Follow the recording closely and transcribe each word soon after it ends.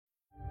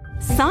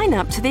Sign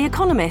up to The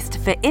Economist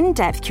for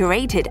in-depth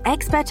curated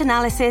expert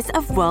analysis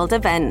of world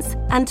events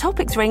and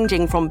topics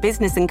ranging from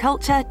business and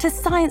culture to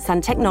science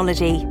and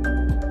technology.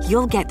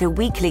 You'll get the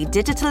weekly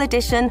digital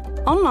edition,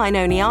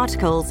 online-only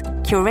articles,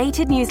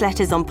 curated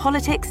newsletters on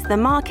politics, the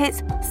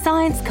markets,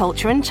 science,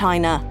 culture and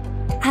China,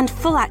 and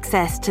full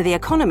access to The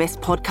Economist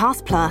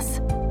Podcast Plus.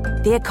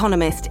 The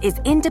Economist is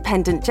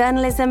independent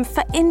journalism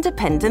for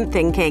independent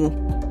thinking.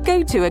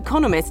 Go to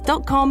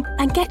economist.com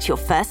and get your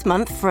first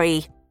month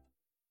free.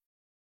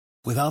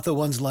 Without the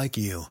ones like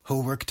you,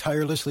 who work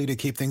tirelessly to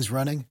keep things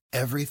running,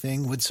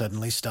 everything would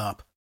suddenly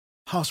stop.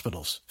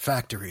 Hospitals,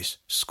 factories,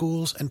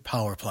 schools, and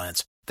power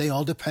plants, they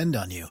all depend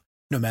on you.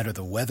 No matter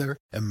the weather,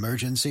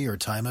 emergency, or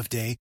time of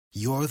day,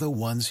 you're the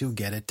ones who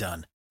get it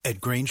done.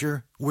 At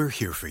Grainger, we're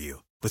here for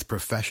you with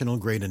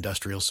professional-grade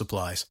industrial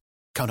supplies.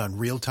 Count on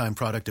real-time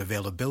product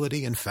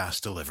availability and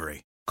fast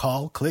delivery.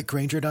 Call, click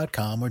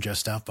Grainger.com, or just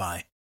stop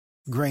by.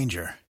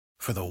 Grainger,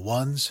 for the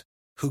ones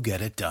who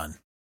get it done.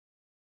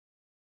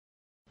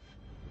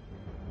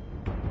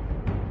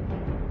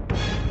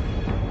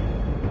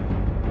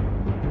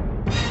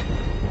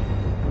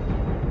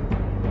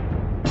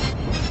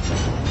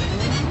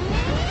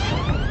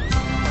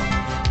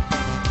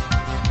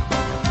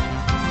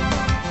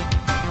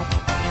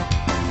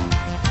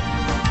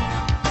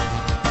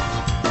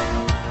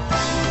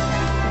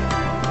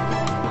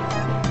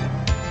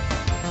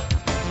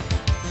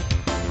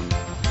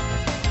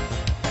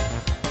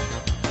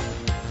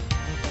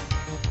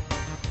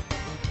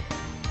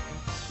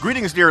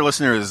 Greetings, dear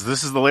listeners.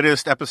 This is the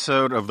latest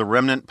episode of the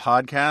Remnant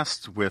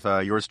Podcast with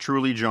yours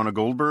truly, Jonah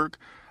Goldberg.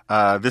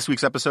 This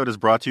week's episode is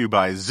brought to you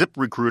by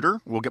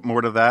ZipRecruiter. We'll get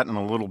more to that in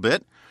a little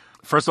bit.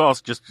 First of all,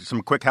 just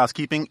some quick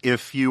housekeeping.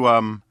 If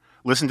you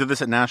listen to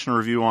this at National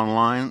Review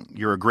Online,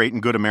 you're a great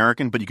and good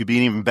American, but you could be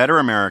an even better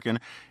American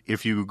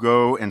if you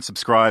go and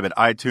subscribe at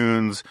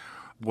iTunes.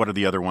 What are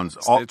the other ones?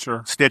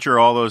 Stitcher,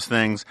 all those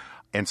things.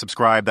 And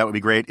subscribe. That would be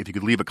great. If you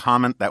could leave a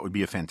comment, that would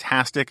be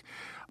fantastic.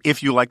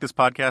 If you like this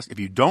podcast, if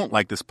you don't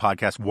like this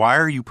podcast, why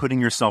are you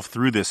putting yourself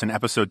through this in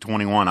episode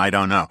 21? I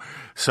don't know.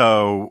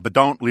 But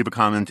don't leave a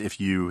comment if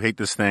you hate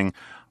this thing,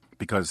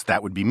 because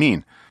that would be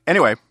mean.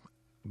 Anyway,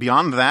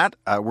 beyond that,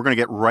 we're going to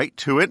get right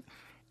to it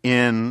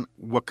in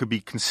what could be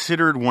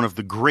considered one of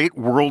the great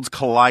worlds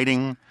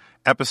colliding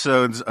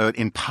episodes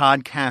in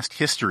podcast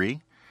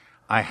history.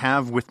 I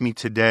have with me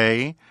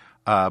today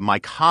my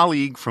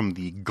colleague from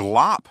the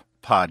GLOP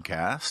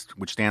podcast,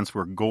 which stands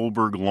for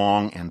Goldberg,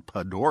 Long, and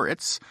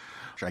Podoritz.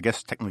 I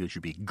guess technically it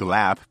should be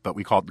GLAP, but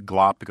we call it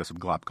GLOP because of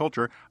GLOP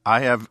culture.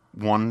 I have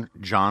one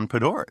John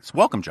Podoritz.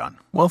 Welcome, John.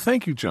 Well,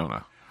 thank you,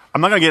 Jonah.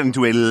 I'm not going to get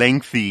into a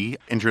lengthy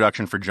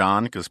introduction for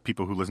John because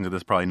people who listen to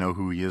this probably know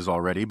who he is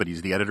already, but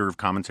he's the editor of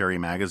Commentary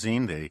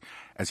Magazine.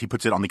 As he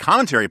puts it, on the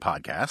Commentary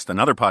podcast,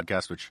 another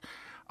podcast which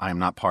I am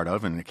not part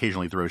of and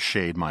occasionally throws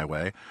shade my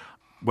way.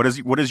 What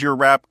is your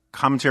rap?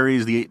 Commentary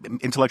is the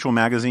intellectual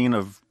magazine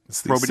of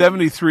It's the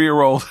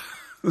 73-year-old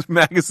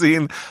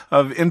magazine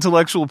of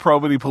intellectual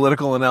probity,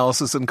 political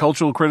analysis, and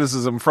cultural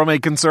criticism from a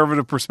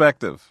conservative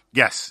perspective.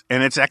 Yes,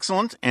 and it's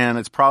excellent, and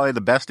it's probably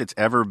the best it's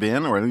ever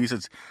been, or at least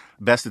it's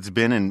best it's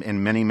been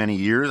in many, many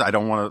years. I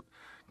don't want to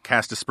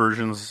cast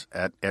aspersions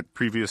at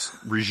previous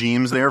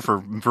regimes there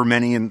for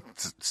many and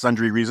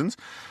sundry reasons,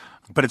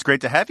 but it's great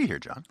to have you here,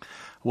 John.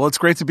 Well, it's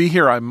great to be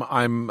here.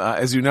 I'm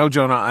as you know,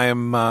 Jonah,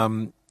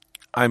 I'm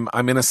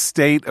in a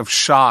state of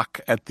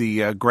shock at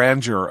the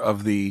grandeur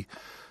of the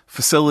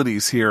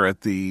facilities here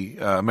at the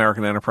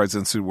American Enterprise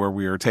Institute where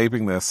we are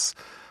taping this.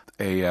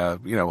 A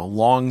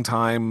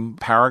long-time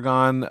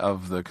paragon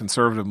of the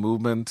conservative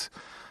movement.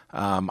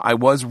 I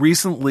was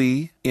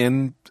recently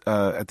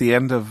at the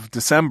end of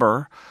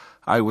December.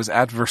 I was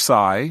at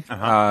Versailles.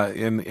 Had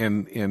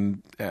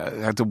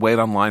to wait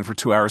online for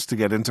 2 hours to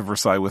get into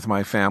Versailles with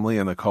my family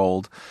in the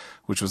cold,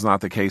 which was not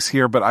the case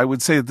here. But I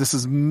would say that this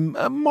is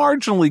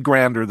marginally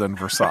grander than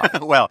Versailles.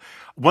 Well,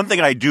 one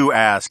thing I do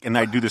ask, and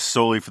I do this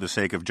solely for the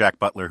sake of Jack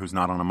Butler, who's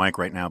not on a mic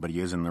right now, but he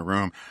is in the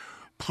room.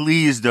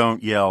 Please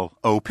don't yell,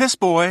 "Oh, piss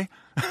boy."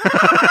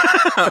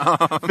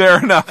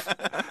 Fair enough.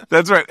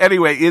 That's right.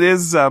 Anyway, it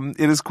is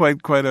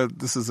quite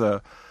this is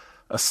a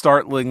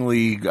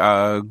startlingly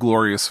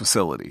glorious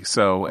facility.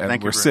 So,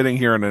 and we're sitting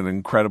here in an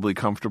incredibly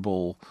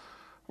comfortable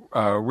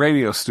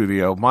radio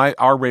studio.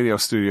 Our radio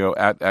studio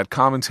at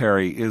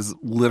Commentary is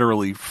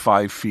literally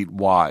 5 feet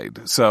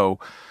wide. So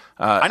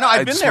I know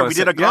I've been there. We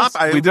did a glop.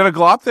 Yes, we did a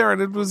glop there,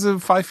 and it was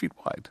 5 feet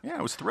wide. Yeah,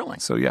 it was thrilling.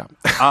 So yeah.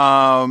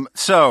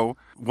 So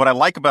what I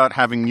like about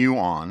having you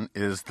on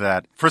is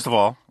that, first of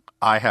all,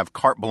 I have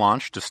carte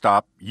blanche to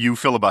stop you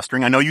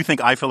filibustering. I know you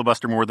think I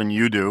filibuster more than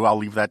you do. I'll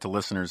leave that to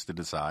listeners to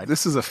decide.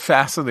 This is a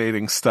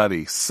fascinating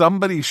study.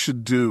 Somebody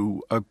should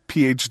do a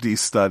PhD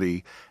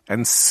study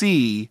and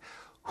see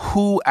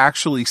who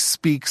actually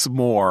speaks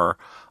more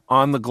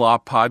on the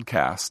GLOP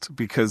podcast,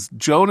 because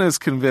Jonah is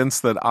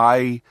convinced that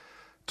I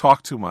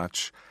talk too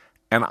much,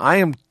 and I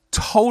am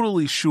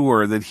totally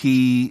sure that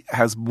he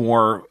has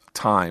more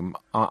time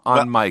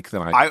on mic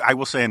than I do. I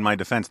will say in my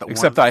defense that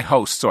except I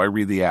host, so I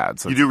read the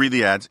ads. You do read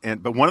the ads,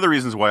 but one of the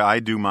reasons why I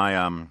do my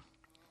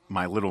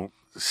my little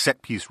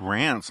set-piece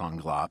rants on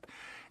Glop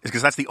is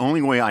because that's the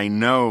only way I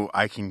know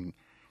I can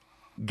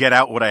get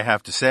out what I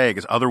have to say,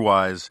 because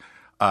otherwise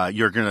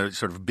you're going to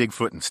sort of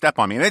Bigfoot and step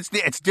on me. And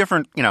it's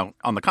different,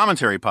 on the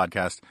commentary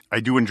podcast. I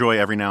do enjoy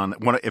every now and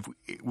then.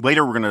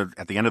 Later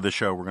at the end of the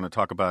show, we're going to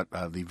talk about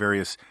the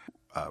various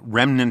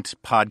remnant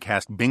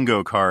podcast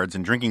bingo cards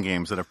and drinking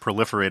games that have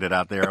proliferated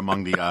out there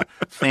among the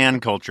fan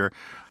culture.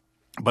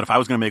 But if I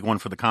was going to make one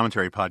for the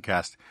commentary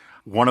podcast,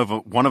 one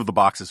of the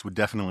boxes would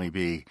definitely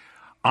be,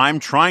 "I'm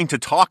trying to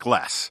talk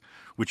less,"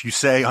 which you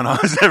say on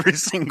almost every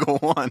single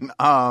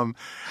one.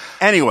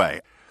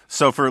 Anyway,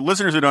 so for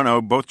listeners who don't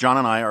know, both John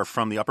and I are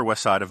from the Upper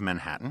West Side of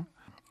Manhattan,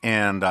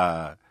 and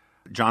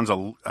John's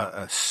a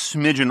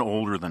smidgen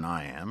older than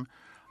I am,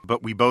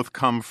 but we both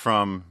come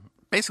from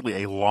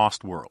basically a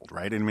lost world,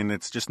 right? I mean,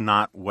 it's just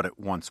not what it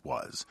once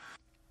was.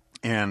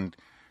 And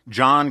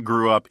John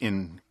grew up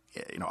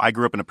I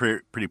grew up in a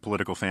pretty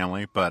political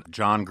family, but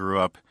John grew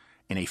up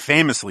in a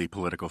famously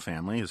political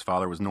family. His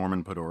father was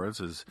Norman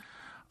Podhoretz,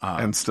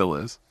 and still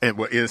is.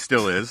 It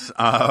still is.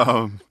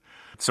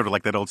 Sort of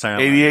like that old saying.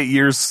 88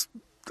 years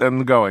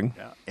and going.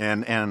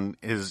 Yeah. And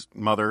his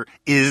mother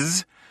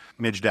is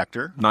Midge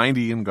Decter.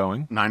 90 and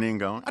going. 90 and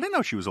going. I didn't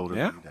know she was older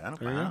than your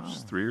dad. Wow.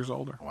 She's 3 years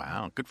older.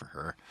 Wow, good for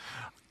her.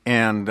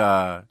 And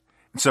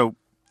so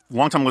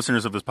longtime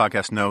listeners of this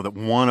podcast know that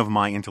one of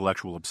my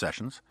intellectual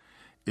obsessions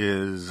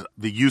is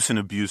the use and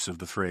abuse of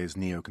the phrase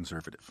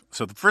neoconservative.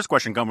 So the first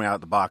question coming out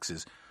of the box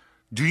is,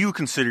 do you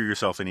consider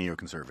yourself a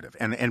neoconservative?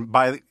 And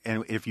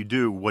if you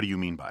do, what do you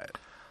mean by it?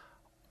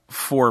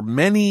 For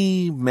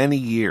many, many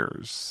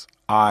years,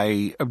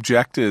 I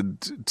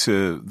objected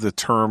to the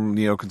term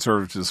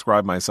neoconservative to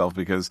describe myself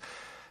because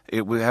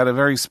it had a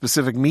very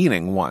specific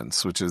meaning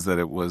once, which is that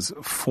it was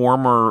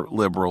former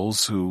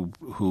liberals who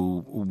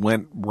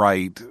went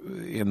right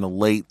in the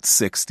late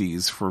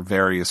 60s for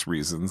various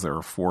reasons. There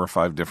are 4 or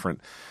 5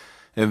 different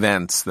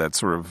events that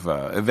sort of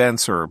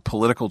events or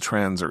political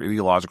trends or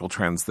ideological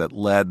trends that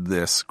led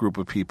this group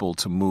of people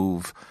to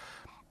move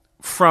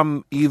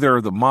from either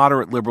the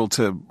moderate liberal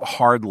to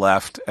hard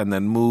left and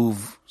then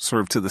move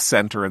sort of to the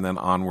center and then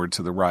onward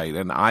to the right.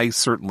 And I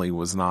certainly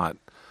was not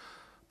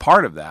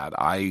part of that.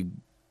 I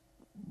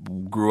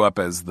grew up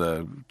as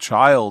the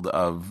child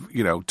of,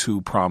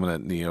 2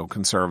 prominent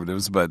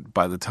neoconservatives, but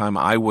by the time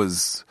I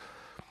was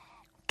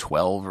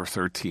 12 or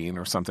 13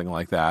 or something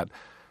like that,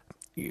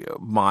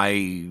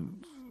 my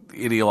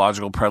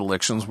ideological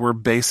predilections were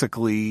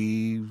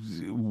basically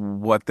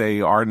what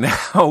they are now.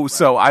 Right.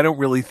 So I don't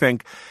really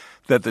think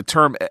that the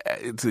term,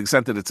 to the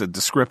extent that it's a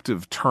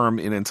descriptive term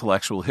in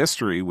intellectual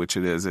history, which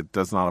it is, it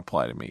does not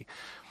apply to me.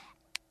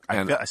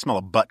 I smell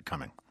a butt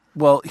coming.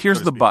 Well,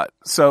 here's the butt.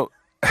 So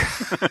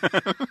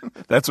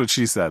that's what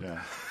she said,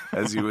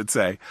 as you would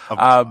say.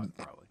 The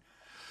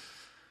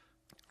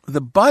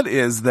but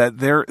is that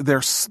there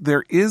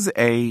is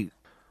a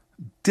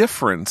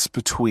difference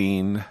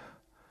between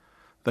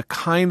the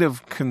kind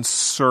of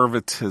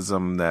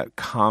conservatism that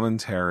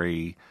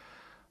commentary,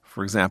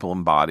 for example,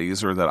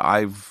 embodies, or that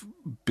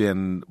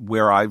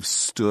where I've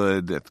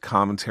stood at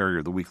commentary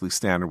or the Weekly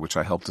Standard, which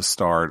I helped to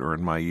start, or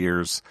in my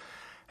years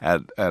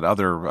at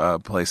other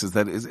places,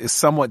 that is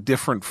somewhat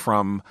different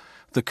from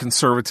the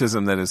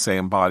conservatism that is, say,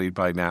 embodied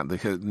by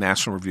the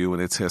National Review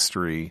and its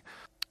history,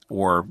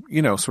 or,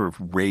 sort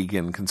of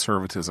Reagan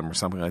conservatism or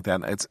something like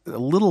that. It's a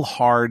little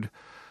hard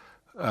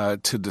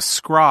to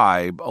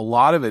describe. A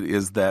lot of it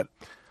is that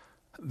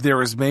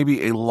there is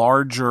maybe a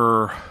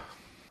larger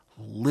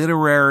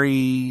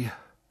literary,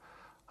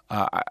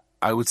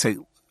 I would say,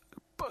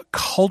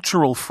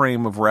 cultural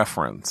frame of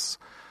reference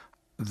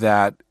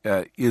that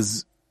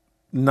is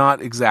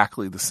not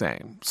exactly the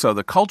same. So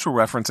the cultural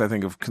reference, I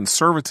think, of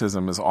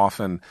conservatism is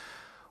often,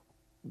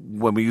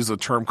 when we use the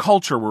term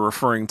culture, we're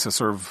referring to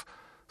sort of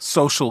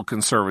social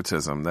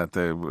conservatism, that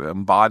they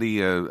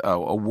embody a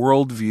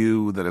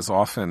worldview that is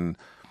often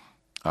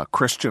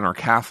Christian or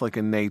Catholic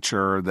in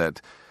nature,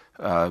 that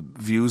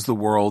views the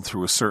world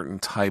through a certain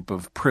type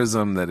of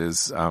prism that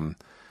is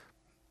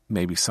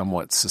maybe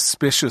somewhat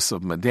suspicious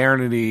of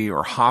modernity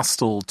or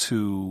hostile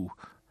to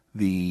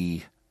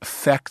the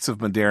effects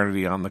of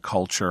modernity on the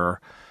culture.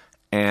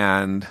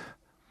 And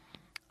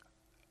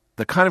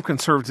the kind of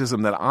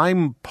conservatism that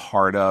I'm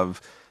part of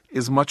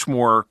is much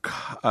more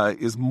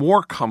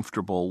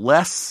comfortable,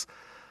 less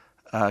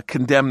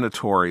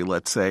condemnatory,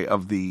 let's say,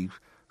 of the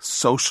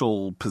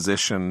social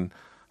position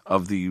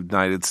of the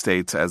United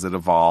States as it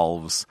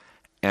evolves,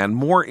 and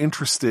more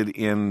interested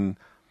in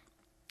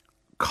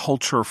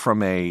culture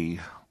from a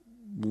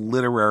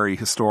literary,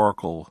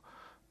 historical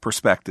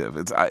perspective.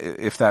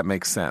 If that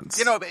makes sense.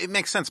 It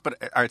makes sense. But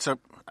all right, so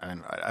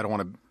I don't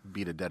want to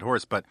beat a dead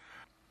horse, but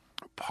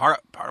part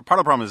of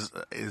the problem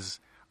is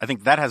I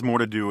think that has more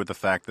to do with the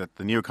fact that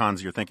the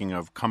neocons you're thinking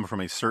of come from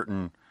a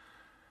certain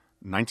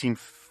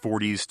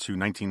 1940s to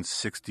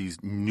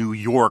 1960s New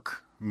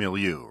York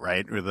milieu,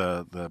 right? Or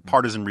the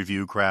partisan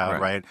review crowd,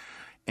 right?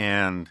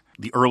 And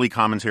the early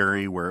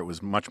commentary where it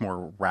was much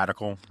more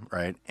radical,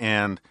 right?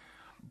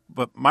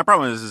 But my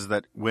problem is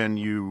that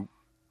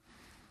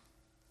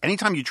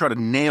anytime you try to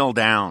nail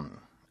down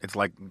it's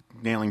like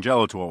nailing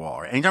Jello to a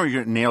wall. Right? Anytime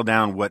you nail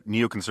down what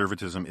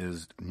neoconservatism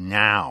is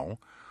now,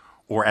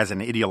 or as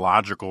an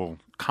ideological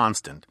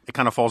constant, it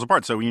kind of falls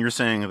apart. So when you're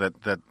saying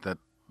that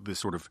this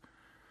sort of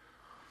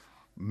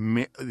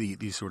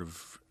the sort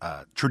of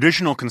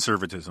traditional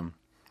conservatism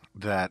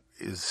that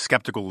is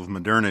skeptical of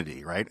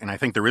modernity, right? And I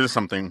think there is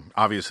something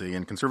obviously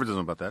in conservatism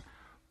about that.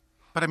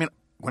 But I mean,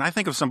 when I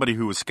think of somebody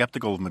who was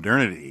skeptical of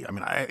modernity, I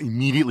mean, I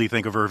immediately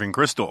think of Irving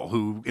Kristol,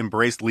 who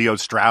embraced Leo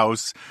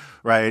Strauss,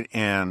 right,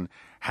 and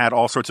had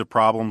all sorts of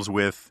problems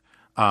with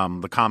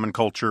the common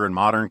culture and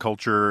modern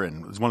culture,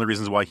 and it's one of the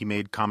reasons why he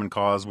made common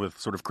cause with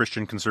sort of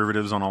Christian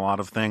conservatives on a lot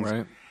of things.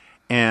 Right.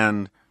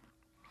 And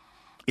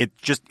it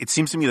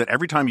seems to me that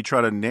every time you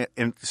try to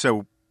and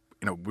so,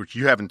 you know, which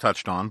you haven't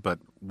touched on, but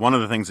one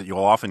of the things that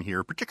you'll often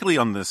hear, particularly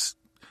on this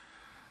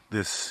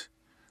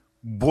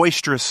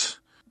boisterous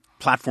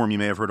platform you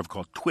may have heard of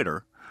called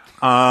Twitter,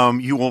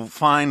 you will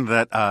find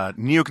that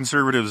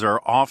neoconservatives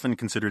are often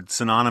considered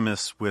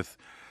synonymous with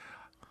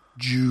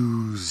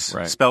Jews,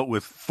 right, spelt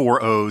with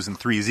 4 O's and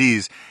 3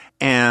 Z's.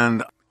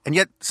 And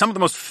yet some of the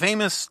most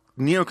famous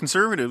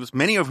neoconservatives,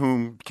 many of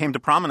whom came to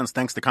prominence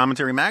thanks to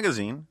Commentary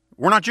Magazine,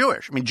 were not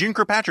Jewish. I mean, Jean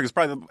Kirkpatrick is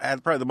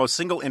probably the most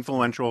single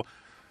influential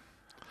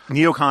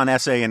neocon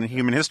essay in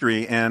human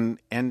history, and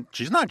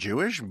she's not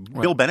Jewish.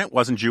 Right. Bill Bennett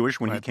wasn't Jewish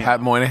when he came Pat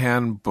out.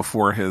 Moynihan,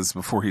 before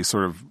he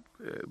sort of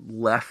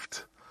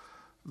left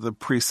the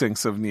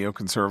precincts of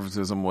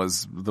neoconservatism,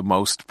 was the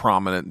most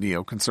prominent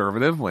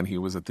neoconservative when he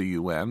was at the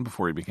UN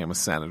before he became a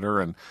senator,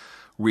 and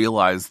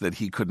realized that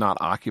he could not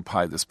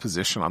occupy this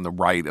position on the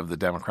right of the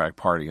Democratic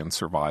Party and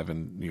survive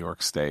in New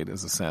York State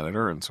as a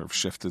senator, and sort of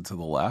shifted to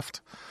the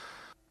left.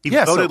 He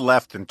voted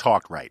left and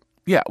talked right.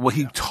 Yeah, well,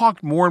 he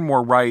talked more and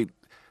more right.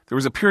 There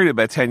was a period of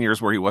about 10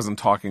 years where he wasn't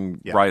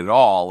talking right at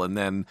all, and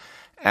then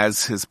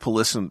as his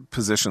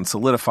position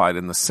solidified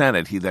in the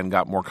Senate, he then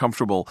got more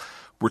comfortable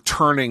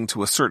returning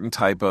to a certain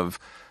type of,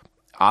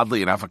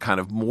 oddly enough, a kind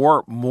of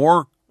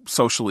more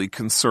socially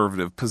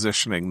conservative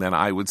positioning than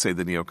I would say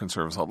the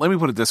neoconservatives hold. Let me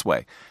put it this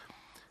way.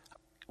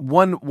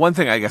 One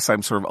thing I guess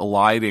I'm sort of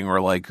eliding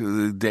or like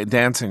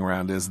dancing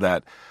around is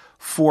that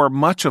for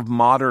much of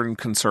modern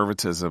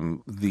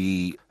conservatism,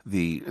 the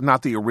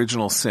not the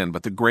original sin,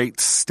 but the great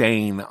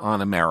stain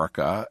on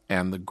America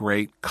and the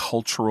great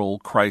cultural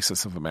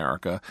crisis of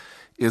America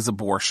is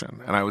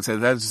abortion. And I would say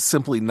that is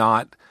simply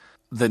not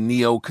the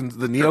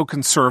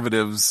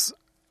neoconservatives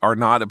are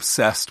not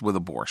obsessed with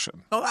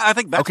abortion. Well, I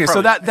think that's okay.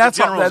 So that's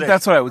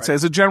what I would say.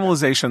 As a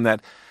generalization,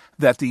 that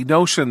the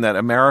notion that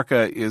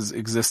America is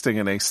existing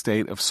in a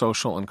state of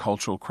social and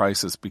cultural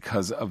crisis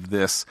because of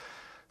this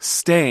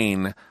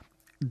stain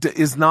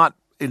is not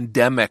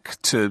endemic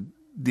to,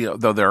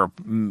 though there are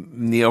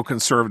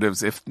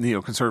neoconservatives, if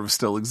neoconservatives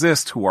still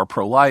exist, who are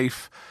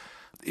pro-life.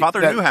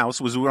 Father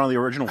Newhouse was one of the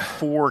original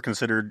 4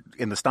 considered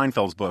in the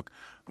Steinfeld's book,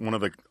 one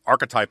of the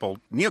archetypal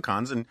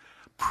neocons, and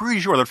pretty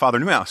sure that Father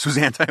Newhouse was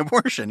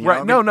anti-abortion.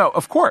 Right? No,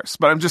 of course.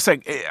 But I'm just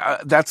saying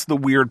that's the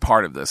weird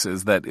part of this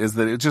is that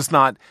it's just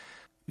not,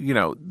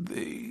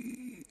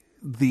 the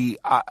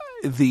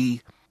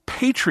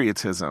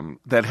patriotism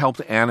that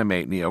helped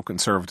animate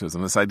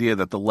neoconservatism, this idea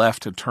that the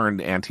left had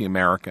turned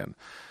anti-American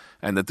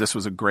and that this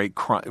was a great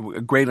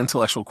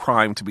intellectual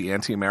crime to be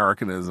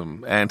anti-American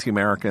in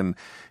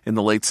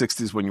the late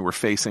 60s when you were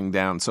facing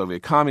down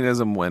Soviet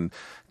communism, when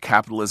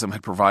capitalism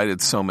had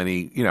provided so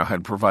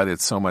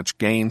much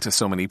gain to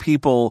so many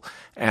people,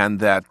 and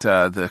that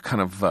the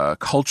kind of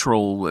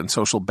cultural and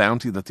social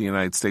bounty that the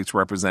United States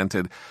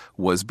represented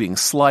was being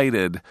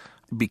slighted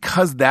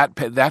because that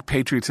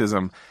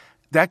patriotism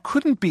that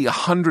couldn't be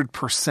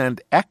 100%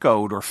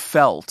 echoed or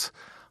felt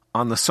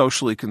on the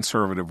socially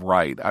conservative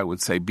right, I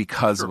would say,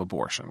 because of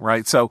abortion,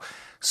 right? So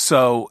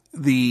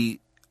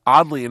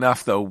oddly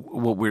enough, though,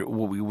 what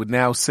we would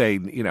now say,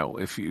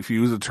 if you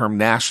use the term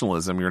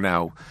nationalism, you're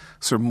now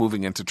sort of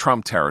moving into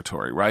Trump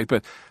territory, right?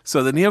 But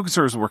so the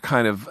neoconservatives were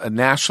kind of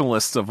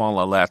nationalists avant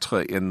la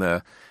lettre in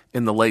the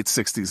late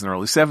 60s and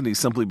early 70s,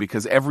 simply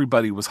because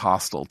everybody was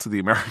hostile to the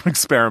American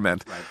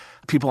experiment. Right.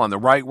 People on the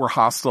right were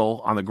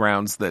hostile on the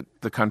grounds that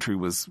the country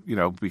was,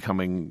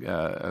 becoming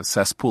a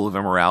cesspool of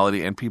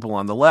immorality, and people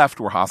on the left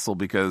were hostile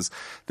because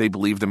they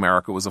believed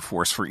America was a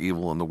force for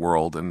evil in the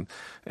world and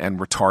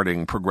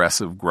retarding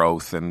progressive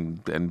growth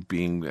and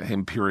being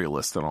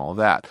imperialist and all of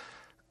that.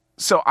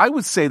 So I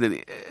would say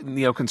that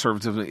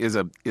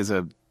neoconservatism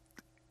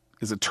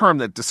is a term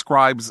that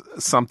describes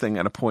something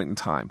at a point in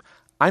time.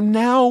 I'm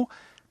now,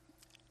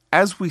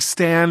 as we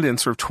stand in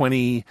sort of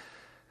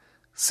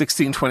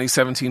 2016,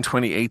 2017,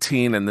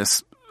 2018, and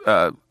this,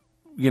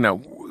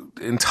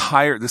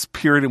 this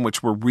period in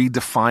which we're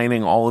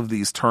redefining all of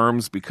these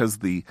terms because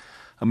the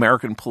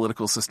American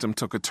political system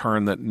took a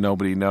turn that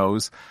nobody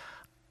knows.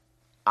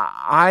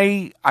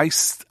 I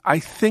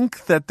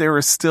think that there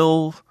is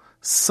still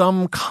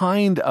some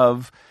kind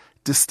of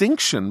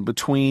distinction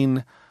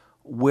between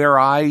where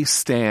I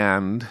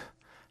stand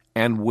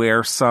and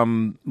where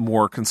some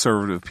more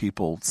conservative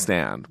people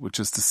stand, which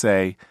is to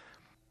say,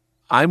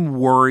 I'm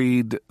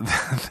worried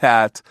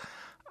that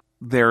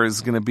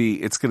it's going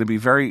to be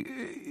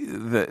very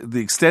the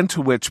extent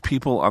to which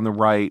people on the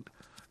right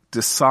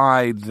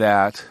decide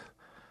that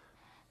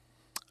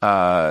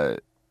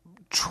Donald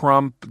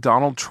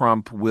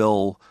Trump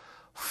will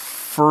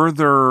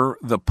further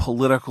the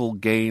political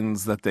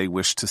gains that they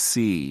wish to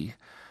see,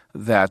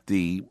 that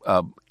the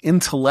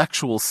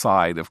intellectual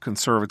side of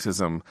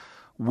conservatism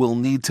will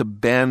need to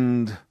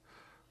bend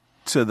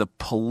to the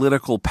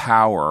political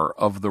power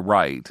of the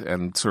right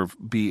and sort of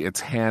be its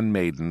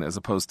handmaiden as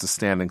opposed to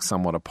standing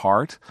somewhat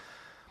apart.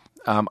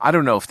 I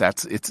don't know if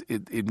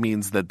it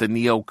means that the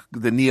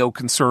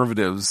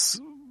neoconservatives,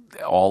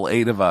 all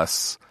 8 of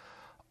us,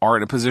 are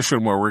in a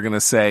position where we're going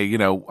to say,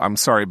 I'm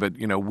sorry, but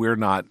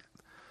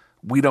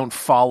we don't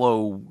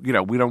follow, we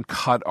don't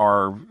cut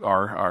our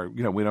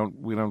we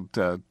don't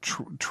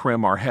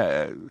trim our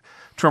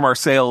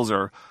sails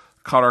or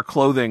cut our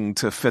clothing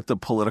to fit the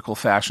political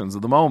fashions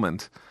of the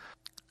moment.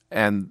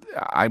 And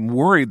I'm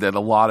worried that a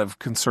lot of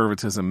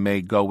conservatism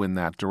may go in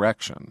that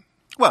direction.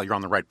 Well, you're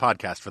on the right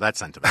podcast for that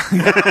sentiment.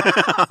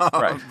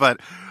 Right. But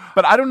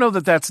I don't know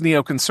that that's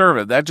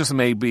neoconservative. That just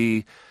may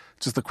be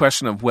just the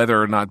question of whether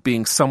or not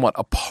being somewhat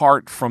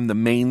apart from the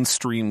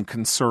mainstream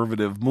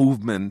conservative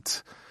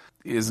movement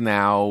is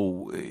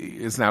now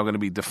going to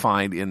be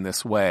defined in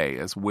this way,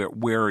 as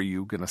where are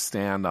you going to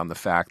stand on the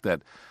fact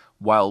that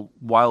while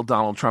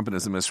Donald Trump and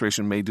his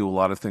administration may do a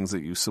lot of things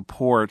that you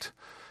support,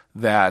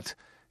 that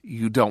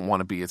you don't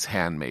want to be its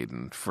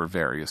handmaiden for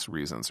various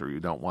reasons, or you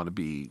don't want to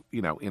be,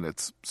 in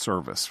its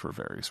service for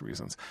various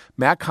reasons.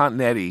 Matt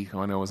Continetti, who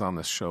I know was on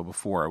this show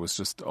before, I was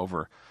just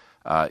over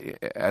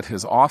at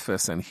his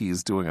office, and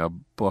he's doing a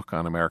book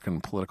on American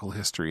political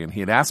history. And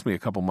he had asked me a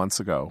couple months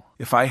ago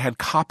if I had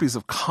copies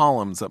of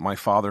columns that my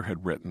father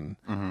had written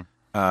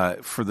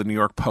for the New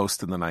York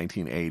Post in the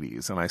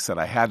 1980s. And I said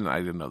I hadn't. I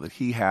didn't know that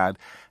he had.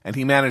 And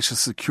he managed to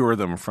secure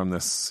them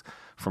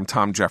from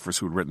Tom Jeffers,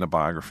 who had written a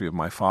biography of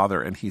my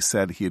father. And he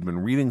said he had been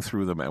reading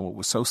through them, and what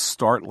was so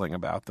startling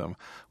about them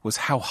was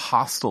how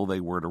hostile they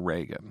were to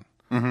Reagan.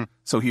 Mm-hmm.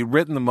 So he'd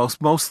written them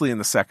mostly in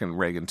the second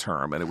Reagan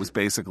term, and it was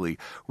basically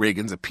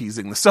Reagan's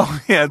appeasing the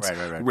Soviets,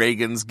 right.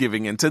 Reagan's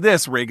giving into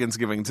this, Reagan's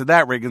giving into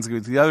that, Reagan's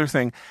giving to the other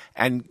thing.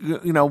 And,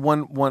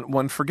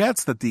 one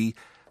forgets that the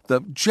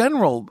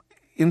general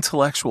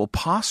intellectual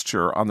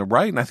posture on the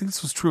right, and I think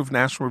this was true of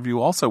National Review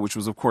also, which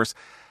was, of course,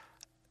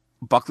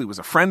 Buckley was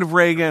a friend of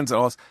Reagan's, and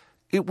all this.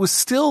 It was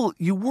still,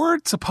 you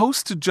weren't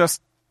supposed to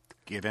just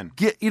give in,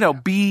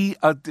 be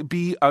a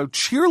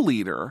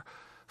cheerleader.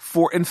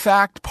 For, in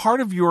fact,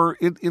 part of your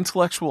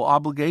intellectual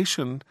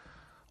obligation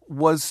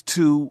was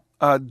to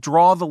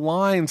draw the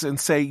lines and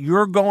say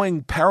you're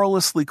going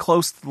perilously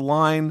close to the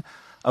line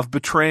of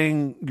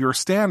betraying your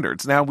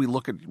standards. Now we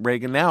look at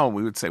Reagan now and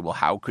we would say, well,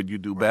 how could you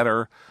do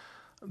better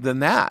than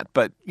that?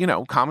 But,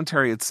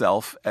 Commentary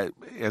itself,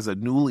 as a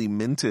newly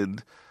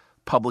minted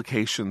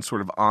publication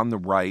sort of on the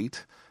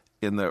right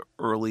in the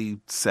early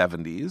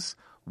 70s,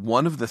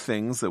 one of the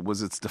things that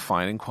was its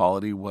defining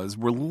quality was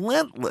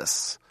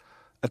relentless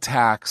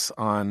attacks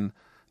on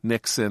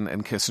Nixon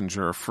and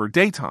Kissinger for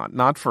détente,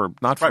 not for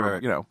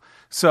right.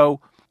 So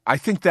I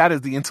think that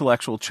is the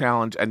intellectual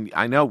challenge, and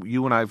I know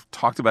you and I've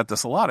talked about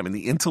this a lot. I mean,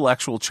 the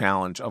intellectual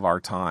challenge of our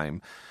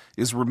time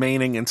is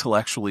remaining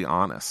intellectually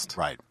honest.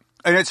 Right.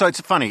 And so it's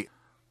funny,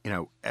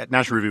 at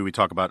National Review we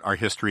talk about our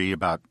history,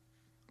 about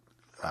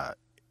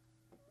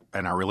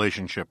and our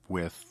relationship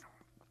with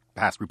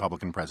past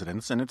Republican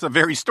presidents, and it's a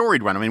very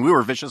storied one. I mean, we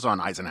were vicious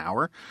on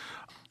Eisenhower.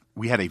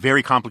 We had a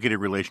very complicated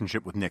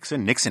relationship with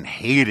Nixon. Nixon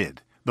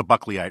hated the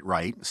Buckleyite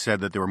right, said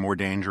that they were more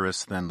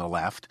dangerous than the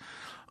left.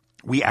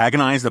 We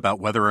agonized about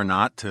whether or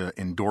not to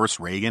endorse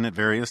Reagan at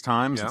various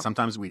times. Yeah. And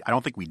sometimes I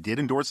don't think we did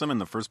endorse him in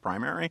the first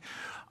primary.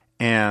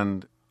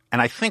 And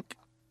I think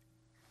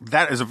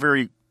that is a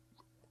very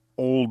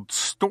old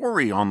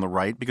story on the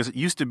right, because it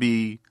used to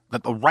be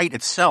that the right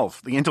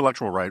itself, the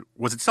intellectual right,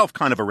 was itself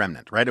kind of a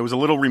remnant, right? It was a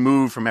little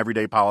removed from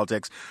everyday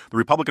politics. The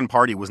Republican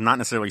Party was not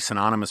necessarily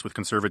synonymous with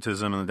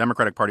conservatism, and the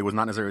Democratic Party was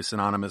not necessarily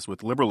synonymous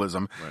with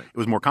liberalism. Right. It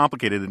was more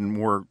complicated and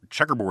more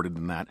checkerboarded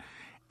than that.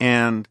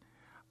 And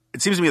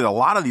it seems to me that a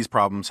lot of these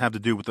problems have to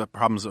do with the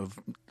problems of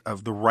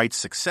the right's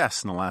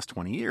success in the last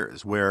 20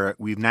 years, where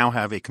we now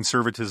have a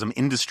conservatism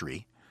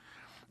industry.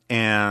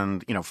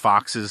 And,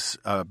 Fox is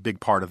a big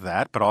part of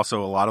that, but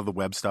also a lot of the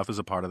web stuff is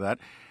a part of that.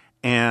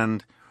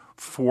 And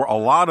for a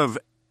lot of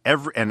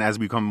and as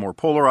we become more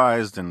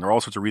polarized, and there are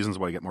all sorts of reasons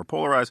why we get more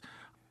polarized,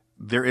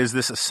 there is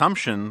this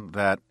assumption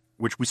that,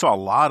 which we saw a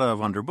lot of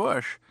under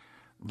Bush,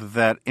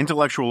 that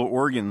intellectual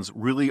organs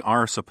really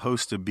are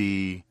supposed to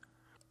be,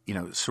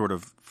 sort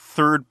of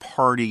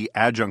third-party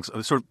adjuncts,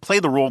 sort of play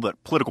the role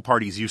that political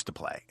parties used to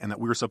play, and that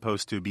we're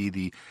supposed to be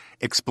the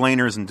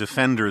explainers and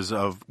defenders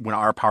of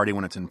our party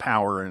when it's in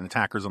power and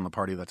attackers on the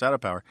party that's out of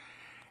power.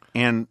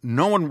 And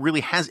no one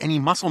really has any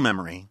muscle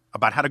memory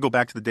about how to go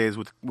back to the days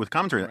with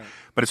commentary. Right.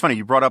 But it's funny,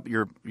 you brought up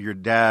your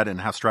dad and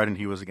how strident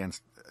he was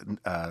against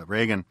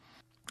Reagan.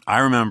 I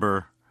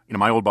remember,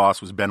 my old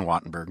boss was Ben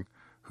Wattenberg,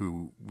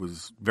 who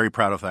was very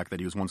proud of the fact that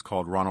he was once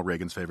called Ronald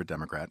Reagan's favorite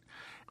Democrat.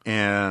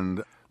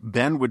 And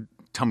Ben would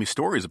tell me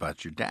stories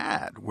about your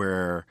dad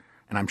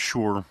and I'm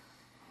sure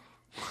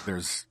there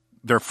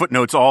are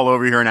footnotes all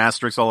over here and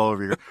asterisks all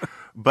over here.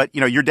 But,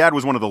 your dad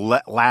was one of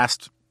the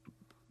last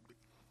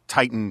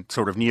Titan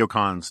sort of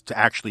neocons to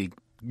actually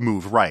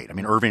move right. I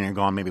mean, Irving had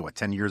gone maybe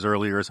 10 years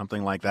earlier or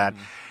something like that.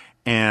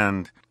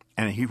 And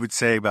he would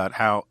say about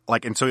how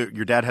and so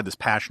your dad had this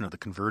passion of the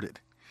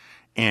converted.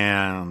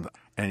 And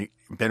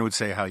Ben would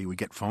say how you would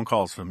get phone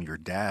calls from your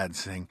dad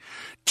saying,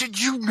 "Did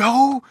you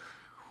know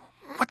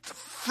what the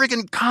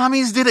friggin'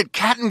 commies did at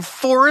Catton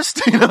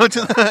Forest?" All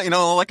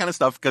that kind of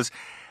stuff, because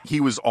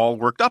he was all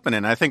worked up in it.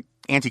 And I think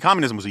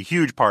anti-communism was a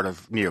huge part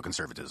of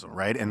neoconservatism,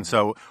 right? And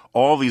so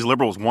all these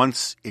liberals,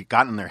 once it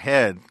got in their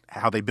head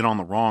how they'd been on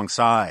the wrong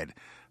side,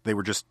 they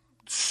were just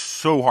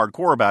so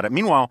hardcore about it.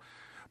 Meanwhile,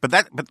 but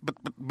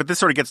this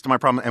sort of gets to my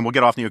problem, and we'll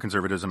get off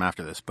neoconservatism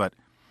after this. But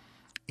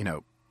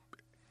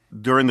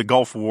during the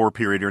Gulf War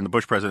period, during the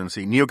Bush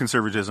presidency,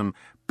 neoconservatism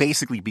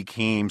basically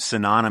became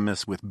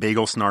synonymous with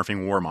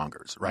bagel-snarfing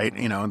warmongers, right?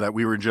 That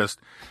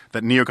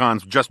that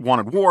neocons just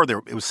wanted war.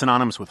 It was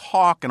synonymous with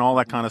hawk and all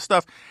that kind of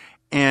stuff.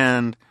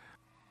 And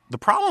the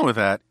problem with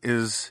that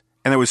is,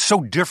 and it was so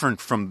different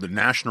from the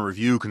National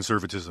Review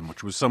conservatism,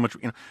 which was so much,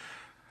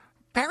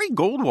 Barry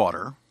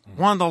Goldwater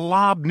wanted to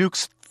lob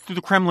nukes through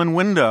the Kremlin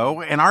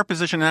window, and our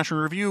position in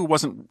National Review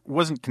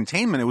wasn't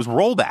containment, it was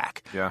rollback.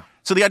 Yeah.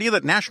 So the idea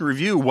that National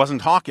Review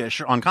wasn't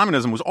hawkish on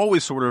communism was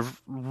always sort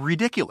of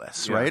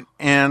ridiculous, right?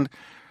 And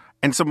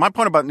so my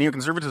point about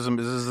neoconservatism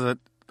is that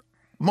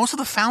most of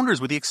the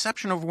founders, with the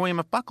exception of William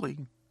F. Buckley,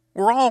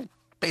 were all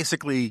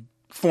basically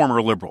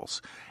former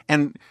liberals.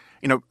 And,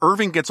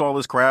 Irving gets all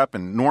this crap,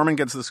 and Norman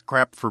gets this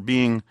crap for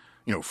being,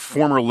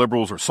 former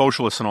liberals or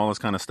socialists and all this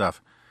kind of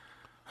stuff.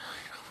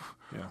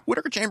 Yeah.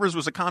 Whittaker Chambers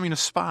was a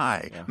communist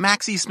spy. Yeah.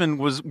 Max Eastman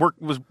was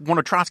one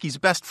of Trotsky's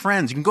best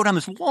friends. You can go down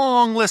this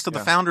long list of the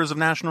founders of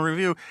National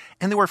Review,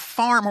 and they were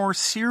far more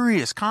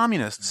serious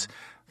communists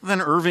than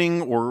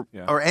Irving or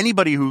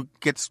anybody who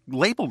gets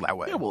labeled that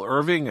way. Yeah, well,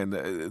 Irving and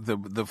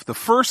the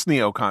first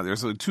neocon.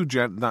 There's two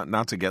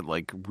not to get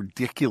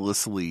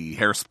ridiculously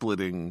hair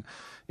splitting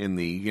in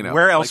the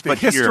where else the but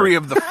history here?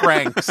 Of the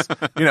Franks.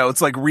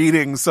 It's like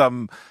reading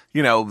some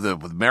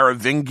the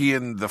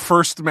Merovingian, the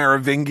first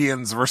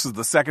Merovingians versus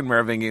the second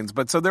Merovingians.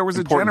 But so there was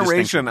Important a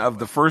generation of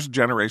the first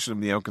generation of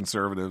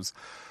neoconservatives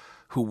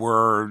who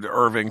were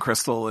Irving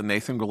Kristol and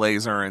Nathan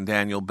Glazer and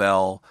Daniel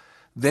Bell.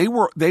 They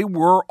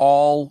were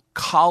all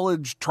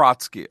college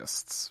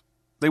Trotskyists.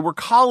 They were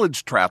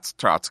college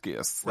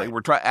Trotskyists. Right. They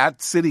were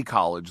at City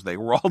College. They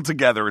were all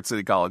together at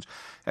City College,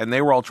 and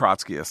they were all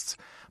Trotskyists.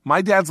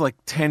 My dad's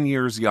 10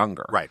 years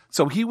younger. Right.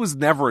 So he was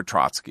never a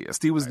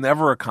Trotskyist. He was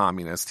never a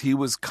communist. He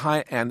was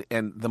and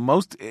the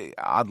most,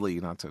 oddly,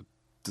 not to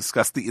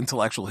discuss the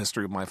intellectual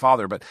history of my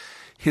father, but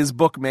his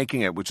book Making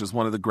It, which is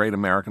one of the great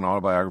American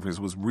autobiographies,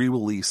 was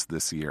re-released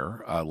last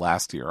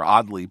year,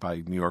 oddly,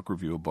 by New York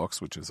Review of Books,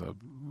 which was a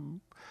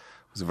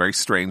very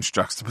strange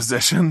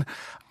juxtaposition.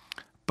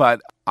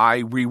 But I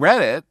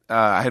reread it.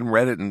 I hadn't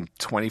read it in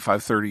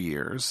 25, 30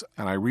 years,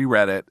 and I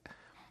reread it.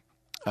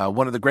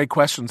 One of the great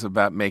questions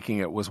about Making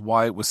It was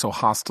why it was so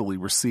hostilely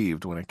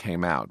received when it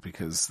came out,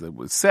 because it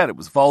was said it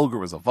was vulgar,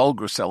 it was a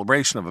vulgar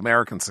celebration of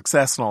American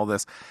success and all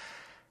this.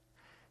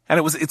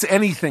 And it's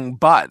anything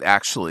but,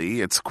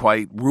 actually. It's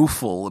quite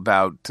rueful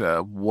about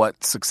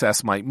what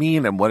success might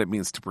mean and what it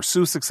means to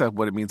pursue success,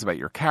 what it means about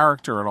your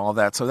character and all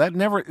that. So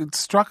it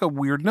struck a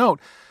weird note.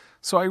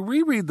 So I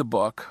reread the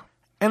book,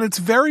 and it's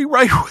very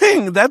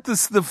right-wing. That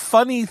is the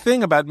funny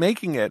thing about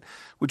Making It,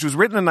 which was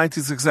written in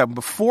 1967,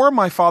 before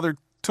my father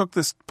took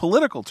this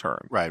political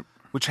turn, right,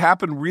 which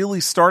happened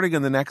really starting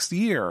in the next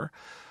year.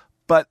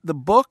 But the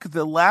book,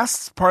 the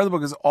last part of the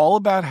book, is all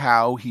about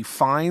how he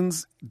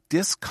finds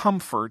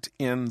discomfort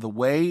in the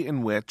way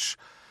in which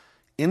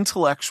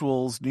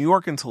intellectuals, New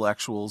York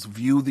intellectuals,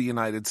 view the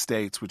United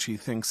States, which he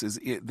thinks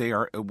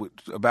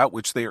about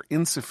which they are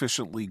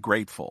insufficiently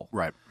grateful.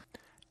 Right.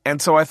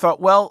 And so I thought,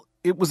 well,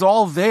 it was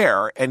all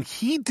there, and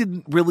he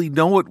didn't really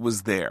know it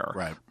was there.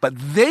 Right. But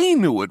they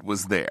knew it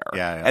was there.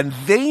 Yeah. And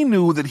they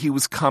knew that he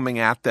was coming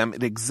at them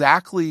at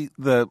exactly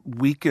the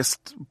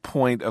weakest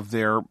point of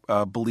their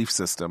belief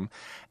system.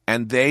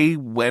 And they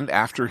went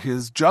after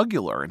his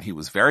jugular, and he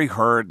was very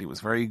hurt. He was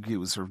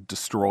sort of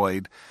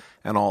destroyed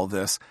and all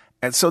this.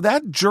 And so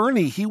that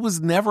journey, he was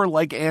never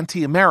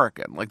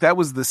anti-American. That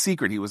was the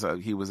secret. He was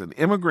an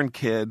immigrant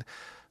kid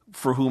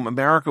for whom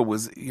America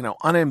was,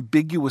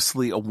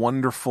 unambiguously a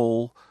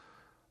wonderful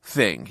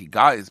thing.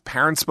 His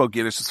parents spoke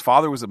Yiddish. His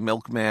father was a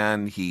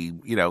milkman.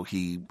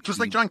 Just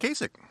like John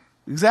Kasich.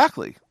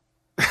 Exactly.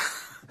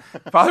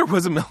 Father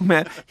was a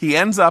milkman. He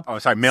ends up. Oh,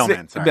 sorry,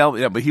 mailman.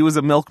 Sorry. But he was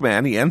a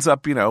milkman. He ends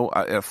up,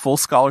 a full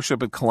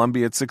scholarship at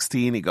Columbia at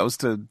 16. He goes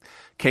to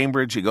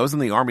Cambridge. He goes in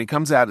the army. He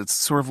comes out. It's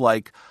sort of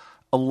like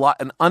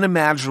an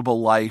unimaginable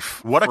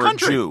life. What a for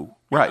country. A Jew.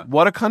 Right. Yeah.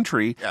 What a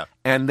country. Yeah.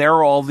 And there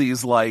are all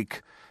these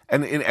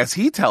and as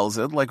he tells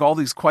it, all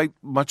these quite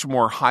much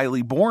more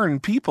highly born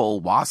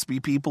people, waspy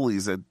people.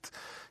 He's at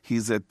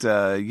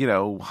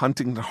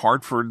Huntington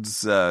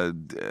Hartford's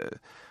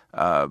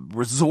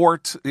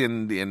resort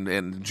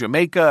in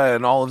Jamaica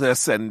and all of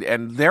this,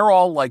 and they're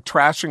all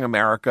trashing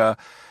America,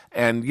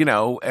 And,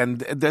 and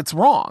that's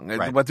wrong.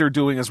 Right. What they're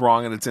doing is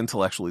wrong, and it's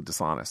intellectually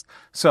dishonest.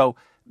 So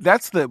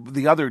that's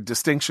the other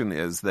distinction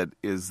is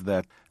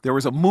that there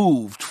was a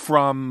move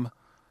from,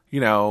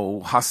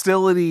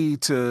 hostility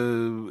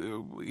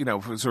to,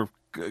 sort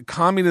of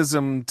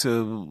communism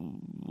to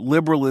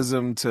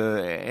liberalism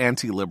to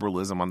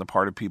anti-liberalism on the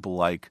part of people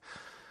like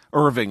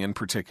Irving in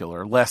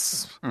particular,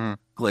 less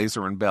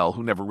Glazer and Bell,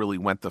 who never really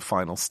went the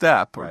final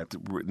step, or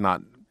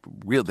not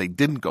real. They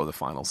didn't go the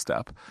final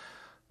step.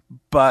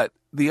 But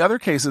the other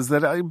case is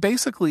that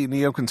basically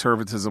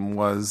neoconservatism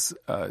was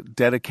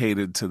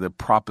dedicated to the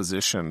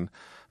proposition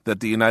that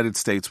the United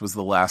States was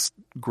the last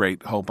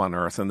great hope on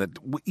earth, and that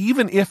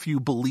even if you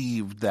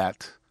believed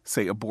that,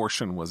 say,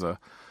 abortion was a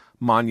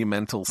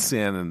monumental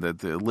sin, and that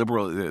the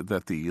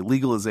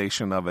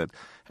legalization of it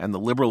and the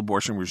liberal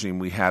abortion regime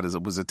we had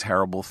was a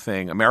terrible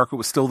thing, America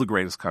was still the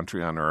greatest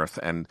country on earth,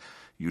 and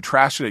you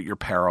trash it at your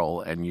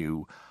peril, and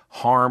you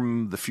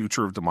harm the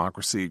future of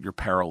democracy at your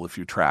peril if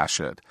you trash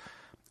it,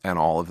 and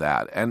all of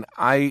that. And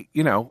I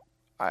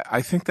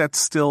think that's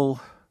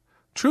still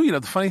true.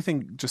 The funny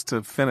thing, just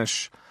to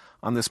finish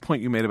on this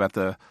point you made about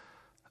the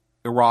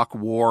Iraq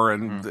War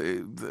and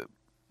the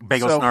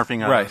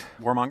bagel-snarfing right.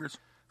 warmongers?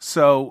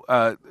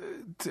 So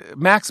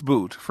Max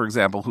Boot, for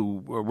example,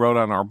 who wrote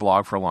on our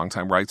blog for a long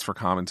time, writes for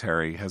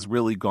Commentary, has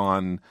really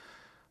gone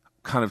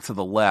kind of to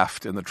the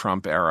left in the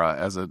Trump era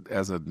as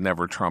a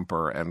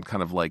never-Trumper, and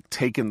kind of like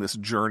taken this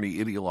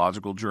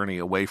ideological journey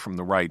away from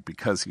the right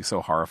because he's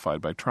so horrified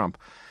by Trump.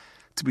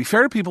 To be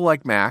fair to people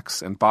like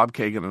Max and Bob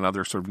Kagan and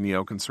other sort of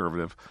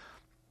neoconservative,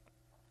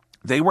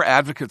 they were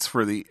advocates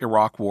for the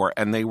Iraq War,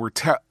 and they were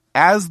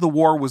as the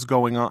war was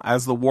going on,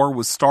 as the war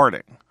was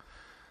starting,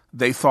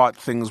 they thought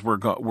things were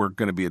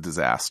going to be a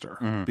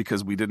disaster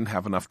because we didn't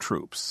have enough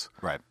troops,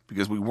 right?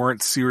 Because we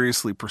weren't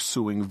seriously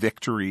pursuing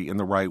victory in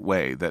the right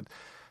way,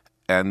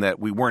 and that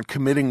we weren't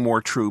committing more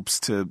troops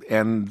to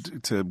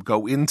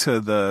go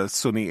into the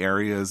Sunni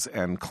areas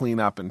and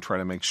clean up and try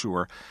to make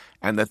sure,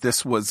 and that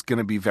this was going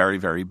to be very,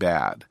 very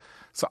bad.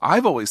 So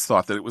I've always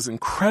thought that it was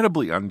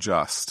incredibly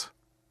unjust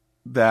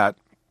that,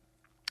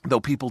 though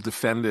people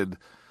defended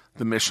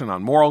the mission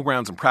on moral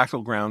grounds and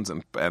practical grounds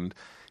and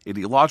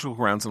ideological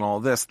grounds and all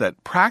of this,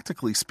 that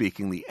practically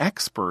speaking, the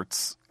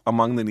experts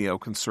among the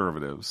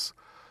neoconservatives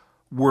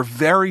were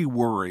very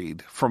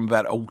worried from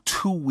about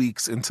 2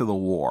 weeks into the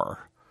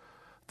war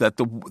that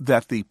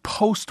the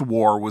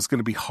post-war was going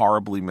to be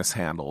horribly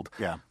mishandled,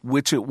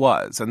 which it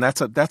was, and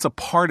that's a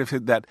part of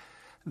it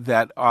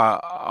that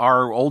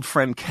our old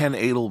friend Ken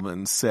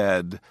Edelman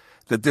said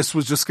that this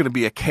was just going to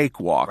be a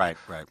cakewalk, right.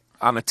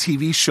 On a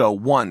TV show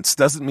once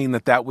doesn't mean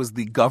that was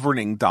the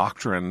governing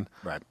doctrine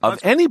of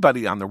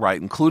anybody on the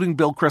right, including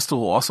Bill Kristol,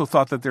 who also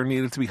thought that there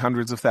needed to be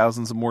hundreds of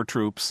thousands of more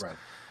troops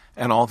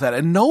and all that.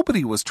 And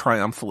nobody was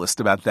triumphalist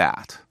about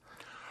that.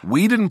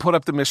 We didn't put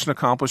up the Mission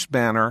Accomplished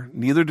banner.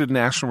 Neither did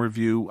National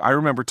Review. I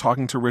remember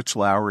talking to Rich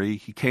Lowry.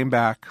 He came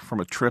back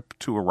from a trip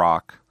to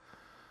Iraq,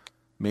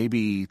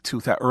 maybe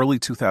early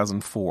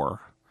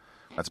 2004.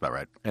 That's about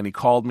right. And he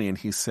called me and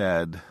he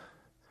said,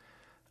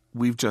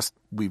 we've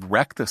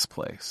wrecked this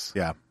place.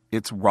 Yeah.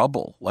 It's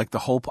rubble. Like the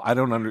whole,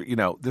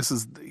 this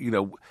is,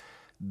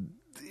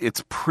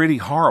 it's pretty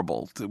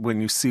horrible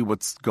when you see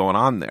what's going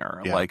on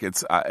there. Yeah. Like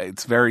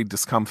it's very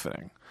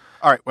discomforting.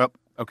 All right. Well,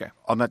 okay.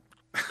 On that,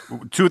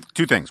 two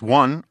things.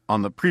 One,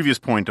 on the previous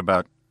point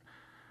about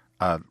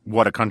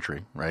what a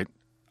country, right?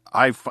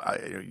 I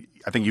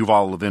think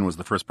Yuval Levin was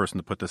the first person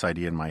to put this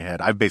idea in my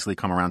head. I've basically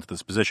come around to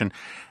this position,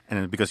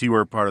 and because you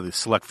were part of the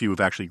select few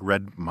who've actually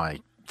read my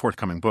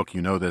forthcoming book,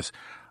 you know this.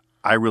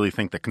 I really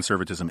think that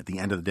conservatism at the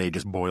end of the day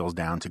just boils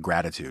down to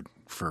gratitude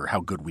for how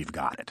good we've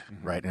got it,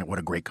 right? And what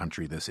a great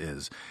country this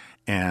is.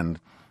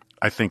 And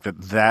I think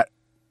that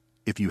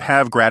if you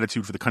have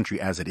gratitude for the country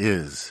as it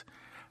is,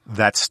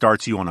 that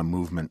starts you on a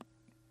movement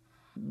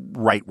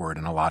rightward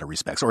in a lot of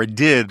respects, or it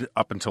did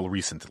up until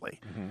recently.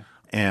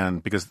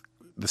 And because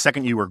the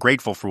second you are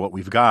grateful for what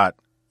we've got,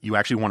 you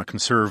actually want to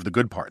conserve the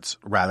good parts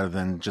rather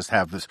than just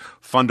have this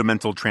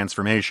fundamental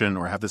transformation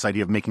or have this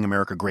idea of making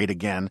America great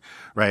again,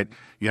 right?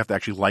 You have to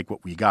actually like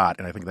what we got.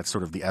 And I think that's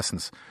sort of the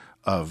essence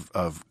of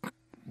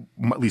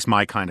at least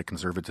my kind of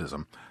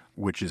conservatism,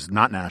 which is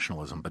not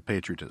nationalism, but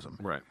patriotism.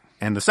 Right.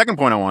 And the second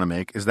point I want to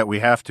make is that we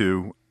have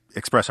to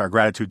express our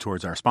gratitude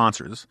towards our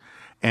sponsors.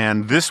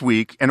 And this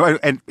week,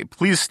 and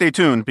please stay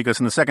tuned, because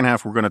in the second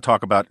half, we're going to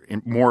talk about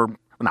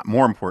not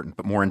more important,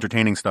 but more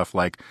entertaining stuff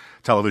like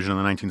television in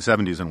the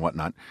 1970s and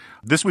whatnot.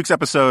 This week's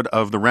episode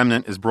of The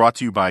Remnant is brought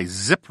to you by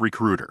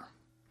ZipRecruiter.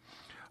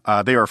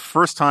 They are a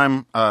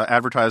first-time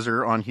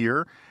advertiser on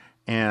here,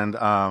 and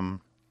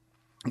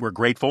we're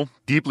grateful,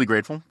 deeply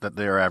grateful, that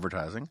they are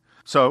advertising.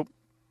 So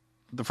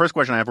the first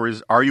question I have for you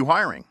is, are you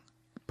hiring?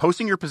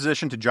 Posting your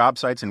position to job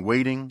sites and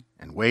waiting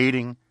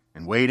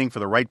for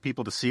the right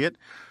people to see it?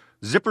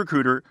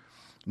 ZipRecruiter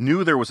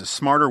knew there was a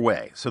smarter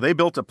way, so they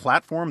built a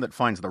platform that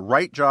finds the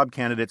right job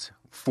candidates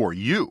for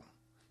you.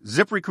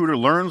 ZipRecruiter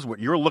learns what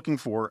you're looking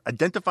for,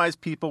 identifies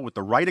people with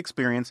the right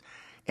experience,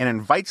 and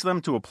invites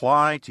them to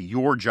apply to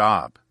your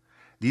job.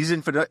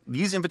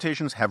 These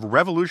invitations have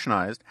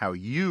revolutionized how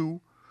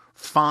you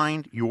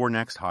find your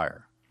next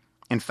hire.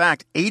 In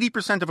fact,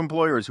 80% of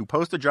employers who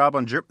post a job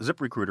on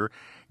ZipRecruiter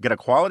get a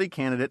quality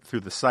candidate through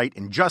the site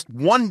in just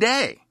one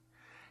day.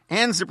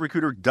 And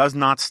ZipRecruiter does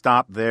not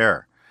stop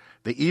there.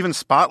 They even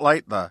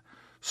spotlight the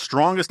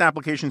strongest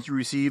applications you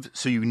receive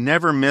so you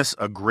never miss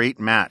a great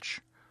match.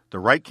 The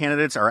right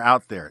candidates are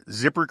out there.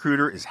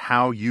 ZipRecruiter is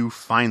how you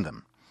find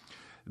them.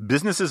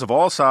 Businesses of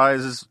all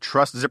sizes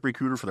trust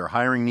ZipRecruiter for their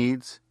hiring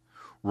needs.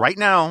 Right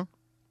now,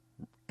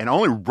 and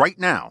only right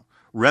now,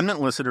 Remnant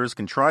listeners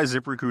can try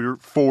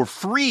ZipRecruiter for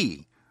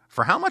free.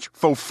 For how much?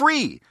 For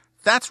free.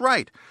 That's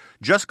right.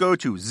 Just go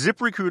to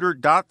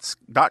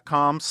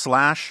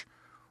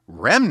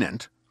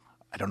ZipRecruiter.com/remnant.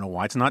 I don't know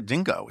why it's not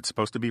Dingo. It's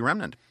supposed to be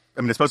Remnant.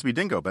 I mean, it's supposed to be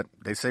Dingo, but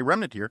they say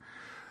Remnant here.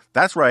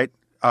 That's right.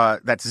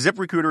 That's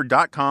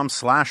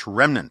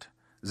ZipRecruiter.com/remnant.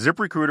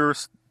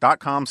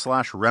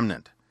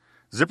 ZipRecruiter.com/remnant.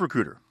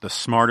 ZipRecruiter, the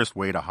smartest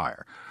way to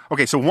hire.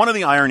 Okay, so one of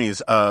the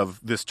ironies of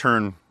this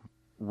turn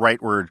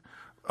rightward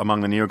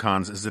among the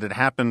neocons is that it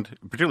happened,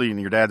 particularly in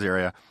your dad's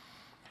area,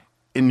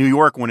 in New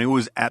York when it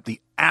was at the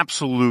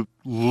absolute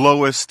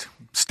lowest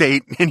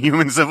state in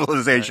human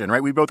civilization,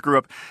 right? We both grew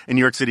up in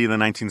New York City in the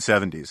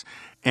 1970s.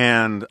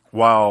 And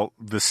while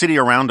the city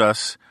around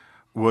us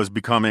was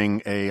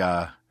becoming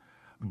a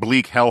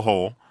bleak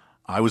hellhole,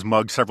 I was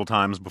mugged several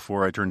times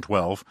before I turned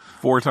 12.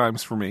 4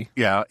 times for me.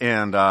 Yeah,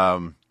 and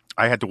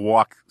I had to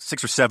walk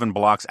 6 or 7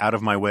 blocks out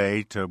of my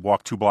way to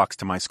walk 2 blocks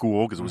to my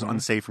school because it was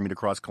unsafe for me to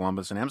cross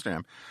Columbus and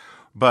Amsterdam.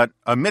 But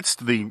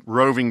amidst the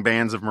roving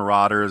bands of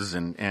marauders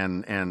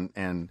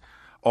and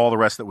all the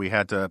rest that we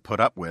had to put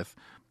up with,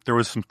 there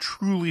was some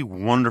truly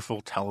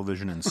wonderful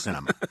television and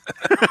cinema.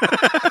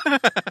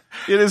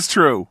 It is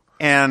true.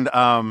 And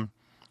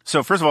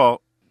so, first of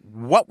all,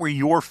 what were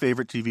your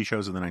favorite TV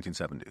shows of the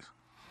 1970s?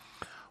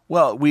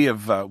 Well, we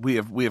have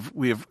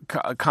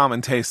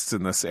common tastes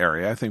in this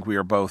area. I think we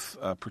are both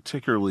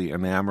particularly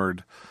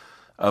enamored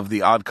of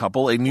The Odd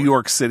Couple, a New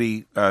York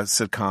City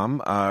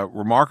sitcom,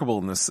 remarkable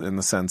in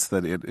the sense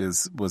that it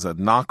was a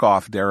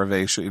knockoff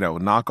derivation, a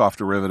knockoff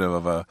derivative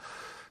of a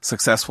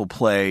successful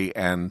play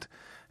and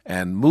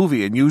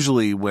movie. And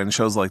usually, when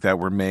shows like that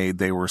were made,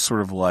 they were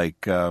sort of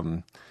like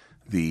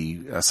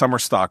the summer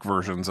stock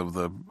versions of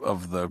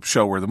the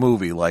show or the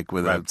movie, like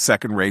with a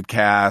second-rate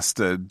cast,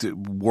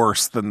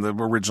 worse than the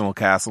original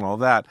cast and all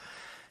that.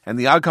 And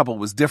The Odd Couple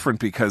was different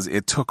because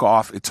it took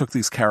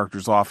these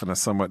characters off in a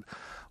somewhat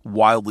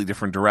wildly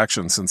different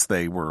direction, since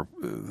they were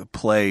the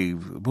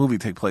movie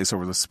take place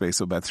over the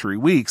space of about 3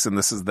 weeks, and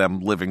this is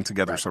them living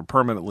together sort of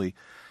permanently.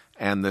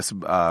 And this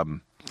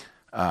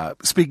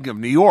speaking of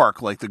New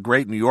York, like the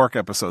great New York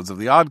episodes of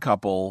The Odd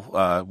Couple,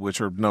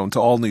 which are known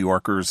to all New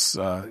Yorkers,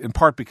 in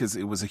part because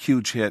it was a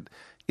huge hit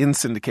in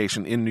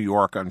syndication in New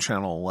York on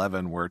Channel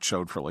 11, where it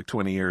showed for like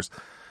 20 years.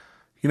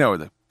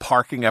 The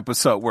parking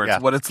episode where it's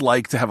what it's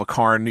like to have a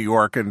car in New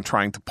York and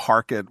trying to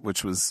park it,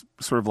 which was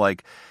sort of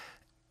like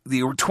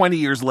 20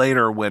 years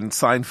later when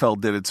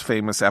Seinfeld did its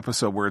famous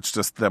episode where it's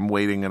just them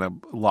waiting in a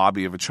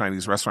lobby of a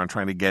Chinese restaurant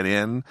trying to get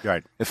in.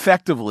 Right.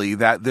 Effectively,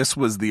 this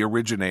was the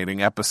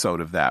originating episode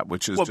of that,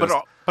 which is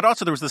but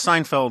also there was the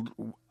Seinfeld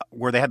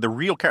where they had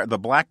the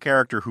black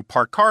character who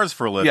parked cars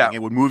for a living. Yeah.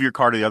 It would move your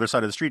car to the other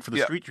side of the street for the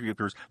street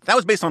sweepers. That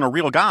was based on a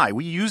real guy.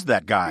 We used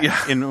that guy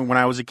when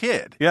I was a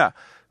kid. Yeah.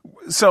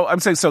 So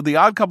I'm saying, The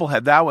Odd Couple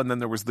had that one. Then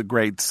there was the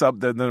great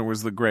then there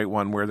was the great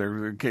one where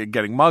they're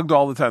getting mugged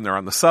all the time. They're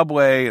on the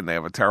subway and they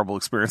have a terrible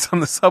experience on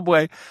the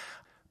subway.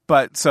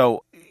 But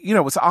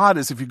what's odd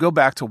is if you go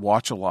back to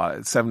watch a lot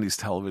of 70s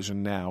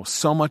television now,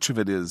 so much of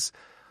it is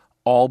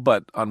all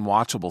but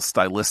unwatchable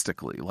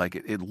stylistically. Like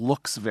it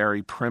looks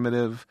very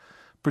primitive,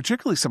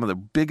 particularly some of the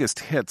biggest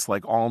hits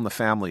like All in the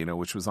Family,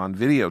 which was on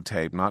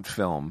videotape, not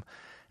film.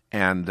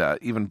 And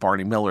even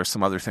Barney Miller,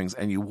 some other things,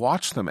 and you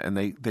watch them, and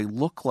they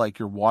look like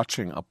you're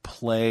watching a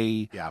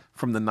play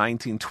from the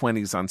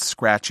 1920s on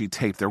scratchy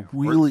tape. They're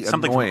really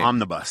something annoying. From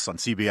Omnibus on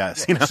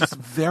CBS. It's just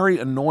very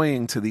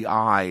annoying to the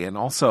eye, and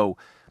also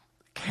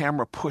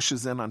camera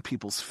pushes in on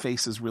people's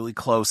faces really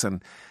close,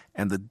 and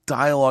the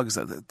dialogue,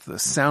 the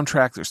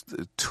soundtrack, there's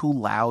too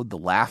loud, the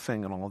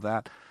laughing and all of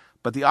that.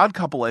 But The Odd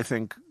Couple, I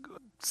think,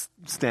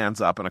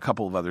 stands up, and a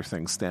couple of other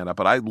things stand up.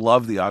 But I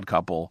love The Odd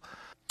Couple.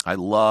 I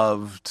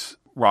loved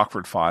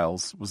Rockford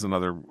Files was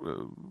another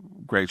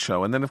great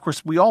show. And then, of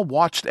course, we all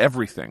watched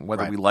everything,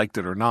 whether we liked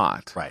it or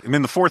not. Right. I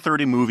mean, the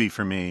 4:30 movie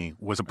for me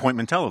was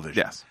appointment television.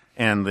 Yes.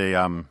 And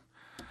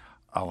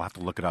I'll have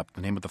to look it up,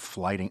 the name of the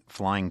flying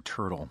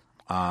turtle.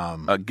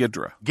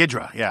 Ghidra.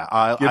 Ghidra, yeah.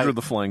 Ghidra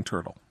the Flying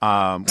Turtle.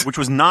 Which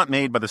was not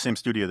made by the same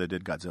studio that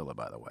did Godzilla,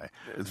 by the way.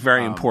 It's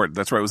very important.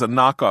 That's right. It was a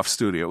knockoff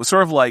studio. It was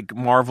sort of like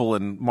Marvel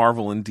and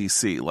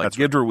DC. Like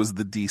Ghidra was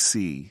the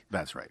DC.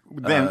 That's right.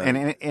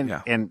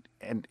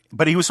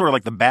 But he was sort of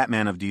like the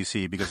Batman of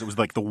DC because it was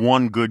like the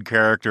one good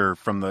character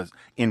from the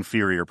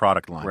inferior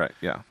product line. Right,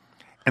 yeah.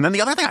 And then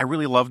the other thing I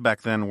really loved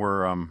back then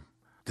were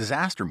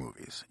disaster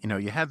movies.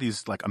 You had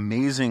these like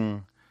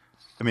amazing...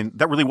 I mean,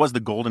 that really was the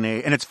golden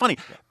age. And it's funny.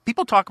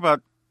 People talk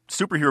about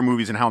superhero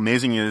movies and how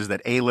amazing it is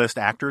that A-list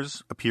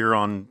actors appear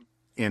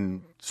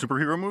in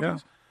superhero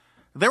movies. Yeah.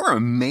 There were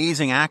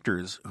amazing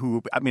actors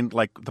who, I mean,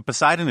 like the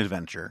Poseidon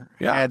Adventure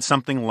had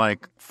something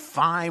like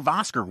 5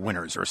 Oscar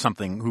winners or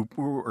something who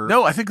were...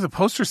 No, I think the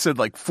poster said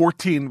like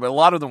 14, but a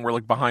lot of them were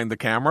like behind the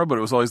camera, but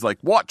it was always like,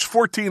 watch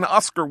 14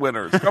 Oscar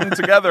winners come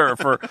together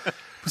for...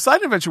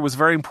 Poseidon Adventure was a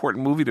very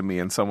important movie to me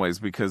in some ways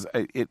because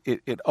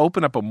it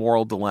opened up a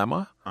moral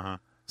dilemma. Uh-huh.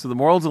 So the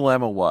moral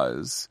dilemma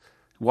was...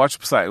 Watch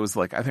Poseidon. It was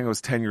like, I think I was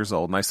 10 years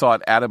old, and I saw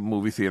it at a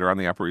movie theater on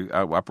the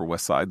Upper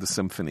West Side, the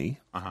Symphony,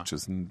 which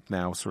is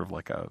now sort of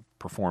like a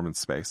performance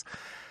space.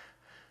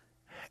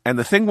 And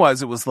the thing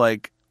was, it was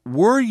like,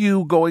 were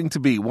you going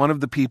to be one of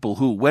the people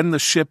who, when the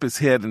ship is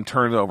hit and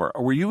turned over,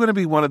 or were you going to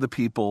be one of the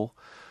people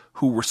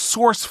who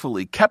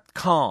resourcefully kept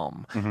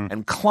calm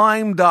and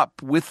climbed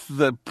up with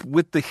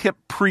the hip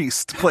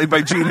priest, played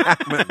by Gene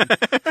Hackman,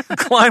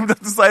 climbed up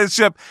the side of the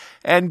ship,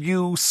 and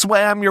you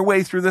swam your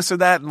way through this or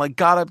that and like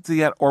got up to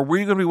the end? Or were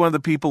you going to be one of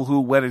the people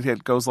who, when it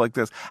hit, goes like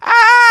this,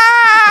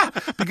 ah!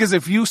 Because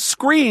if you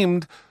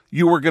screamed,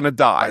 you were going to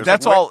die.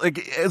 That's all. It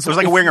was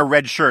like wearing a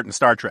red shirt in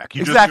Star Trek.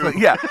 Exactly.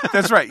 Yeah,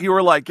 that's right. You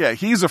were like, yeah,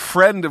 he's a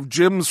friend of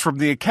Jim's from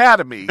the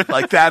Academy.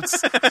 Like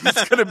he's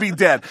going to be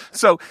dead.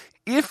 So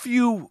if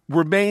you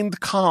remained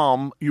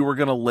calm, you were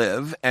going to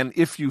live. And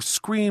if you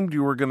screamed,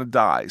 you were going to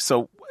die.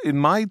 So in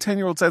my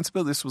 10-year-old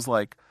sensibility, this was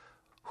like,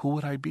 who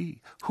would I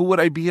be? Who would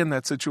I be in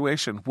that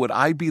situation? Would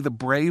I be the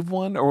brave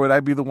one or would I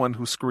be the one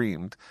who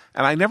screamed?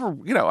 And I never,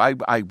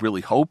 I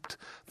really hoped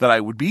that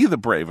I would be the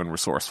brave and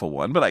resourceful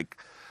one, but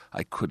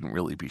I couldn't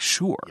really be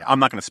sure. Yeah, I'm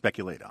not going to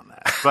speculate on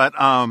that. But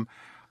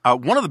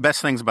one of the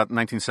best things about the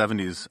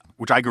 1970s,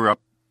 which I grew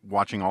up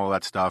watching all of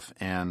that stuff,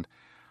 and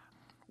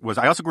was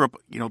I also grew up,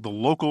 both the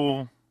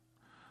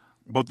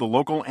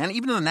local and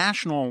even the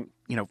national,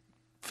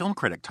 film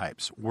critic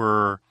types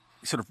were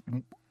sort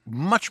of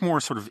much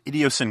more sort of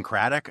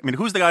idiosyncratic. I mean,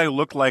 who's the guy who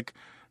looked like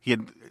he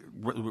had,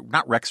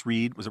 not Rex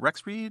Reed, was it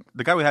Rex Reed?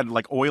 The guy who had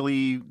like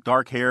oily,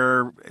 dark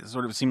hair,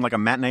 sort of seemed like a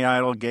matinee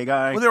idol gay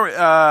guy.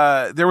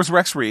 Well, there was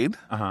Rex Reed.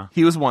 Uh-huh.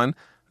 He was one.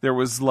 There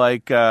was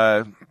like,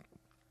 in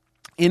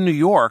New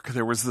York,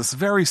 there was this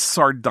very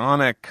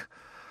sardonic,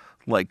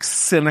 like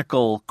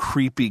cynical,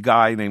 creepy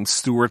guy named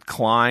Stuart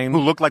Klein. Who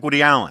looked like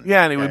Woody Allen.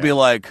 Yeah, and he would be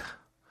like,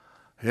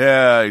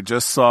 yeah, I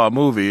just saw a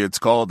movie. It's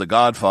called The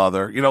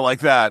Godfather.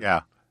 Like that.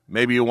 Yeah.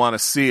 Maybe you want to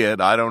see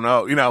it. I don't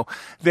know.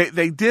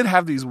 They did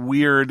have these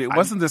weird. It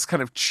wasn't this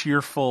kind of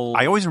cheerful.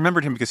 I always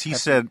remembered him because he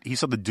said he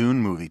saw the Dune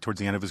movie towards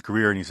the end of his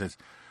career, and he says,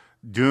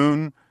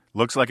 "Dune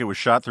looks like it was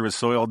shot through a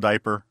soiled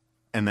diaper."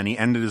 And then he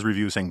ended his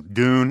review saying,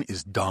 "Dune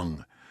is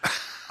dung."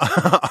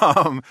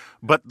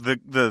 But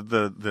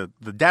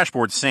the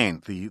dashboard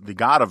saint, the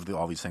god of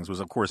all these things,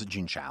 was of course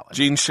Gene Shalit.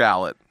 Gene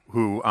Shalit,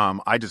 who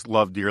I just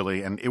love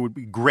dearly, and it would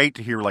be great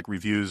to hear like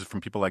reviews from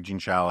people like Gene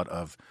Shalit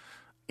of.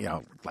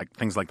 Like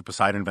things like the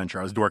Poseidon Adventure.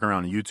 I was dorking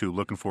around on YouTube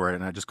looking for it,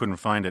 and I just couldn't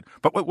find it.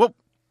 But what?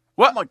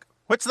 I'm like,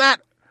 what's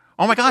that?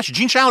 Oh my gosh,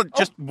 Gene Shalit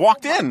just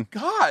walked in.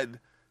 God,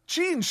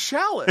 Gene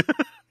Shalit.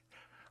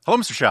 Hello,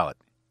 Mr. Shalit.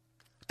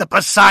 The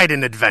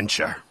Poseidon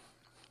Adventure.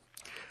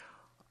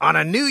 On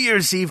a New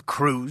Year's Eve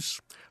cruise,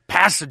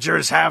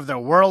 passengers have their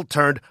world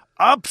turned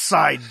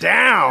upside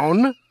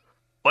down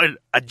when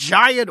a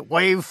giant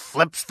wave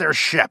flips their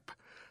ship.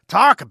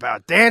 Talk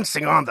about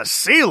dancing on the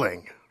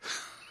ceiling.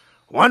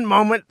 One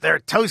moment, they're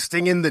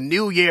toasting in the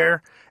new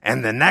year,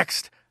 and the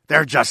next,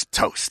 they're just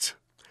toast.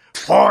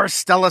 Poor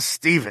Stella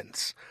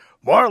Stevens.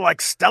 More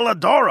like Stella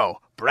Doro,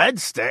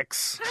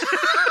 breadsticks.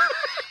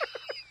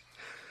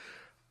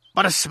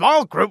 But a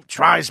small group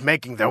tries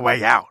making their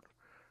way out.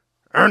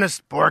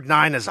 Ernest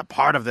Borgnine is a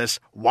part of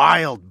this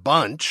wild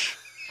bunch.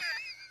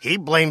 He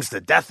blames the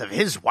death of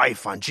his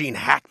wife on Gene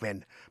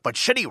Hackman, but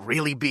should he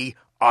really be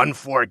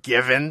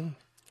unforgiven?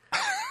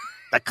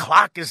 The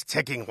clock is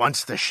ticking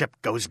once the ship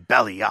goes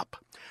belly up.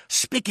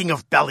 Speaking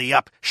of belly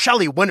up,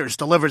 Shelley Winters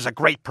delivers a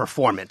great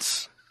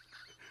performance.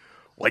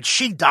 When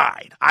she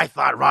died, I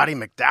thought Roddy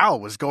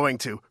McDowall was going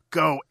to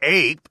go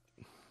ape.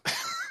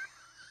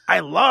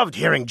 I loved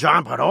hearing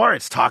John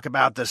Podhoretz talk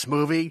about this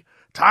movie.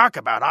 Talk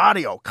about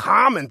audio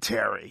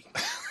commentary.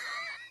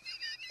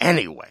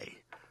 Anyway,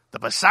 the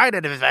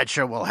Poseidon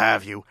Adventure will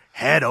have you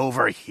head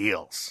over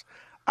heels.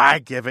 I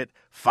give it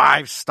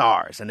 5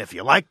 stars, and if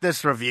you like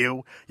this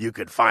review, you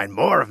could find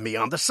more of me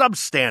on the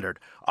Substandard,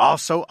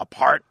 also a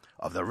part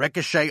of the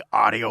Ricochet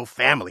Audio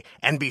family.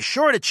 And be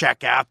sure to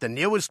check out the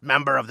newest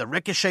member of the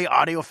Ricochet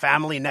Audio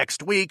family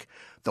next week,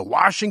 the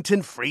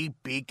Washington Free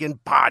Beacon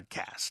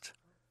podcast.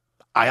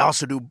 I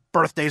also do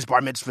birthdays,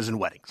 bar mitzvahs, and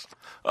weddings.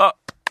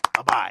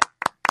 Bye-bye.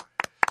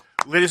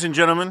 Ladies and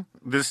gentlemen,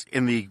 this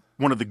in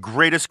one of the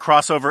greatest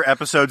crossover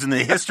episodes in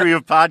the history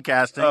of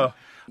podcasting.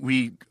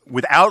 we,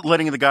 without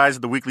letting the guys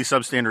at the Weekly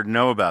Substandard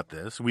know about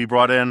this, we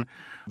brought in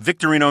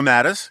Victorino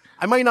Mattis.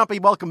 I might not be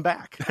welcome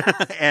back.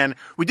 And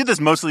we did this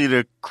mostly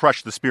to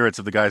crush the spirits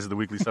of the guys at the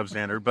Weekly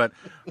Substandard, but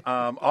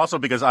also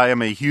because I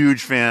am a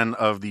huge fan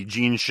of the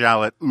Gene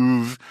Shalit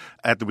oeuvre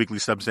at the Weekly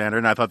Substandard,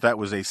 and I thought that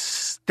was a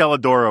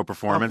Stelladoro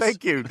performance. Oh,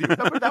 thank you. Do you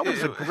remember that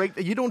was a great?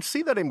 You don't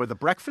see that anymore. The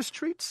breakfast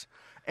treats,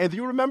 and do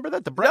you remember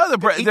that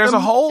there's a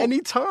whole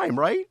any time,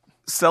 right?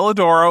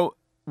 Stelladoro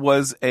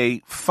was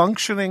a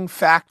functioning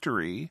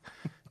factory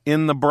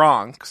in the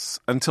Bronx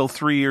until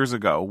 3 years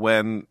ago,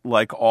 when,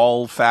 like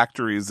all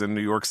factories in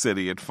New York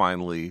City, it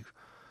finally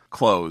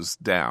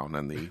closed down.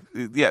 And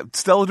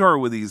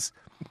Stelladoro with these,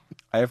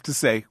 I have to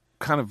say,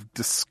 kind of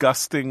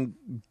disgusting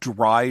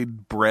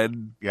dried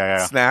bread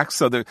snacks.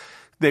 So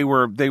they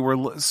were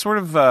sort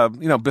of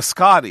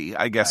biscotti,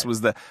 I guess,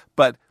 was the,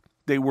 but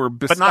they were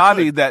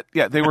biscotti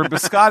they were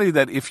biscotti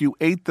that if you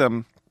ate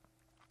them,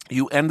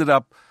 you ended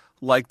up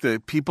like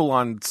the people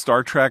on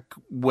Star Trek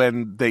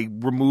when they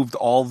removed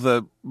all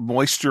the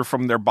moisture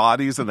from their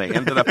bodies and they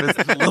ended up as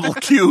little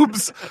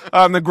cubes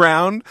on the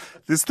ground.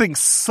 This thing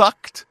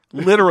sucked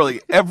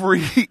literally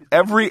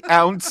every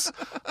ounce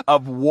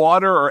of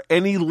water or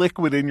any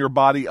liquid in your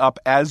body up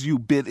as you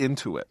bit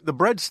into it. The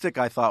breadstick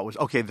I thought was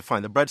okay.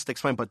 Fine, the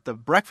breadstick's fine, but the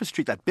breakfast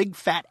treat, that big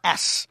fat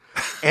S,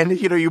 and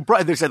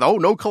they said, "Oh,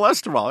 no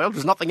cholesterol.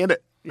 There's nothing in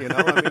it."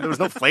 There was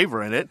no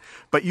flavor in it.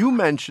 But you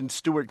mentioned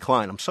Stuart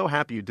Klein. I'm so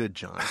happy you did,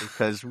 John,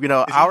 because Is he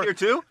here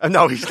too?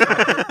 No, he's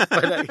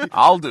not.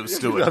 I'll do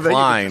Stuart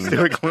Klein.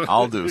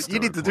 I'll do. You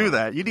need to do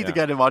that. You need to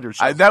get him on your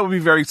show. That would be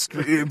very.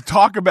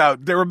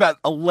 There were about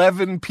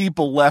 11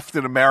 people left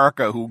in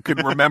America who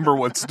can remember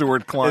what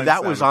Stuart Klein.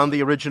 That was on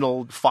the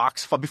original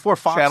Fox before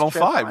Fox Channel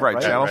 5, right?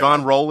 Channel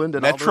John Rowland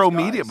and Metro all those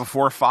Media guys.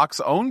 before Fox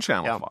owned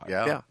Channel 5.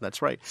 Yeah,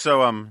 that's right.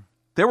 So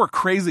there were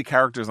crazy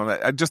characters on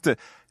that. Just to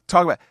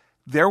talk about,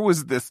 there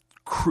was this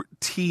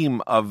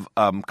team of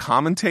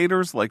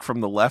commentators, like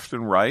from the left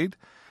and right,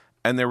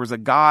 and there was a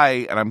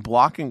guy, and I'm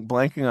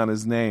blanking on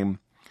his name,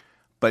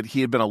 but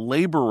he had been a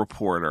labor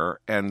reporter,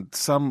 and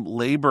some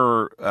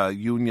labor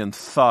union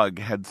thug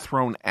had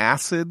thrown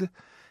acid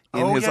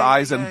in his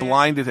eyes and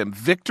blinded him.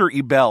 Victor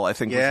Ebel, I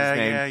think was his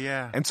name.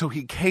 Yeah. And so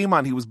he came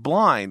on, he was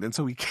blind, and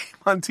so he came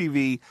on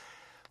TV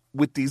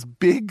with these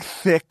big,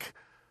 thick,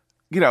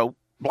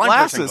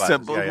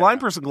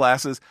 blind person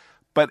glasses,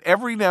 but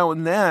every now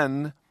and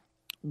then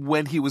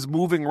when he was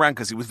moving around,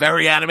 because he was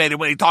very animated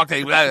when he talked,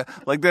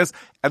 like this,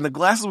 and the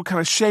glasses would kind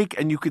of shake,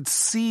 and you could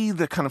see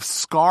the kind of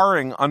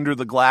scarring under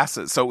the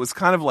glasses. So it was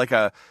kind of like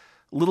a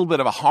little bit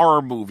of a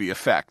horror movie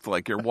effect,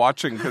 like you're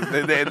watching.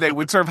 They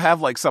would sort of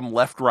have like some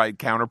left-right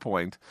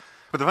counterpoint.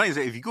 But the funny is,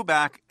 if you go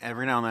back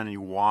every now and then and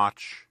you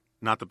watch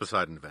Not the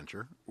Poseidon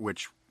Adventure,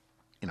 which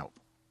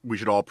we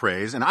should all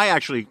praise, and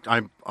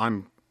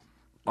I'm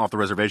off the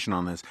reservation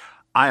on this.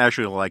 I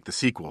actually like the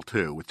sequel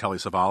too, with Telly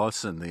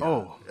Savalas and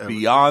the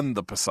Beyond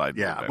the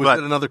Poseidon. Yeah, Was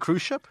it another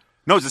cruise ship?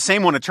 No, it's the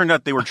same one. It turned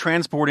out they were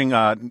transporting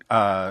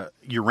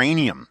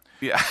uranium.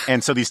 Yeah,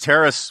 and so these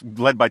terrorists,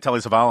 led by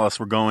Telly Savalas,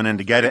 were going in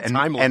to get it.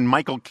 And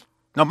Michael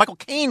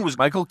Caine was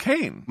Michael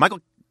Caine. Michael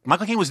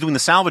Caine was doing the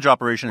salvage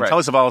operation, and Right.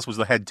 Telly Savalas was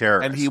the head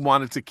terrorist. And he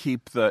wanted to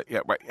keep Telly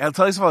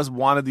Savalas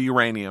wanted the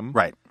uranium,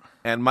 right.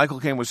 And Michael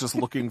Caine was just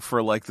looking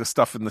for like the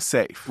stuff in the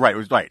safe. Right. It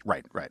was right.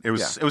 It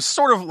was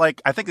sort of like,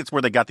 I think it's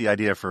where they got the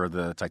idea for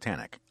the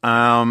Titanic.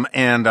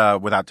 And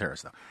without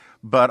terrorists though.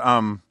 But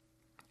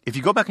if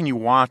you go back and you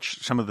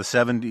watch some of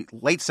the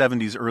late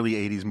 70s, early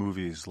 80s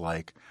movies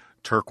like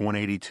Turk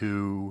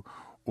 182,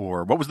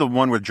 or what was the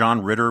one where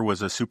John Ritter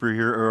was a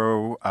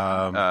superhero?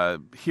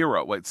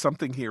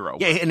 Something hero.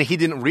 Yeah, and he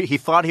didn't. He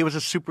thought he was a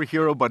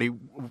superhero, but he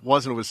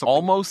wasn't. It was something.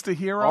 Almost a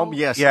hero.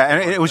 Yes. Yeah,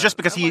 and it was just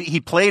because he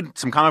played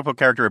some comic book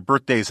character at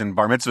birthdays and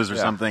bar mitzvahs or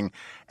something,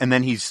 and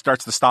then he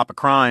starts to stop a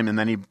crime, and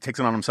then he takes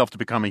it on himself to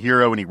become a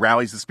hero, and he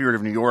rallies the spirit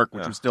of New York,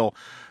 which was still,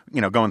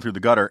 going through the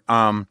gutter.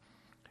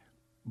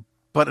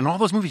 But in all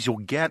those movies, you'll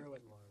get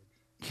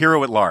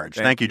Hero at Large.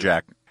 Thank you,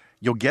 Jack.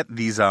 You'll get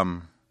these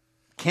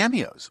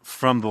cameos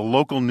from the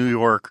local New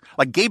York.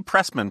 Like Gabe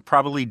Pressman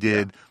probably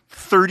did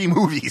 30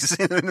 movies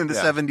in the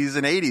 70s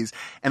and 80s,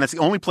 and it's the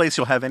only place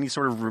you'll have any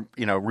sort of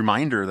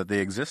reminder that they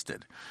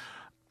existed.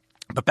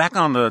 But back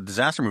on the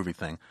disaster movie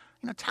thing,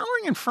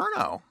 Towering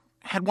Inferno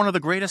had one of the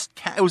greatest.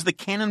 It was the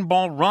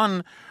cannonball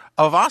run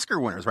of Oscar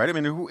winners, right? I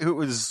mean, it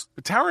was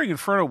Towering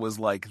Inferno was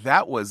like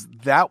that was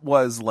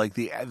like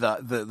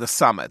the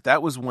summit.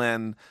 That was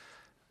when.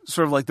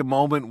 Sort of like the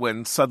moment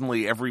when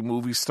suddenly every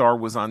movie star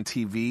was on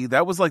TV.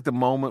 That was like the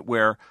moment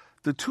where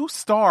the two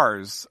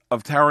stars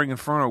of Towering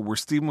Inferno were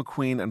Steve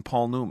McQueen and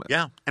Paul Newman.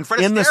 Yeah, and Fred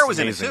Astaire was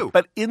in it too.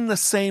 But in the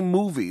same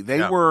movie,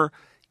 they were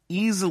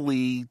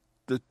easily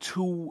the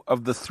two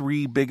of the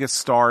three biggest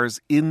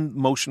stars in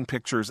motion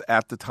pictures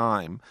at the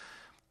time.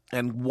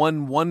 And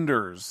one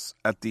wonders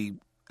at the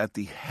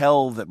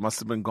hell that must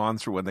have been gone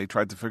through when they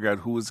tried to figure out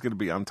who was going to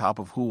be on top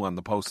of who on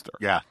the poster.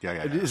 Yeah.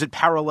 Is it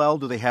parallel?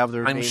 Do they have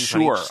their names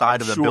on each side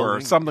of the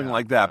building? Something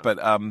like that.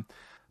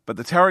 But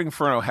the Towering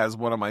Inferno has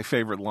one of my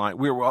favorite lines.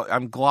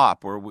 I'm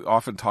Glop, where we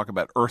often talk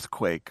about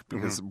Earthquake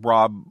because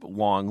Rob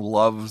Long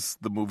loves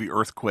the movie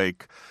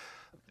Earthquake.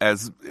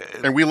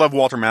 And we love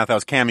Walter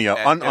Matthau's cameo,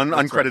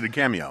 uncredited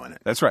cameo in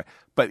it. That's right.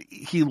 But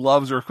he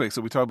loves Earthquake,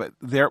 so we talk about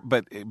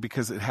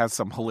because it has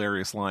some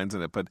hilarious lines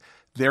in it. But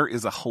there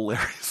is a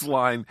hilarious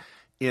line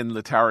in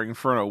the Towering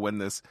Inferno when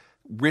this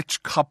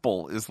rich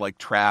couple is like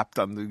trapped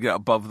on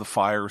above the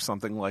fire or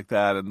something like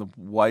that, and the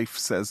wife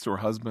says to her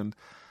husband,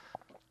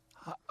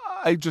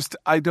 I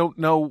don't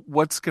know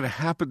what's going to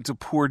happen to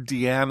poor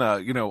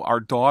Deanna, our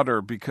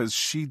daughter, because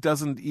she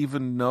doesn't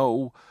even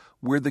know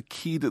where the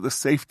key to the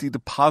safety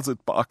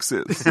deposit box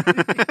is.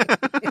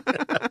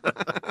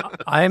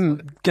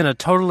 I'm going to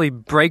totally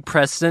break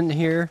precedent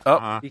here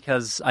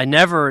because I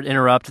never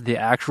interrupt the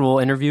actual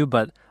interview,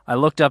 but I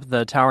looked up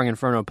the Towering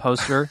Inferno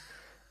poster,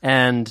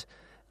 and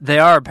they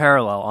are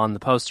parallel on the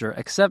poster,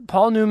 except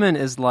Paul Newman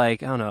is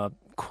like, I don't know, a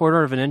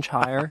quarter of an inch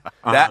higher.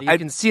 You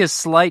can see a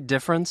slight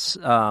difference.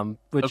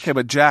 Okay,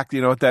 but Jack, do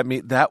you know what that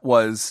means? That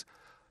was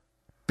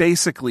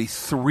basically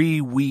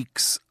 3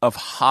 weeks of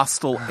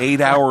hostile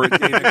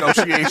 8-hour-a-day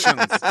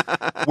negotiations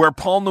where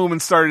Paul Newman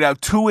started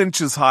out 2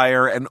 inches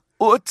higher and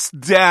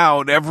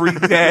down every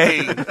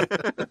day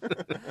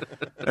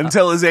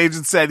until his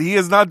agent said he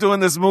is not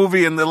doing this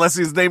movie unless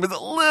his name is a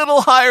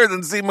little higher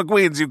than Steve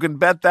McQueen's. You can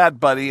bet that,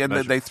 buddy. And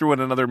then they threw in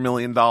another $1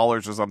 million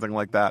or something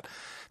like that.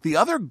 The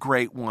other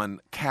great one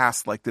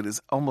cast like that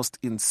is almost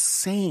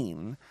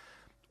insane,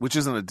 which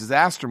isn't a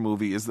disaster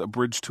movie, is A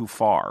Bridge Too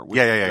Far.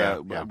 Yeah.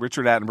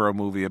 Richard Attenborough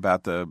movie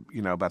about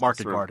about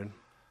Market Garden.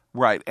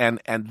 Right, and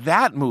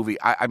that movie,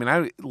 I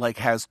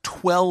has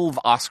 12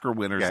 Oscar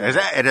winners.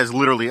 Yeah, it has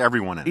literally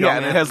everyone in it. Yeah,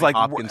 and it has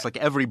Hopkins, like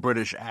every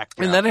British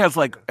actor. And then it has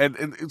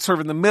and sort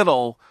of in the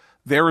middle,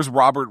 there is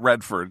Robert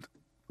Redford,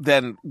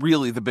 then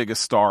really the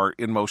biggest star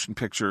in motion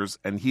pictures,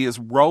 and he is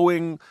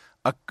rowing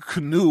a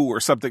canoe or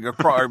something, a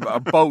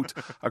boat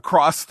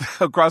across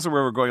the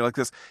river, going like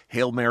this: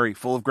 "Hail Mary,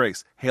 full of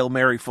grace. Hail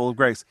Mary, full of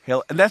grace.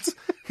 Hail," and that's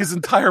his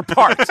entire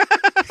part.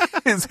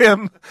 Is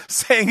him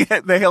saying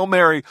the Hail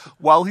Mary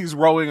while he's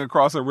rowing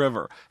across a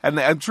river, and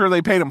I'm sure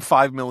they paid him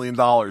 $5 million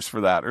for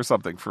that or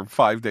something for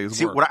 5 days.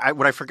 See, work.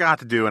 what I forgot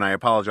to do, and I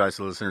apologize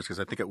to the listeners because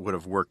I think it would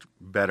have worked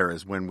better,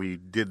 is when we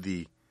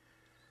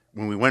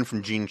went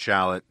from Gene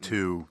Shalit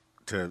to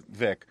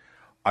Vic,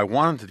 I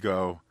wanted to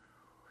go,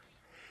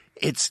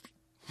 it's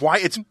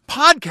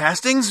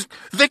podcasting's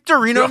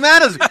Victorino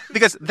Matters,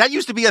 because that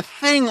used to be a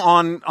thing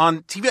on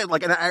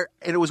TV.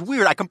 And it was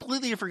weird. I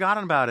completely had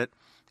forgotten about it.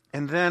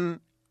 And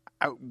then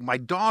my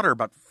daughter,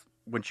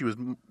 when she was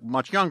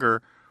much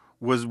younger,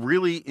 was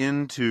really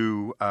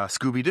into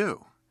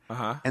Scooby-Doo.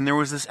 And there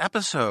was this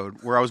episode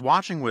where I was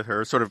watching with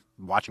her.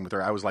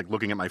 I was like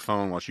looking at my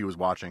phone while she was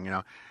watching,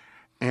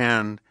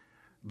 and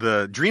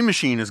the Dream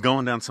Machine is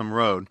going down some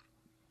road.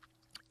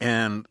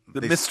 And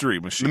the Mystery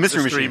Machine. The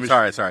Mystery Machine.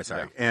 Sorry.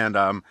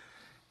 Yeah.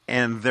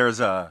 And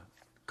there's a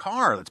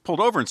car that's pulled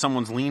over, and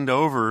someone's leaned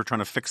over trying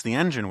to fix the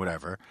engine,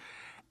 whatever.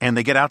 And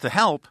they get out to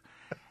help,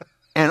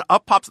 and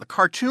up pops the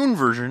cartoon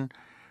version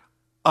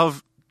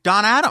of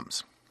Don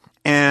Adams,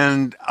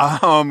 and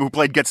who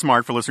played Get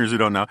Smart, for listeners who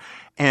don't know,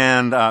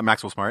 and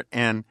Maxwell Smart.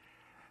 And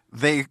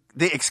they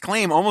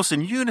exclaim almost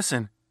in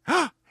unison,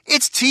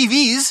 "It's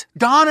TV's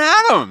Don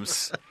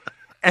Adams!"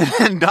 And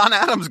then Don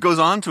Adams goes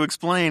on to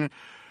explain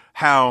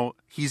how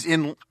he's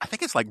in, I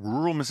think it's like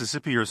rural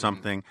Mississippi or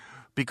something,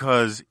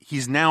 because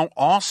he's now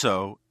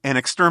also an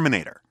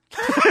exterminator.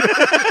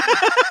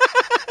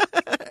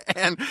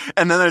 and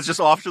then it's just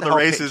off to the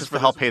races to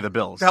help pay the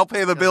bills. To help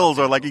pay the bills,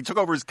 or like he took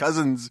over his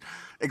cousin's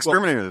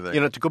exterminator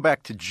thing. To go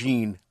back to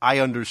Gene, I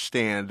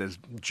understand, as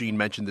Gene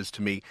mentioned this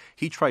to me,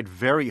 he tried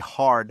very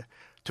hard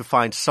to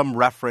find some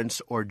reference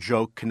or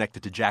joke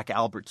connected to Jack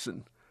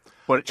Albertson.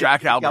 But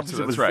Jack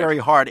Albertson, was right. very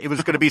hard. It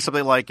was going to be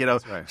something like,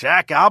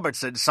 Jack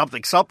Albertson,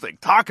 something.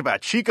 Talk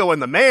about Chico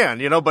and the Man,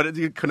 but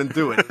you couldn't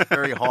do it. It was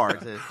very hard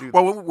to do.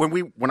 Well,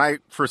 when I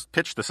first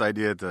pitched this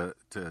idea to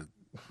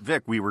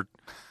Vic, we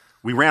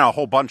ran a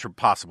whole bunch of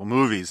possible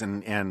movies,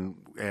 and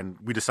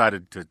we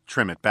decided to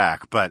trim it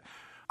back. But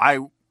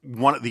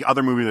the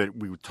other movie that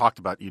we talked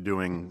about you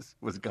doing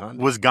was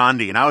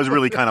Gandhi, and I was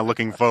really kind of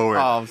looking forward.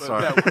 Oh, I'm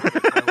sorry.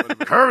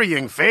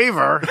 Currying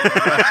favor.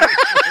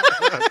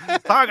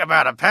 Talk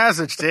about a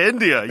passage to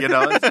India,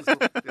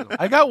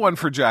 I got one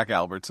for Jack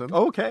Albertson.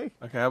 Okay,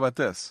 how about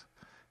this?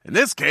 In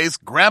this case,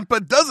 Grandpa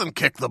doesn't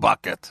kick the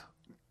bucket.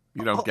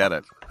 You don't get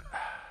it.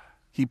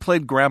 He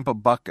played Grandpa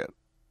Bucket.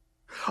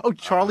 Oh,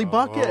 Charlie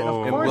Bucket,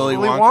 of course. And Willy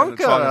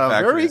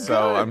Wonka. Very good.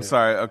 So I'm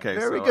sorry. Okay,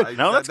 very so good.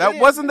 That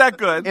wasn't that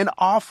good. An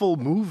awful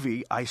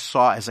movie I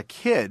saw as a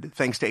kid,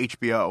 thanks to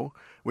HBO,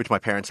 which my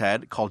parents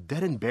had, called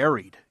Dead and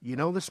Buried. You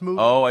know this movie?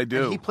 Oh, I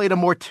do. And he played a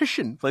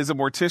mortician. Plays a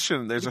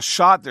mortician.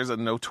 There's a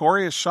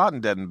notorious shot in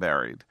Dead and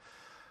Buried,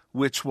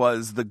 which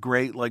was the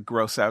great,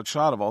 gross out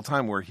shot of all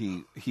time, where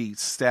he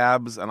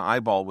stabs an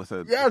eyeball with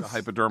a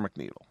hypodermic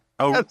needle.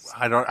 Oh,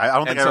 I don't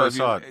think I ever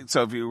saw it.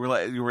 So if you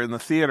were in the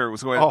theater, it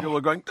was going. People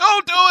were going,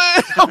 "Don't do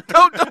it!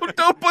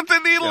 Don't put the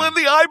needle in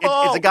the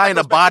eyeball." It's a guy in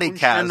a body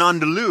cast.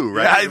 Nondaloo,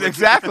 right? Yeah,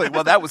 exactly.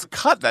 Well, that was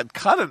cut. That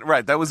cut it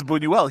right. That was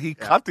Buñuel. He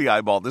cut the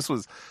eyeball. This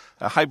was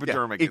a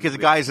hypodermic. Because the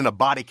guy's in a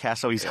body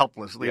cast, so he's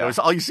helpless. You know,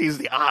 so all you see is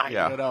the eye.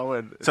 Yeah. You know,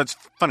 and So it's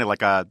funny,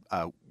 like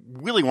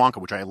Willy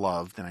Wonka, which I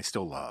loved and I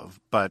still love,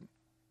 but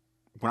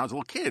when I was a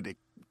little kid,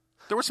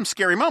 there were some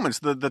scary moments.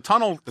 The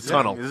tunnel.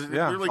 tunnel. Really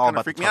All kind of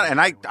about freaked the me out.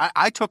 tunnel. And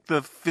I took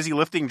the fizzy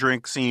lifting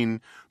drink scene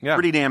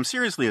pretty damn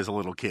seriously as a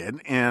little kid.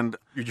 And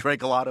you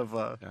drank a lot of.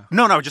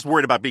 no, just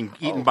worried about being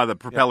eaten by the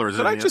propellers.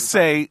 Could I just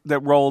say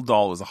that Roald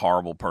Dahl was a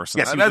horrible person?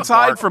 Yes, he and was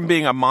aside dark. from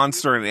being a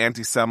monster and an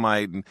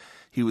anti-Semite, and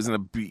he was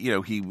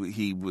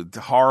he was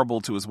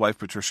horrible to his wife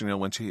Patricia Neal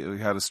when she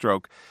had a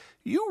stroke.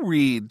 You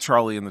read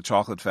Charlie and the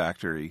Chocolate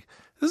Factory.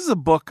 This is a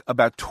book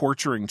about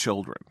torturing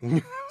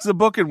children. It's a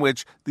book in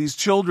which these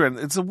children,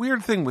 it's a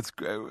weird thing with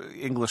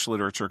English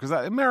literature, because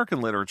American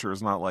literature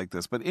is not like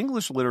this, but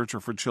English literature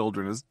for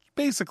children is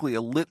basically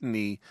a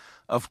litany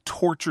of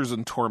tortures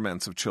and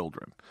torments of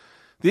children.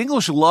 The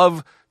English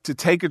love to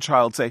take a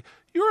child, say,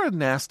 "You're a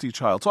nasty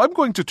child, so I'm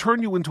going to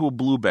turn you into a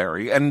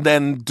blueberry and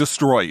then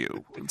destroy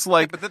you." It's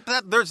like...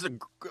 But there's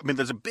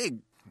a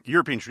big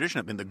European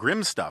tradition in the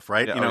Grimm stuff,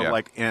 right?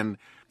 Yeah, And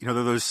there are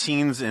those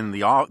scenes in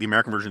the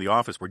American version of The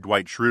Office where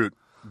Dwight Schrute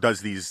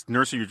does these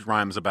nursery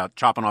rhymes about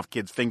chopping off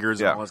kids' fingers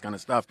and all this kind of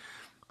stuff.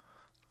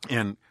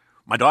 And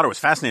my daughter was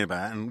fascinated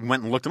by it and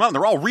went and looked them up, and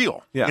they're all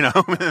real. Yeah.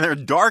 They're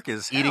dark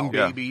as hell. Eating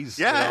babies.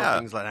 Yeah.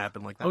 Things that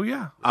happen like that. Oh,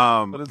 yeah.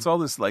 But it's all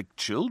this, like,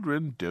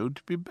 children,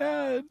 don't be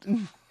bad.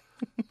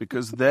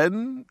 Because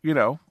then,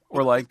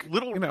 or like,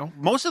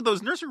 most of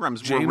those nursery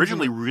rhymes James were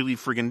originally really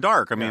friggin'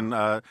 dark. I mean,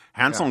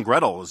 Hansel and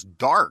Gretel is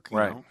dark. You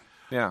know?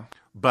 Yeah.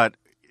 But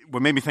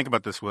what made me think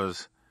about this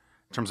was,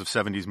 in terms of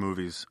 70s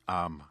movies,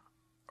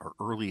 or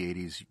early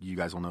 80s, you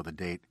guys will know the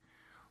date,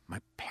 my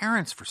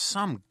parents, for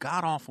some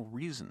god-awful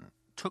reason,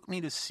 took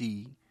me to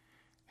see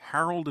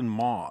Harold and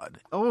Maude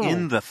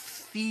in the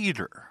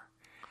theater.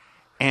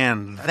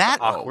 And that...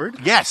 Awkward.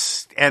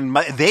 Yes. And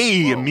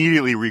they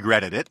immediately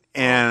regretted it.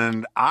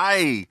 And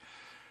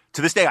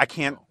to this day, I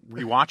can't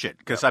rewatch it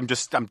because I'm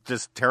just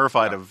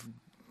terrified of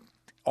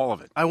all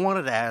of it. I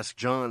wanted to ask,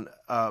 John,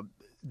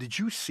 did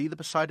you see The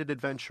Poseidon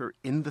Adventure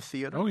in the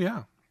theater? Oh,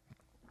 yeah.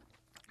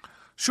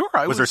 Sure.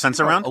 Was there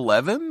Sense-Around?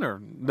 11 or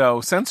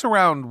no?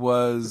 Sense-Around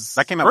was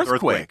That came out with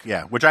Earthquake.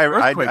 Yeah, which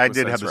I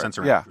did have the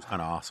Sense-Around. Yeah. It was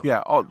kind of awesome. Yeah,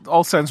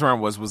 all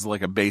Sense-Around was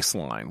like a bass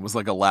line, was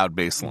like a loud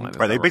bass line.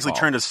 Right, they basically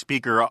turned a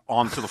speaker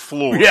onto the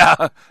floor. Yeah.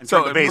 And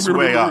turned the bass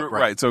way up.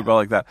 Right, so go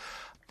like that.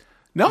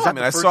 No, Was that I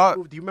mean, the I first saw...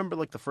 movie? Do you remember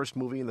like the first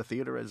movie in the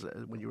theater as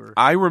when you were...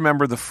 I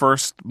remember the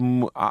first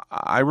movie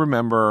I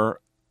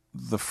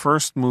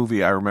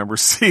remember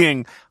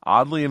seeing,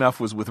 oddly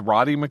enough, was with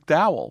Roddy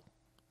McDowall.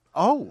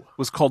 Oh. It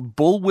was called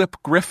Bullwhip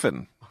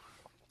Griffin.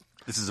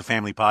 This is a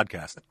family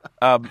podcast.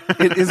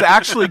 It is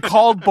actually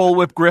called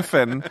Bullwhip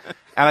Griffin, and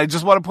I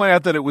just want to point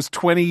out that it was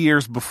 20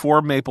 years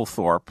before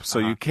Mapplethorpe, so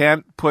you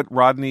can't put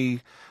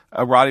Roddy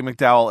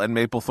McDowall and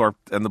Mapplethorpe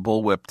and the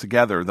Bullwhip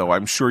together, though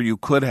I'm sure you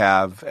could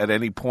have at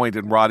any point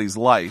in Roddy's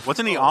life.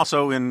 Wasn't he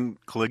also in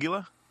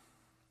Caligula?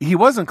 He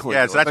wasn't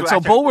Caligula. Yeah, so that's but what so I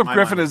think Bullwhip my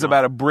Griffin mind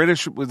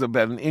is was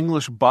about an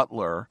English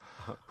butler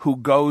who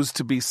goes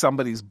to be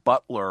somebody's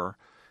butler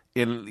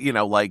in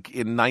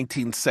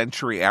 19th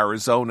century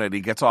Arizona, and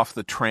he gets off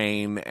the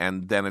train,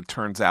 and then it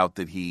turns out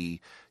that the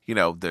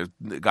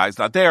guy's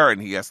not there,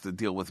 and he has to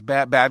deal with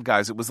bad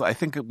guys. It was, I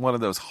think, one of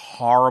those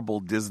horrible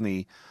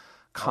Disney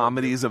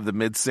comedies of the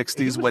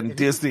mid-'60s when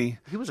Disney,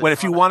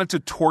 if you wanted to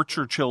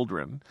torture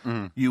children,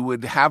 you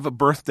would have a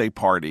birthday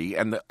party,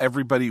 and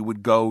everybody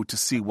would go to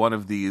see one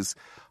of these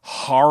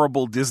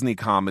horrible Disney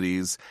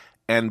comedies,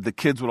 and the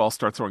kids would all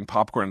start throwing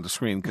popcorn on the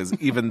screen because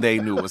even they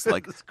knew it was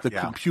like the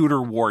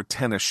computer wore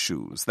tennis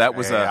shoes. That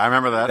was I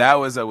remember that. That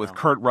was with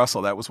Kurt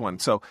Russell. That was one.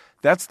 So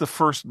that's the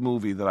first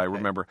movie that I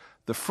remember.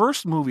 The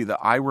first movie that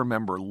I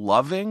remember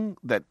loving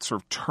that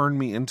sort of turned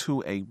me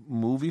into a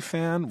movie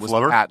fan was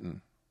Flubber?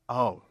 Patton.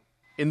 Oh,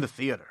 in the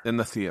theater. In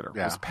the theater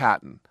Yeah. was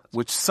Patton,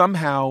 which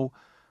somehow,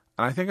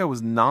 and I think I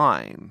was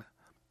 9.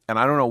 And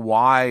I don't know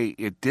why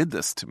it did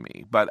this to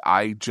me, but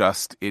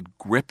it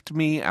gripped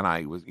me, and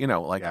I was,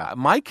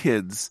 my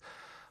kids,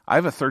 I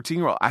have a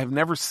 13-year-old, I've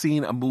never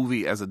seen a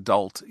movie as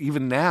adult,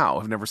 even now,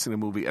 I've never seen a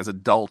movie as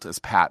adult as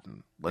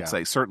Patton, let's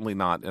say, certainly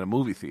not in a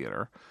movie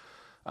theater.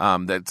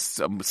 That's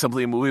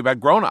simply a movie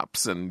about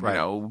grown-ups and,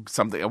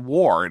 a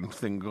war and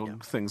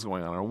things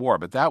going on in a war.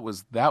 But that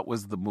was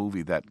the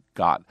movie that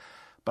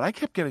but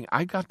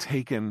I got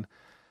taken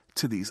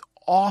to these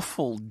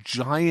awful,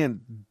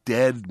 giant,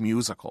 dead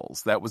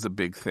musicals. That was a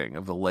big thing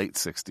of the late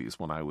 60s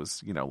when I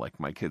was, like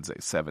my kids,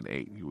 7,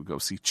 8. You would go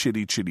see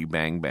Chitty Chitty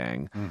Bang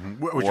Bang.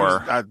 Which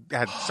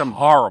had some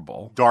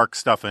horrible, dark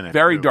stuff in it.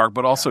 Very too. dark,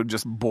 but also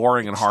just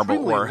boring and horrible.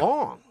 Extremely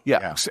long.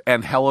 Yeah.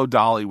 And Hello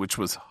Dolly, which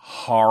was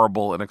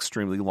horrible and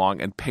extremely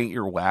long, and Paint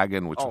Your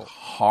Wagon, which was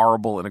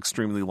horrible and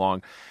extremely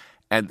long.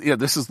 And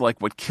this is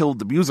like what killed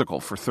the musical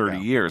for 30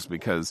 years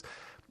because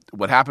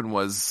what happened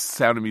was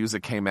Sound of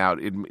Music came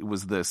out. It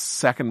was the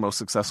second most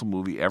successful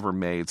movie ever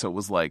made. So it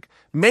was like,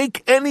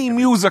 make any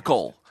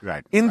musical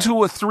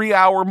into a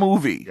 3-hour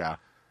movie. Yeah.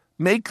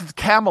 Make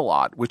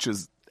Camelot, which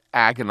is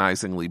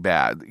agonizingly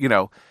bad.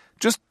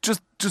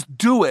 Just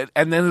do it,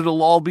 and then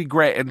it'll all be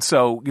great. And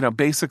so,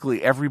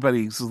 basically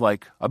everybody's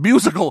like, a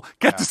musical,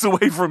 get this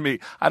away from me.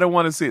 I don't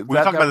want to see it. We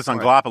talked about this on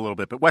Glop a little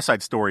bit, but West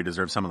Side Story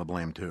deserves some of the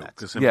blame too.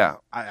 Yeah.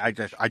 I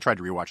tried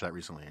to rewatch that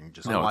recently. And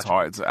just no, it's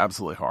hard. It's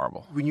absolutely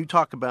horrible. When you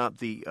talk about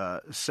the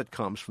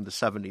sitcoms from the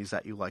 70s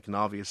that you like, and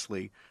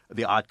obviously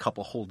The Odd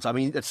Couple holds, I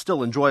mean, it's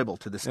still enjoyable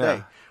to this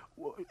day.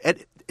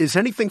 Is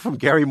anything from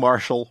Gary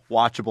Marshall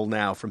watchable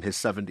now from his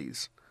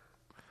 70s?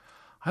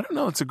 I don't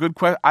know. It's a good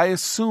question. I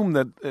assume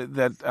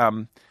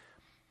that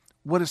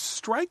what is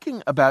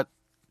striking about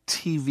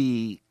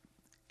TV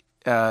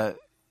then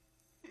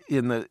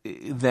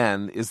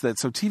is that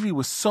TV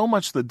was so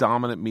much the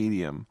dominant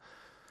medium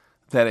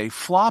that a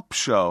flop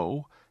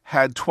show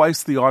had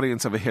twice the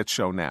audience of a hit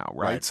show now,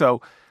 right?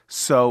 So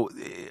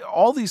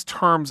all these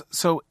terms.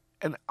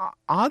 And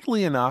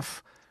oddly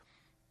enough,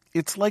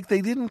 it's like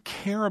they didn't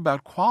care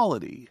about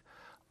quality,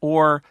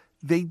 or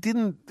they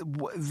didn't.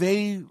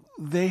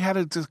 They had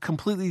a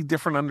completely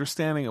different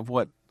understanding of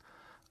what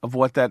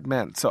that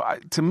meant. So,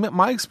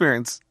 my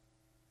experience,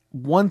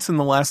 once in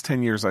the last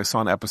 10 years, I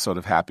saw an episode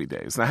of Happy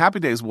Days. Now,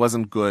 Happy Days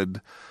wasn't good,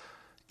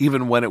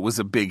 even when it was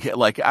a big hit.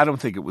 Like, I don't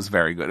think it was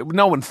very good.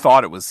 No one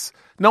thought it was.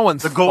 No one.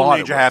 The golden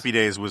age of Happy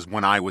Days was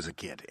when I was a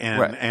kid,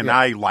 and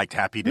I liked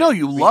Happy Days. No,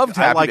 you loved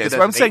Happy Days. But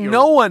I'm saying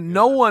no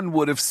one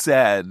would have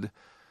said,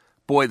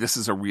 boy, this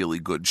is a really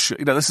good show.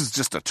 This is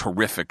just a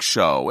terrific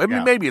show. I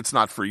mean, maybe it's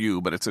not for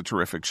you, but it's a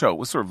terrific show. It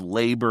was sort of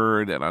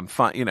labored and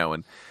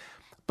unfun,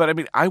 but I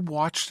mean, I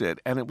watched it,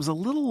 and it was a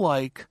little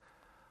like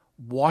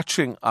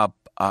watching a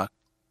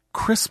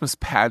Christmas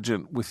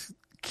pageant with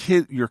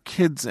your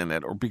kids in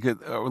it,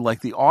 or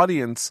like the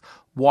audience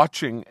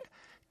watching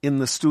in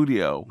the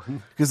studio,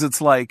 because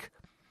it's like,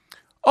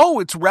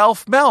 oh, it's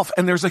Ralph Malph,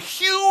 and there's a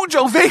huge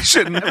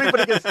ovation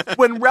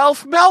when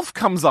Ralph Malph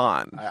comes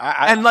on,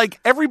 and like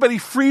everybody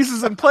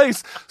freezes in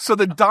place so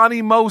that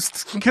Donnie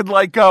Most can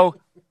like go,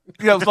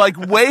 like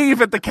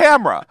wave at the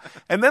camera,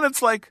 and then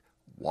it's like,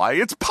 why,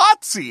 it's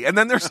Potsy, and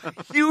then there's a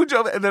huge,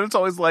 and then it's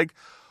always like,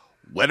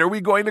 when are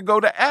we going to go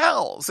to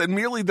Al's? And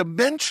merely the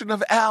mention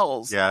of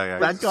Al's,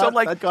 there's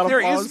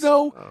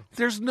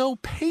no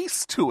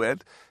pace to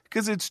it,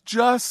 because it's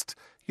just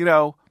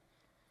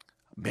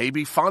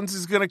maybe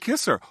Fonzie's going to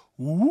kiss her.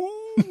 Ooh.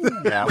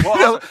 Yeah,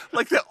 well,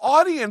 like the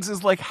audience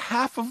is like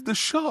half of the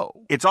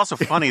show. It's also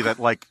funny that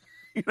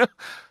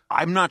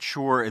I'm not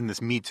sure in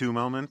this Me Too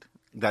moment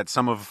that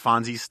some of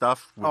Fonzie's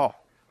stuff would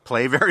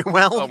play very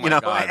well. Oh my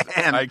God.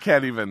 And I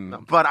can't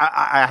even. But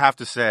I have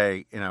to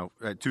say,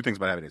 two things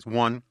about Happy Days.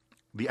 One,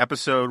 the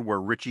episode where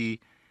Richie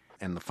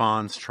and the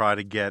Fonz try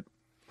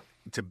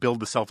to build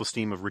the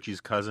self-esteem of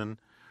Richie's cousin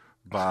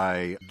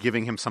by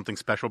giving him something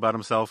special about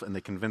himself, and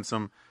they convince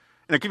him.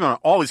 And keep on,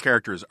 all these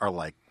characters are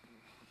like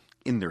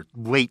in their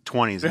late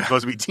 20s and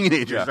supposed to be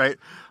teenagers, right?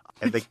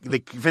 And they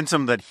convince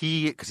him that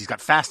because he's got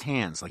fast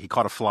hands, like he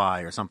caught a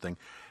fly or something,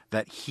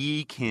 that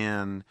he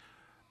can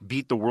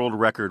beat the world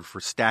record for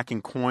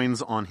stacking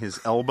coins on his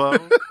elbow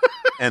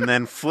and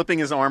then flipping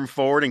his arm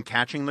forward and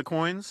catching the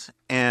coins.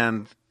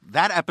 And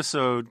that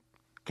episode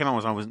came out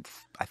when I was,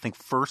 I think,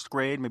 first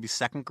grade, maybe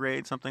second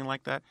grade, something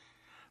like that.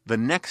 The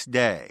next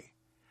day,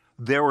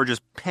 there were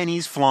just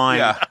pennies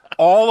flying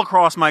all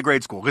across my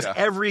grade school, because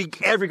every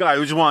guy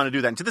who just wanted to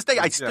do that. And to this day,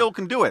 I still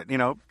can do it,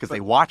 because they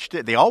watched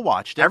it. They all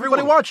watched it.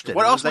 Everybody watched it.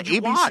 What else would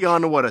you ABC watch?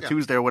 On a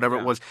Tuesday or whatever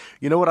it was.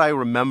 You know what I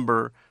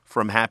remember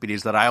from Happy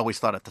Days that I always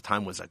thought at the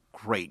time was a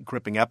great,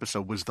 gripping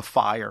episode was the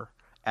fire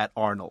at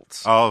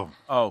Arnold's. Oh.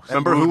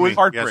 Remember who was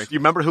heartbreak? Yes. You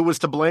remember who was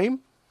to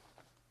blame?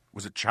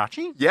 Was it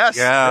Chachi? Yes.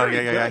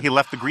 Yeah. He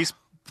left the grease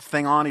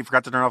thing on. He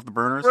forgot to turn off the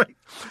burners. Right.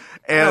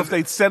 And if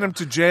they'd sent him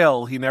to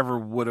jail, he never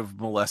would have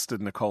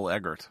molested Nicole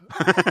Eggert.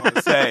 I want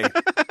to say.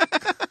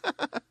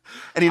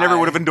 And he never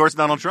would have endorsed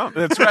Donald Trump.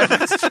 That's right.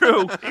 That's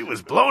true. He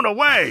was blown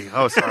away.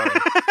 Oh, sorry.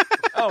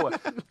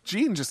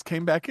 Gene just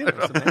came back in.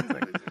 It's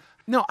amazing.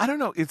 No, I don't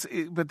know.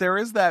 But there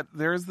is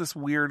this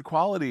weird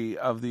quality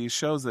of these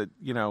shows that,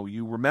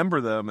 you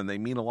remember them and they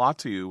mean a lot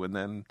to you, and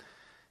then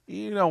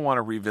you don't want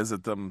to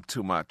revisit them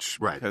too much,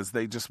 right? Because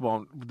they just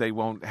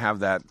won't have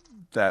that.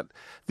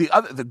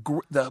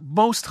 The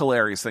most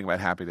hilarious thing about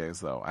Happy Days,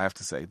 though, I have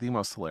to say, the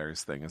most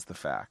hilarious thing is the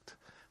fact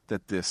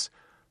that this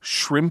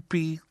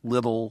shrimpy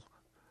little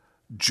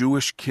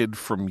Jewish kid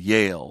from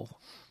Yale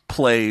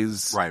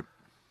plays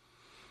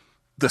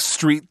the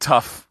street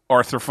tough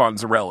Arthur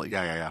Fonzarelli.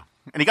 Yeah.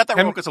 And he got that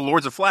role because of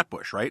Lords of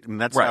Flatbush, right? And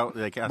that's how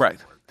they cast him.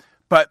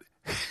 But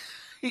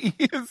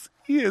he's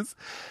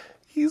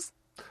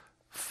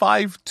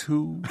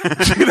 5'2".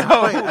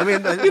 I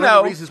mean, one of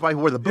the reasons why he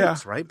wore the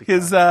boots, right?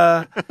 Because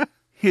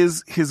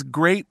his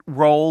great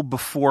role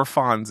before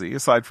Fonzie,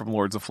 aside from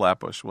Lords of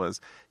Flatbush,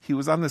 was he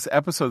was on this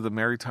episode of the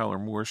Mary Tyler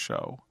Moore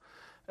Show.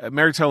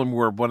 Mary Tyler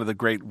Moore, one of the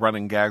great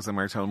running gags on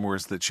Mary Tyler Moore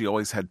is that she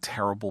always had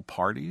terrible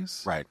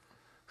parties. Right.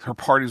 her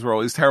parties were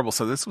always terrible.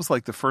 So this was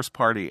like the first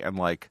party, and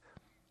like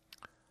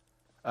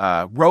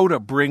Rhoda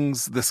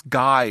brings this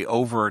guy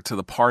over to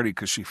the party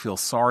because she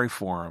feels sorry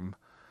for him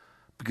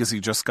because he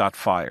just got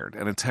fired,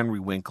 and it's Henry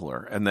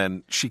Winkler. And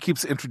then she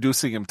keeps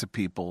introducing him to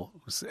people,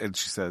 and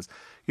she says,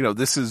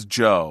 this is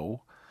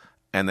Joe.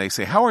 And they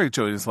say, how are you,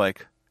 Joe? And he's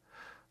like,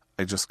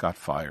 I just got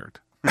fired.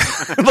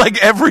 Like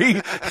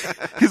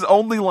his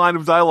only line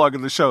of dialogue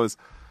in the show is,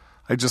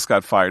 I just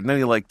got fired. And then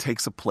he like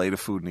takes a plate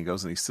of food and he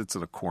goes and he sits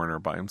in a corner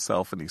by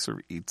himself and he sort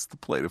of eats the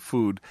plate of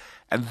food.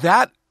 And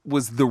that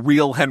was the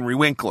real Henry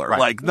Winkler. Right.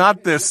 Like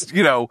not this,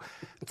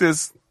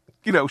 this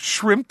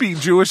shrimpy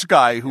Jewish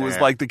guy who was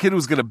like the kid who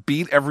was going to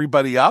beat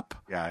everybody up.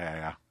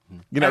 Yeah.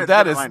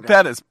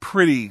 That is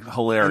pretty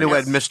hilarious. And who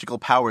had mystical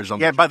powers on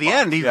by the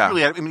end, he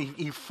really had,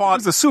 he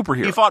fought... He was a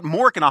superhero. He fought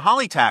Mork and a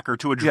holly tacker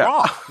to a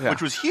draw,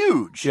 which was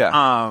huge.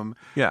 Yeah.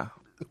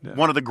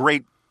 One of the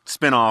great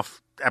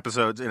spin-off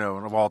episodes,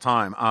 of all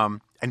time.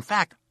 In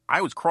fact,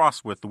 I was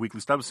cross with the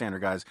Weekly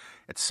Substandard guys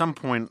at some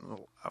point,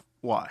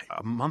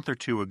 a month or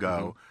two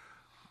ago.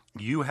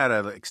 You had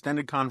an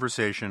extended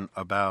conversation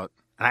about...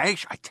 And I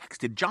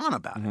texted John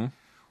about it.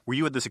 Where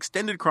you had this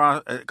extended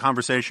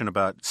conversation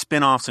about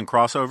spin-offs and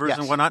crossovers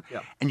and whatnot,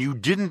 and you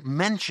didn't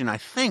mention, I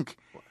think,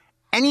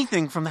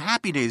 anything from the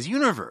Happy Days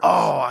universe.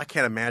 Oh, I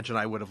can't imagine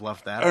I would have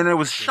left that. And it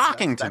was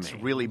shocking to me.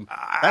 Really,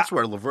 that's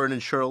where Laverne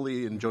and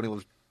Shirley and Joni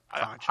Lives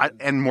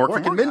and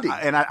Mork and Mindy.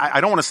 And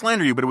I don't want to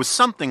slander you, but it was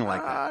something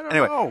like that.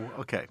 Anyway,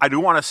 okay. I do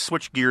want to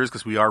switch gears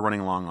because we are running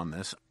along on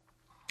this.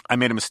 I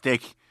made a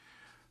mistake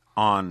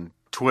on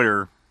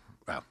Twitter.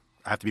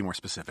 I have to be more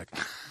specific.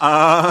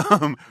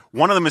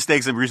 One of the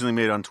mistakes I recently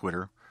made on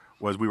Twitter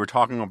was we were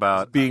talking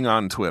about... being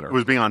on Twitter. It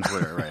was being on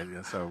Twitter, right.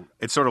 Yeah, so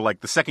it's sort of like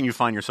the second you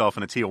find yourself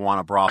in a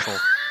Tijuana brothel,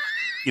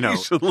 you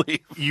should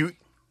leave.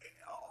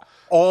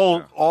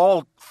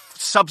 All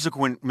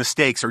subsequent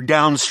mistakes are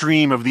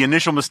downstream of the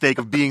initial mistake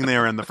of being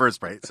there in the first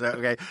place. So,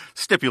 okay,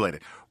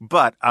 stipulated.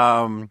 But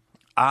we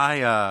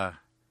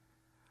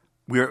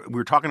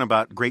were talking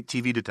about great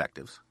TV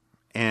detectives,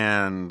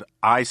 and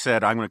I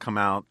said I'm going to come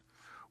out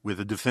with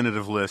a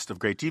definitive list of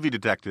great TV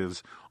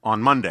detectives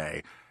on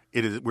Monday.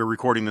 We're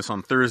recording this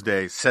on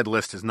Thursday. Said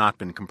list has not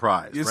been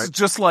comprised. This is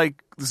just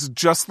like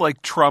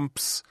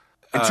Trump's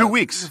in 2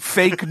 weeks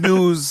fake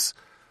news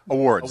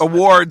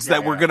awards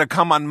that were going to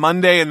come on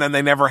Monday and then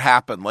they never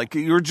happened. Like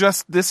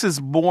this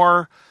is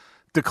more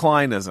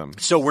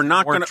declinism. So we're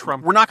not going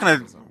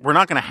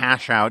to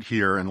hash out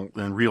here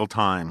in real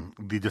time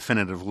the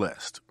definitive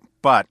list.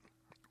 But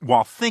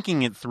while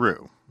thinking it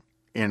through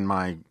in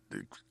my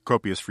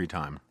copious free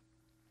time,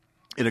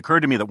 it occurred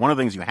to me that one of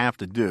the things you have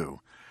to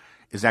do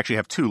is actually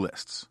have two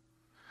lists.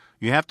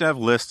 You have to have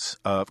lists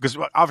of, because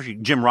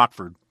obviously Jim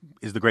Rockford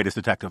is the greatest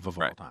detective of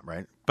all time,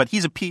 right? But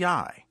he's a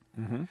PI,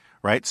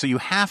 right? So you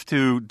have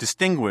to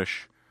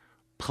distinguish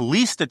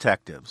police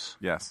detectives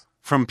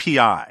from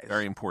PIs.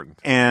 Very important.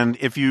 And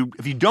if you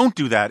don't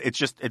do that,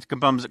 it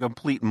becomes a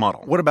complete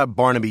muddle. What about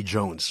Barnaby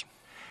Jones?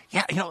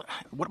 Yeah,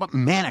 what about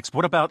Mannix?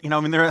 What about, and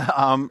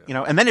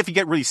then if you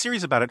get really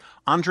serious about it,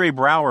 Andre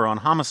Braugher on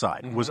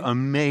Homicide was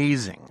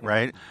amazing,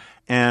 right?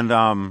 And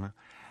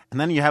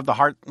then you have the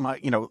heart,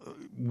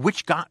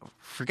 which guy,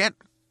 forget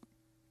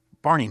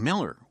Barney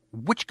Miller,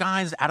 which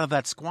guys out of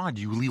that squad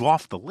do you leave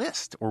off the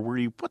list or where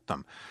do you put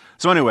them?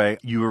 So anyway,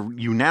 you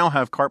now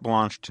have carte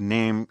blanche to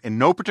name, in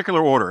no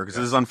particular order, because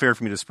this is unfair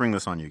for me to spring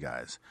this on you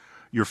guys,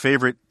 your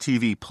favorite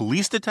TV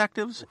police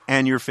detectives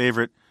and your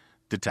favorite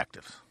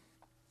detectives.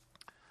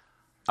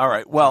 All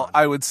right. Well,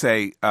 I would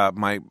say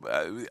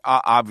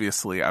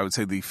obviously, I would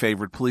say the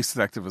favorite police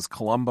detective is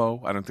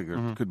Columbo. I don't think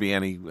there could be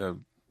any.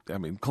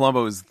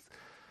 Columbo is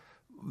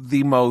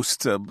the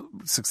most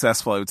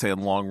successful, I would say,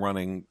 in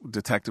long-running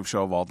detective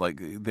show of all. Like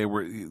they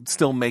were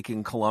still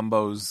making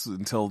Columbos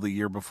until the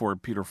year before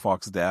Peter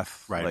Falk's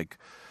death, right? Like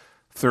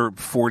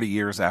 40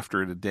 years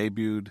after it had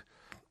debuted.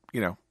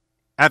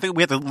 I think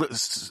we have to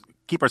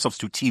keep ourselves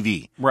to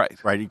TV. Right.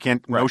 You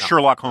can't,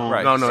 Sherlock Holmes.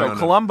 Right. No.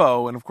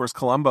 Columbo, and of course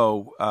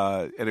Columbo,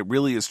 and it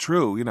really is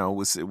true,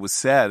 it was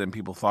said, and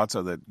people thought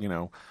so, that,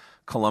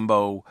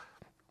 Columbo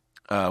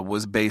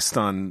was based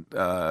on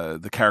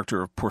the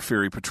character of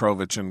Porfiry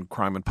Petrovich in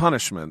Crime and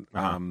Punishment,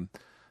 a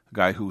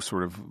guy who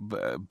sort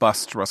of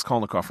busts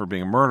Raskolnikov for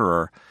being a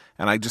murderer.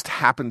 And I just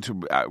happened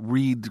to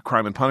read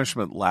Crime and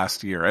Punishment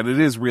last year, and it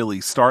is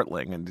really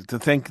startling. And to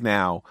think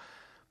now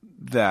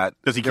that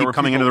does he keep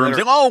coming into the room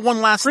saying, "Oh,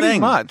 one last pretty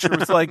thing"? Pretty much. It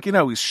was like,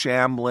 he's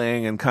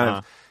shambling and kind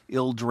of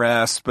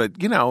ill-dressed, but,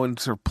 and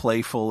sort of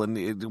playful.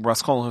 And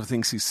Raskolnikov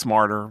thinks he's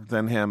smarter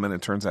than him, and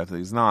it turns out that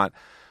he's not.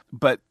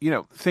 But,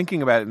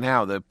 thinking about it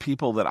now, the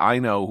people that I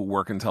know who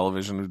work in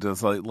television who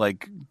does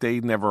like they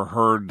never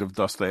heard of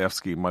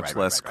Dostoevsky, much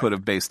less could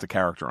have based a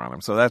character on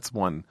him. So that's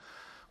one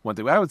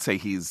thing. I would say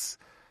he's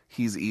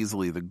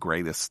easily the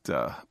greatest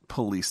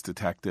police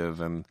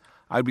detective, and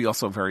I'd be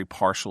also very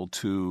partial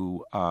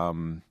to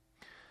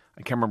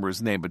I can't remember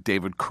his name, but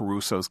David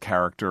Caruso's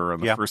character on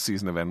the first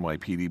season of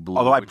NYPD Blue.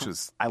 Although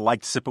is I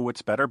liked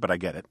Sipowicz better, but I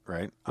get it,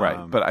 right?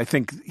 Right. But I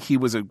think he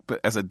was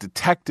as a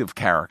detective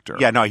character.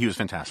 Yeah, no, he was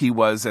fantastic. He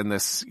was in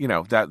this,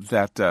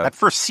 that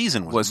first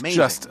season was amazing.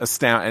 Just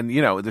astounding.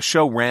 And, the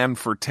show ran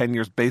for 10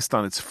 years based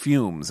on its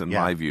fumes, in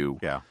my view.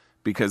 Yeah.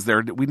 Because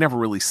we'd never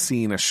really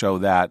seen a show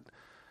that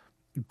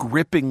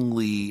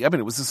grippingly,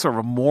 it was a sort of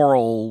a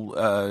moral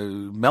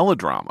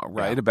melodrama,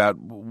 right? About,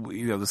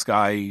 this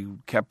guy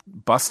kept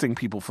busting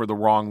people for the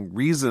wrong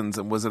reasons,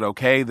 and was it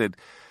okay that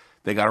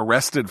they got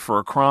arrested for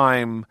a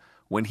crime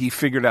when he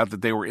figured out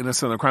that they were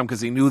innocent of the crime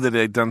because he knew that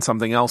they'd done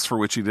something else for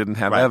which he didn't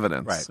have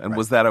evidence? And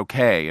was that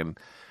okay? And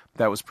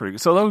that was pretty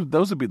good. So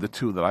those would be the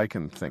two that I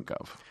can think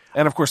of.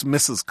 And, of course,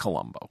 Mrs.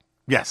 Columbo.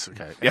 Yes.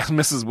 Okay. Yes,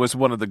 Mrs. was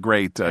one of the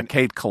great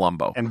Kate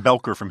Columbo. And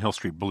Belker from Hill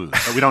Street Blues.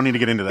 But we don't need to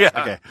get into that.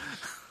 Okay.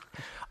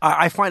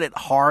 I find it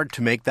hard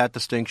to make that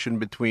distinction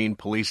between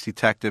police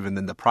detective and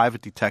then the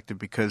private detective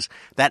because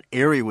that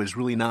area was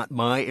really not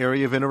my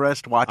area of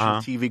interest. Watching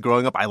TV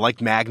growing up, I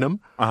liked Magnum.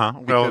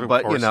 Well,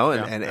 but course.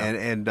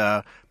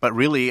 But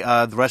really,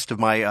 the rest of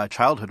my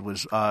childhood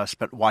was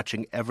spent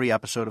watching every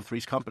episode of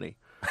Three's Company.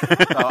 So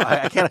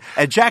I can't.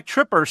 And Jack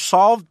Tripper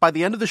solved by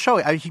the end of the show.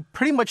 He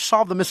pretty much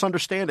solved the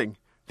misunderstanding.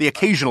 The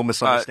occasional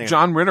misunderstanding.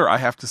 John Ritter, I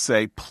have to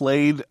say,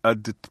 played a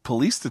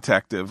police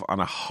detective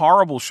on a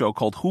horrible show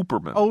called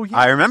Hooperman. Oh, yeah.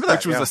 I remember that.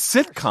 Which was a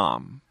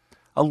sitcom,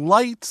 a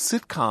light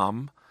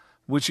sitcom,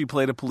 which he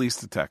played a police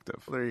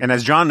detective. And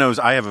as John knows,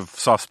 I have a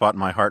soft spot in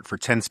my heart for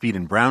 10 Speed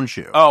and Brown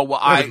Shoe. Oh, well,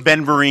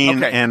 Ben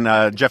Vereen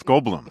and Jeff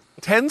Goldblum.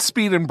 10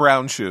 Speed and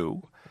Brown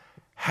Shoe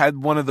had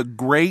one of the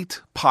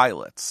great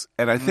pilots.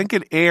 And I think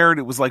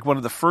it was like one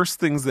of the first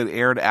things that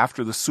aired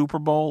after the Super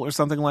Bowl or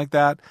something like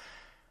that.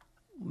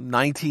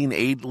 Late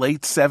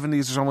 70s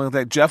or something like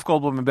that. Jeff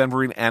Goldblum and Ben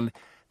Vereen, and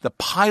the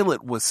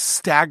pilot was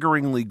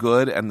staggeringly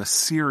good, and the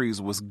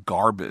series was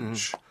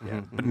garbage.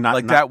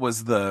 But that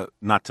was the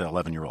not to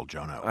 11-year-old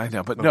Jono. I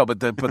know, but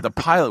the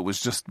pilot was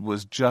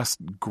just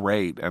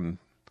great, and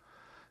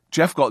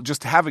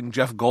just having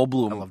Jeff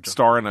Goldblum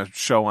star in a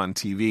show on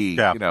TV,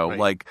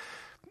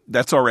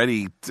 that's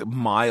already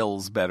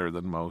miles better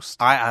than most.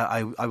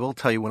 I will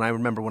tell you, when I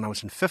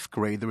was in fifth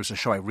grade, there was a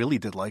show I really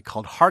did like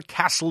called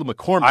Hardcastle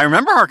McCormick. I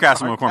remember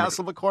Hardcastle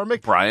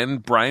McCormick. Brian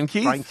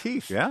Keith. Brian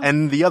Keith, yeah.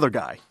 And the other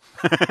guy.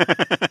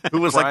 Who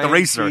was like the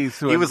racer.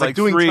 He was like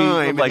doing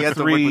time, and he had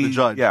to work with the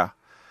judge. Yeah.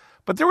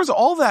 But there was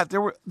all that.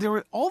 There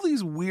were all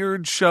these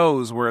weird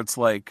shows where it's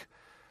like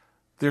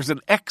there's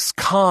an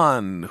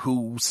ex-con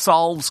who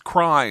solves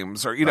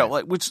crimes, or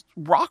which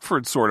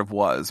Rockford sort of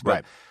was, but.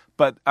 Right.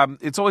 But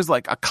it's always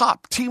like a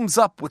cop teams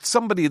up with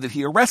somebody that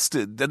he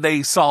arrested, and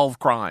they solve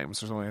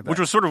crimes or something like that. Which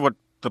was sort of what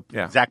the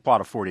exact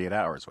plot of 48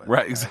 Hours was.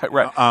 Right, exactly.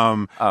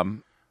 Right.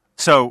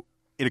 So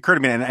it occurred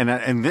to me,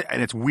 and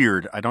it's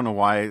weird. I don't know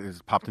why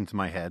it popped into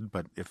my head,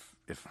 but if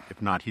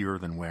not here,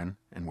 then when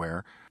and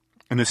where?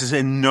 And this is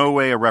in no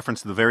way a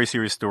reference to the very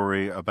serious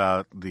story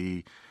about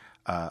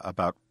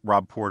about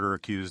Rob Porter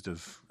accused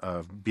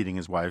of beating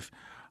his wife.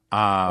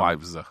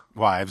 Wives.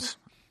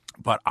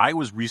 But I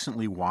was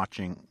recently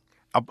watching.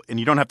 And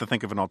you don't have to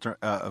think of an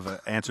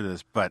answer to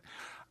this, but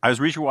I was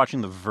recently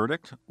watching The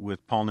Verdict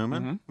with Paul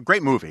Newman. Mm-hmm.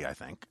 Great movie, I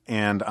think.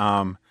 And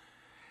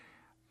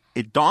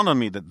it dawned on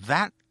me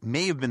that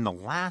may have been the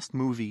last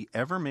movie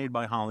ever made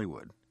by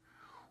Hollywood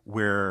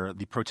where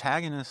the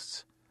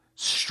protagonist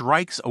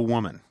strikes a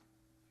woman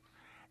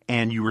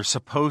and you were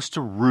supposed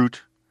to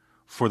root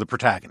for the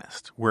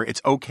protagonist, where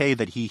it's okay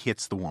that he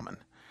hits the woman.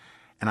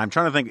 And I'm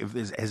trying to think,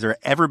 has there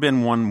ever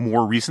been one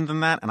more recent than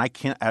that? And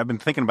I've been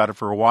thinking about it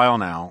for a while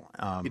now.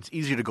 It's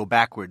easier to go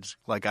backwards.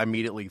 Like, I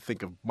immediately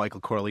think of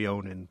Michael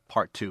Corleone in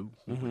Part 2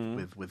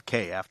 with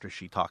Kay after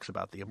she talks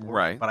about the abortion.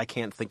 Right. But I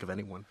can't think of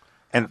anyone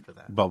after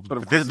that. Well,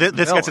 but this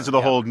gets into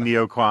the whole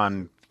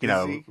neocon,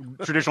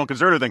 traditional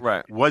conservative thing.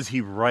 Right. Was he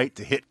right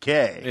to hit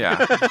Kay?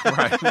 Yeah.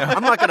 Right.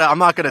 I'm not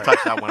gonna touch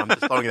that one. I'm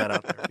just throwing that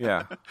out there.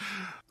 Yeah.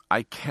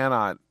 I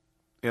cannot.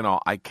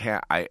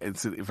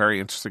 It's a very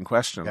interesting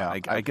question. Yeah.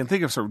 I can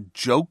think of sort of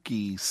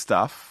jokey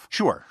stuff.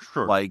 Sure.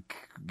 Like,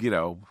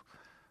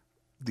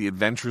 The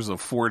Adventures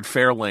of Ford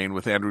Fairlane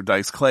with Andrew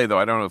Dice Clay, though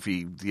I don't know if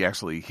he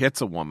actually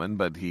hits a woman,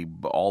 but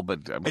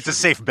it's a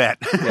safe bet.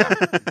 Yeah,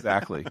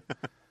 exactly.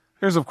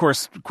 There's, of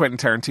course, Quentin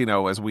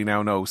Tarantino, as we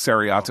now know,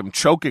 seriatim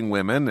choking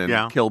women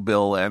in Kill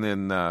Bill and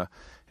in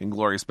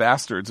Inglourious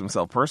Bastards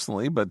himself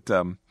personally. But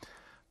The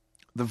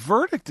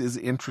Verdict is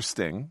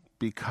interesting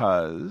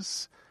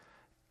because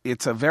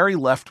it's a very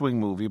left-wing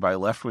movie by a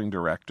left-wing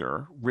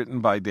director, written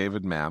by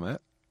David Mamet,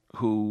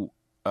 who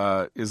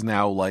is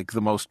now like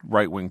the most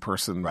right-wing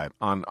person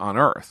on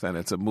earth. And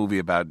it's a movie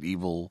about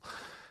evil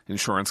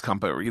insurance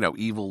company, or,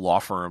 evil law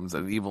firms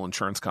and evil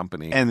insurance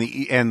company. And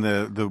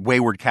the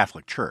wayward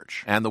Catholic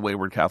Church. And the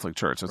wayward Catholic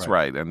Church, that's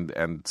right.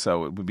 And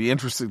so it would be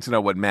interesting to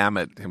know what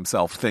Mamet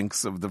himself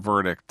thinks of The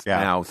Verdict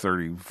now,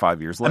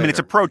 35 years later. I mean,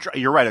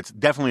 you're right, it's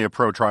definitely a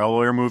pro-trial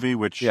lawyer movie,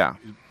 which... Yeah.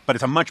 but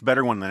it's a much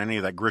better one than any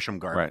of that Grisham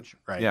garbage.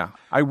 Right? Yeah.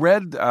 I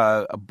read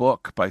a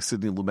book by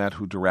Sidney Lumet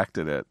who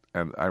directed it,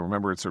 and I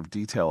remember its sort of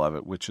detail of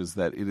it, which is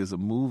that it is a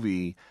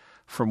movie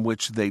from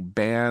which they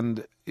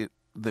banned it.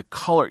 The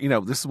color,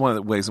 this is one of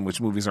the ways in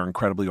which movies are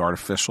incredibly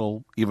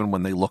artificial, even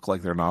when they look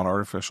like they're not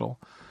artificial.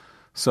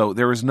 So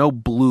there is no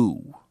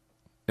blue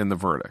in the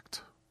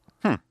verdict.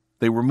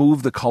 They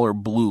removed the color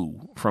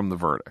blue from the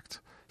verdict.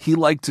 He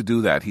liked to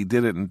do that. He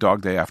did it in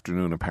Dog Day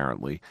Afternoon,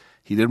 apparently.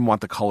 He didn't want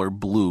the color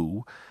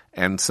blue.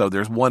 And so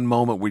there's one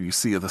moment where you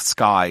see the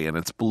sky and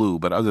it's blue,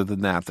 but other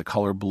than that, the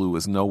color blue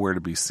is nowhere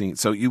to be seen.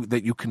 So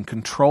that you can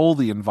control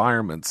the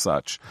environment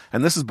such,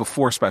 and this is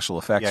before special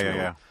effects,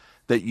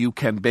 that you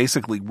can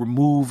basically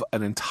remove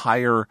an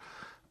entire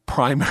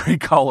primary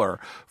color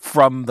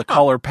from the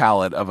color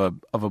palette of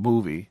a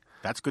movie.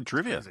 That's good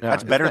trivia.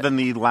 That's better than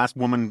the last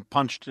woman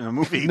punched in a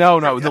movie.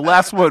 No, the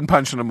last woman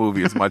punched in a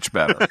movie is much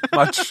better.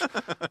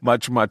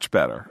 much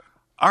better.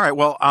 All right,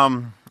 well,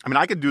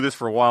 I could do this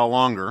for a while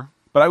longer.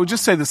 But I would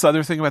just say this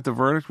other thing about the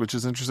verdict, which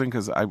is interesting,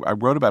 because I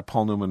wrote about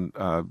Paul Newman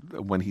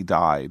when he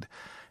died.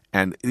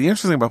 And the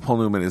interesting thing about Paul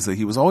Newman is that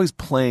he was always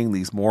playing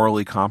these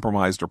morally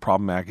compromised or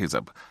problematic. He's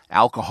an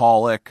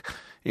alcoholic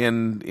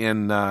in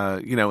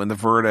the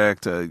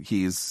verdict.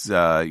 He's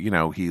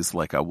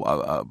like a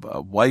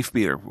wife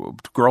beater,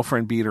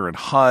 girlfriend beater in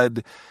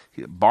HUD,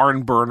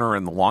 barn burner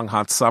in The Long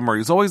Hot Summer.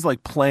 He's always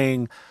like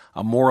playing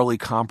a morally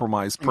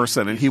compromised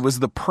person. And he was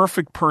the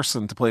perfect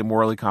person to play a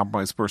morally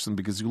compromised person,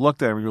 because you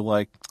looked at him and you're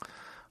like,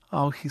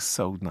 oh, he's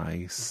so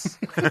nice.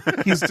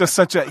 He's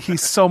just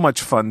he's so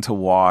much fun to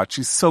watch.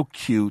 He's so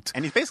cute.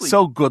 And he's basically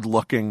so good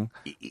looking.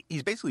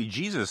 He's basically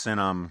Jesus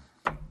in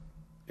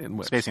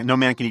which? Spacing. No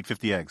Man Can Eat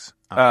 50 Eggs.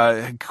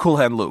 Cool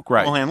Hand Luke,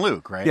 right. Cool Hand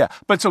Luke, right. Yeah.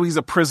 But so he's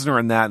a prisoner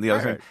in that and the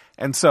other thing.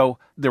 And so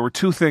there were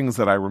two things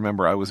that I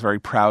remember I was very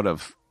proud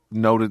of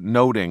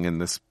noting in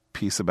this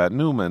piece about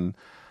Newman,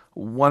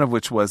 one of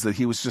which was that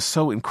he was just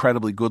so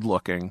incredibly good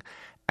looking,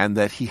 and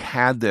that he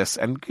had this,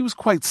 and he was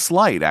quite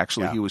slight,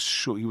 actually. Yeah. He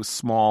was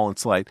small and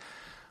slight,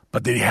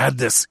 but that he had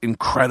this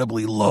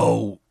incredibly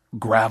low,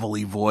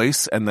 gravelly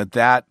voice, and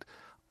that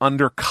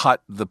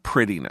undercut the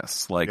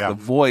prettiness. The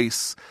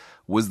voice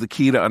was the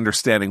key to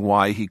understanding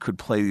why he could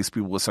play these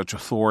people with such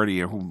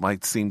authority and who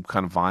might seem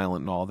kind of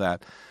violent and all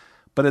that.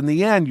 But in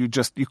the end, you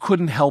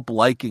couldn't help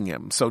liking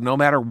him. So no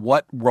matter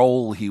what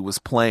role he was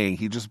playing,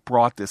 he just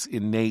brought this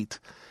innate,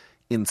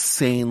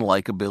 insane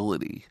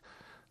likability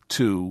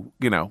to,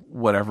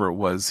 whatever it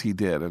was he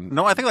did. And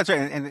no, I think that's right.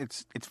 And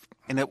it's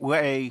in a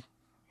way,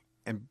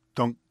 and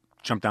don't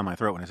jump down my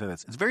throat when I say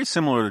this, it's very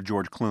similar to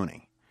George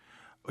Clooney,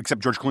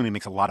 except George Clooney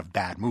makes a lot of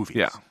bad movies.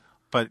 Yeah.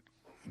 But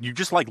you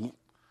just like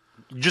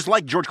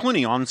George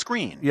Clooney on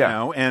screen,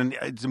 and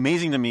it's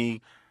amazing to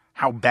me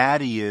how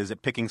bad he is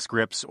at picking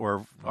scripts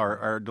or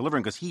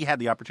delivering, because he had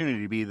the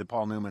opportunity to be the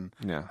Paul Newman,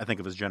 I think,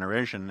 of his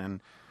generation.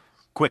 And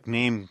quick,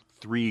 name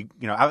three,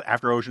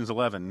 after Ocean's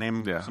 11,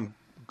 name some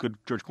good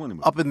George Clooney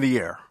movies. Up in the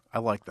Air. I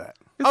like that.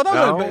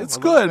 It's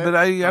good, but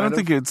I don't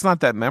think it's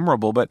not that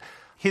memorable. But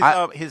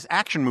his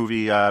action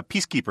movie,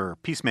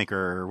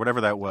 Peacemaker, or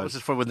whatever that was.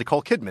 This is with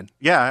Nicole Kidman.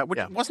 Yeah,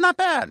 was not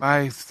bad.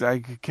 I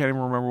can't even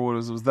remember what it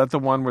was. Was that the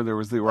one where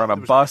they were on a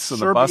bus and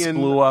the bus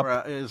blew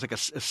up? It was like a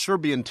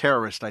Serbian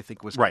terrorist, I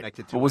think, was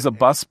connected to it.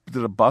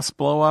 Did a bus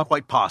blow up?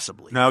 Quite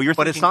possibly. No, you're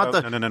thinking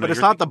of... No. But it's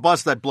not the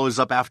bus that blows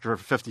up after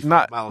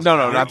 55 miles. No,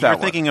 not that one.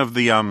 You're thinking of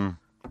the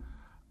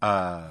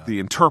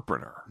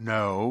Interpreter.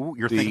 No,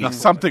 you're thinking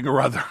something or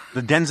other.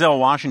 The Denzel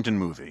Washington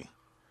movie,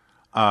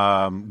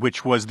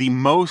 which was the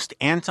most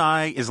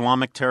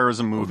anti-Islamic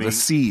terrorism movie. The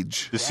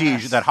Siege. The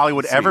Siege that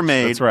Hollywood ever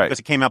made. That's right. Because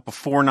it came out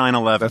before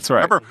 9/11. That's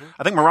right. Remember,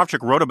 I think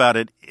Moravchik wrote about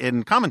it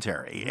in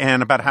commentary,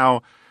 and about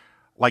how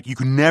you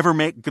could never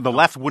the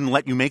left wouldn't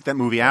let you make that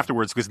movie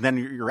afterwards, because then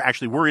you're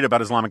actually worried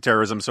about Islamic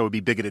terrorism, so it would be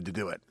bigoted to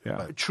do it.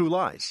 Yeah. True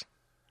Lies.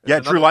 Yeah,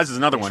 True Lies is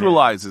another one. True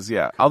Lies is,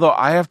 Although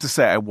I have to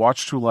say, I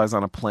watched True Lies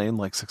on a plane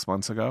 6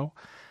 months ago,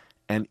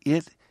 and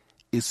it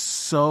is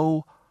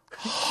so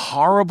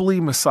horribly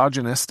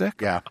misogynistic.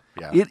 Yeah.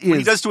 It is. What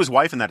he does to his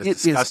wife in that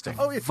is disgusting.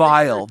 Is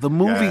vile. The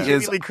movie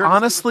is,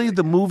 honestly,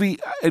 the movie,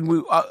 and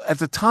we at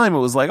the time it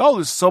was like, oh,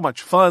 there's so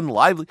much fun,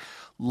 lively,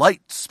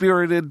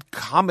 light-spirited,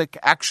 comic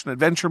action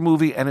adventure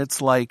movie, and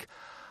it's like,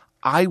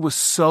 I was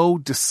so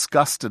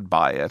disgusted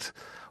by it.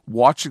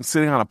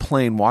 Sitting on a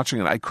plane watching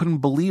it, I couldn't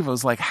believe. I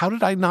was like, how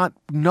did I not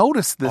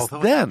notice this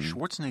then?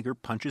 Schwarzenegger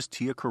punches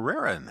Tia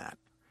Carrera in that.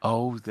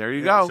 Oh, there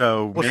you go.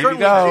 So there you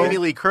go. Jamie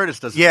Lee Curtis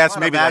does. Yes,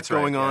 maybe that's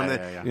going on.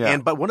 Yeah.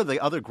 But one of the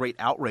other great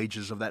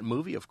outrages of that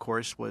movie, of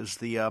course, was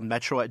the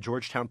Metro at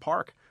Georgetown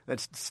Park.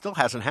 That still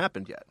hasn't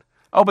happened yet.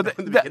 Oh, but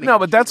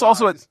but that's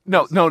also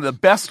the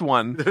best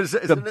one. That's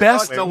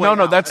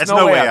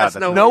No Way Out.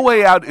 No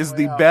Way Out is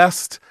the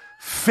best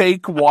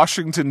fake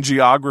Washington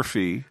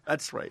geography.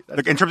 That's right.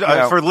 Look, in terms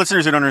of, for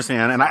listeners who don't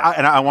understand, and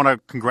I want to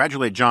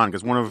congratulate John,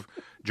 because one of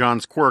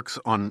John's quirks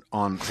on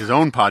his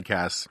own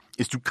podcast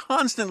is to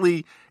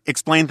constantly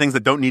explain things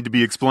that don't need to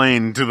be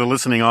explained to the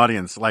listening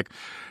audience. Like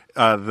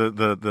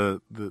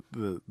the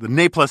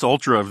ne plus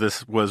ultra of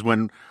this was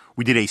when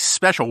we did a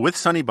special with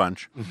Sonny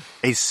Bunch,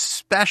 a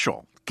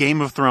special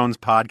Game of Thrones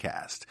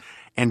podcast.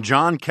 And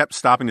John kept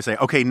stopping to say,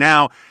 okay,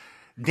 now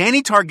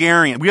Dany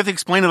Targaryen, we have to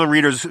explain to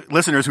the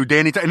listeners who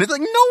Dany Targaryen, and it's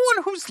like no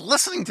one who's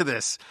listening to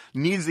this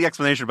needs the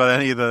explanation about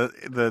any of the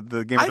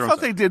Game of Thrones. I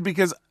thought they did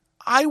because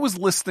I was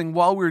listening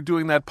while we were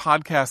doing that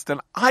podcast,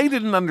 and I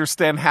didn't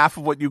understand half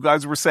of what you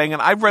guys were saying,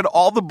 and I've read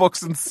all the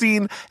books and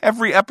seen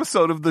every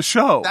episode of the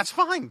show. That's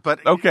fine,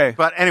 but okay.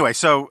 But anyway,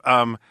 so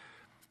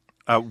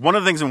one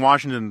of the things in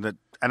Washington that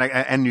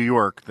and New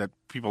York that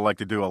people like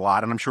to do a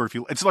lot, and I'm sure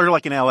it's sort of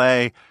like in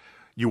L.A.,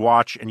 you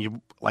watch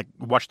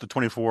the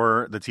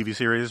 24, the TV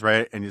series,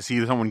 right? And you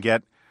see someone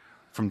get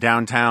from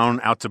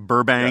downtown out to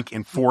Burbank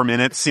in 4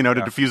 minutes, to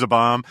defuse a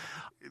bomb.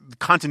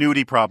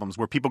 Continuity problems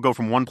where people go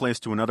from one place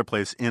to another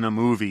place in a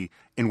movie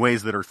in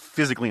ways that are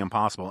physically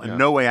impossible. And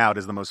No Way Out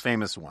is the most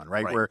famous one,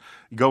 right? Where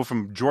you go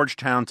from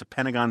Georgetown to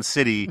Pentagon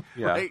City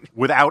right?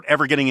 Without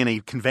ever getting any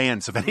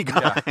conveyance of any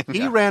kind. Yeah.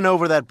 He ran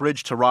over that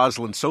bridge to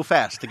Roslyn so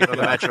fast to get on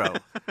the metro.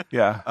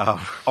 Yeah.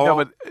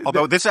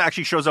 Although this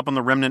actually shows up on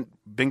the Remnant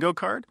bingo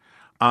card.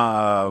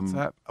 What's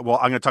that? Well,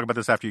 I'm going to talk about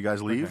this after you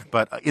guys leave. Okay.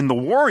 But in The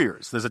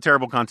Warriors, there's a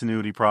terrible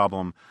continuity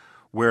problem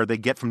where they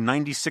get from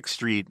 96th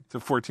Street to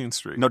 14th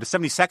Street. No, to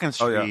 72nd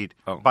Street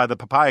by the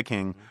Papaya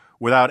King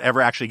without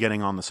ever actually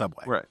getting on the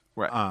subway. Right.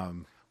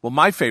 Well,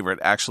 my favorite,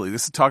 actually,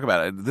 this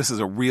is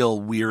a real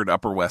weird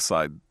Upper West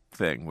Side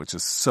thing, which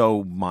is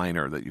so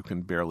minor that you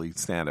can barely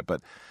stand it.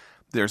 But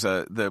there's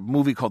the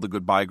movie called The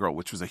Goodbye Girl,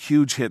 which was a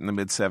huge hit in the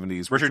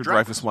mid-'70s. Richard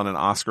Dreyfuss won an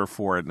Oscar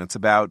for it, and it's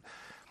about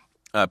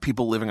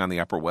people living on the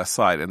Upper West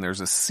Side. And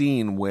there's a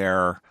scene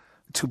where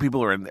two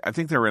people are in. I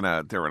think they're in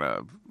a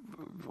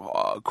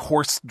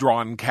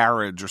horse-drawn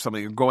carriage or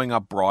something, going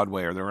up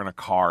Broadway, or they're in a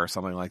car or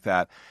something like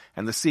that.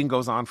 And the scene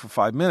goes on for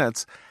 5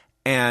 minutes,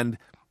 and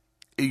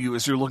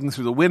as you're looking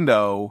through the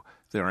window,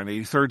 they're on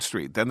 83rd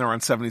Street, then they're on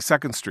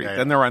 72nd Street,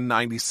 then they're on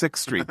 96th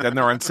Street, then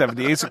they're on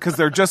 78th Street, because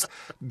they're just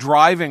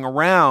driving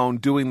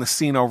around doing the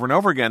scene over and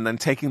over again, then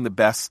taking the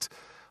best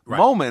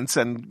moments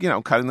and,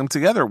 cutting them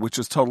together, which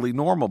is totally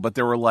normal. But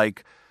they were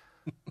like,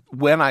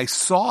 when I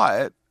saw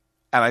it,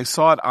 and I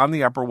saw it on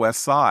the Upper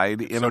West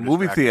Side in a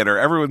movie theater,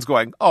 everyone's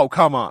going, oh,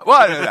 come on.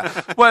 What?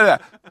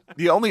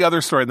 The only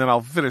other story, and then I'll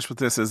finish with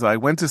this, is I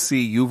went to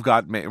see You've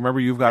Got Mail. Remember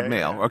You've Got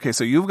Mail? Yeah. Okay,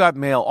 so You've Got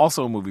Mail,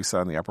 also a movie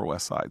set on the Upper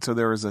West Side. So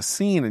there is a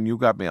scene in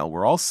You've Got Mail.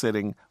 We're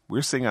sitting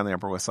on the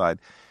Upper West Side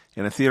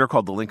in a theater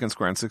called the Lincoln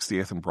Square on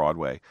 68th and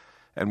Broadway.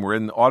 And we're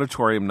in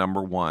auditorium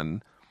number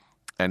 1.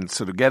 And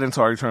so to get into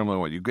auditorium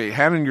number 1, you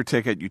hand in your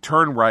ticket, you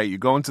turn right, you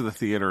go into the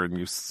theater, and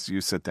you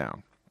sit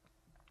down.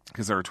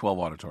 Because there are 12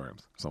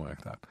 auditoriums, something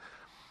like that.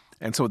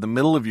 And so in the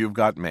middle of You've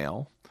Got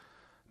Mail,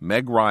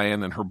 Meg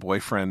Ryan and her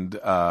boyfriend,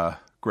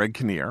 Greg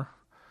Kinnear,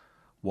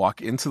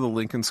 walk into the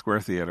Lincoln Square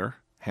Theater,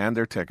 hand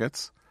their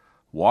tickets,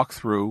 walk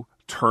through,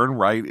 turn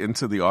right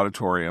into the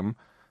auditorium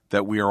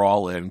that we are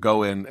all in,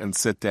 go in and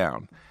sit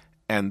down.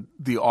 And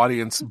the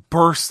audience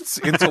bursts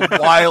into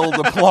wild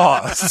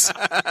applause.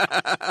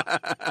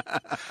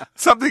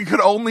 Something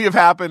could only have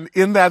happened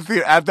in that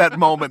at that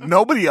moment.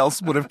 Nobody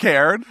else would have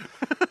cared.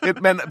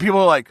 It meant people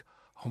were like,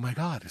 "Oh my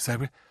God, is that?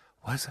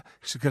 What is that?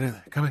 She's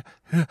gonna come in,"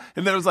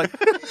 and then it was like,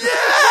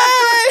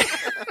 "Yay!"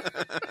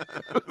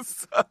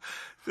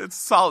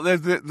 It's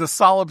the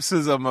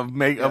solipsism of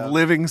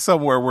living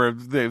somewhere where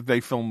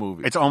they film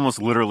movies. It's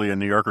almost literally a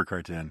New Yorker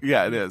cartoon.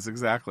 Yeah, it is,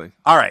 exactly.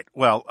 All right.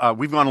 Well,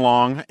 we've gone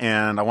long,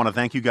 and I want to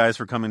thank you guys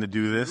for coming to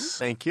do this.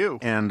 Thank you.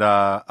 And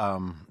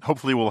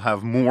hopefully we'll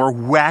have more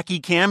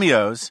wacky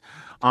cameos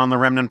on the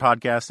Remnant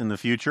podcast in the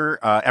future.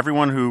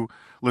 Everyone who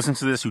listens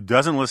to this who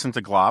doesn't listen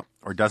to GLOP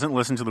or doesn't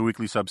listen to the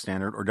Weekly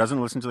Substandard or doesn't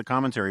listen to the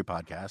Commentary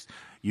podcast,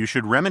 you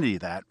should remedy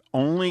that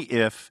only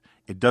if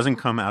it doesn't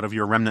come out of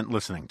your Remnant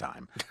listening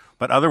time.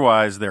 But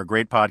otherwise, they're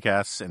great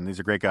podcasts, and these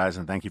are great guys,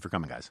 and thank you for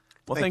coming, guys.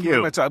 Well, thank you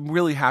very much. I'm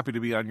really happy to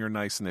be on your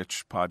Nice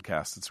Niche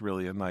podcast. It's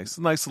really a nice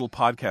little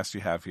podcast you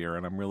have here,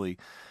 and I'm really,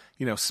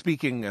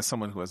 speaking as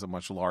someone who has a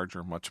much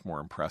larger, much more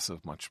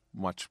impressive, much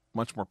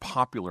more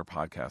popular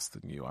podcast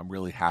than you. I'm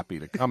really happy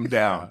to come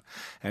down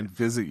and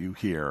visit you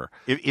here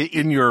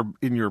in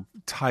your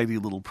tidy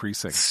little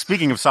precinct.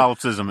 Speaking of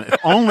solipsism, if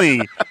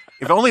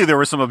only there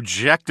were some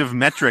objective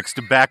metrics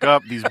to back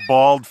up these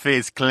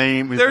bald-faced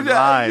claims and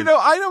lies.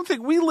 I don't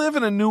think we live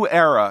in a new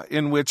era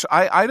in which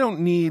I don't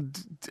need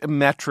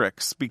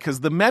metrics, because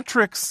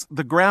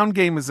the ground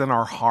game is in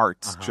our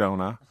hearts,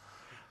 Jonah.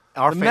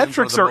 The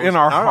metrics are in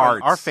our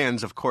hearts. Our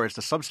fans, of course,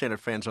 the substandard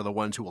fans, are the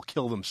ones who will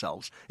kill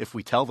themselves if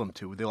we tell them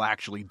to. They'll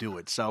actually do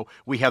it. So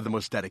we have the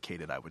most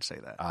dedicated, I would say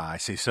that. I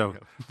see. So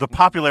the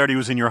popularity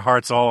was in your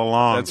hearts all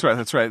along.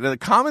 That's right. The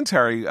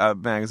Commentary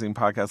magazine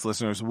podcast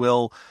listeners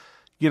will,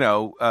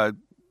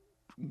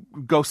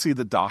 go see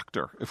the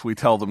doctor if we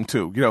tell them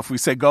to. If we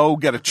say go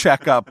get a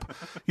checkup,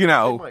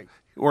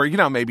 or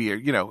maybe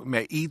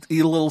eat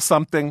a little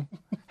something,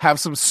 have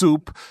some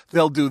soup,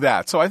 they'll do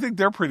that. So I think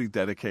they're pretty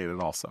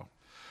dedicated also.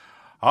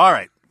 All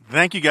right.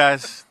 Thank you,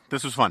 guys.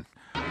 This was fun.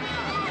 Make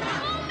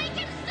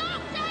him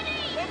stop,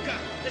 Daddy! Bunker,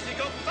 this has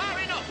gone far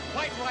enough.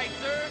 Quite right,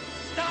 sir.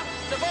 Stop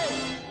the boat.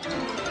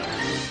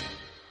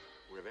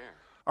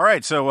 All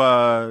right,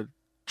 so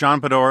John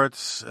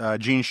Podhoretz,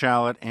 Gene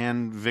Shalit,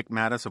 and Vic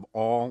Mattis have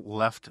all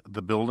left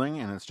the building,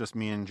 and it's just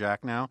me and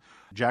Jack now.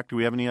 Jack, do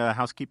we have any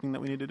housekeeping that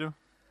we need to do?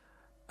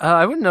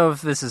 I wouldn't know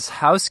if this is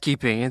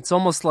housekeeping. It's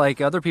almost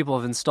like other people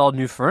have installed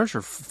new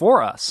furniture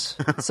for us.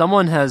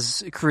 Someone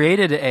has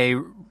created a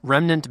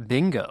remnant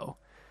bingo,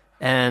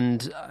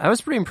 and I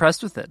was pretty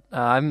impressed with it.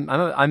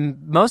 I'm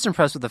most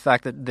impressed with the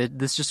fact that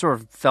this just sort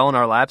of fell in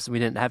our laps and we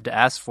didn't have to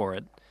ask for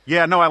it.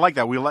 Yeah, no, I like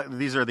that.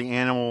 These are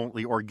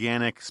the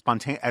organic,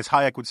 as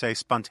Hayek would say,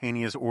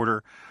 spontaneous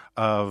order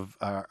of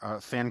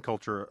fan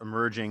culture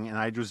emerging.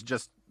 And you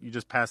just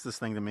passed this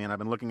thing to me, and I've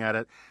been looking at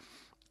it.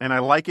 And I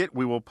like it.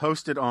 We will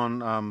post it on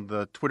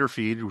the Twitter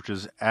feed, which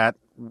is at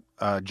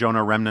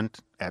Jonah Remnant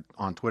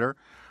on Twitter.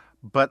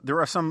 But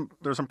there's some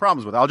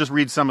problems with it. I'll just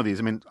read some of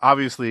these. I mean,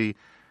 obviously,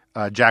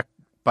 Jack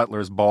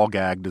Butler's ball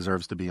gag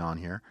deserves to be on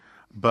here.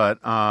 But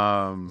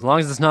as long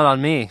as it's not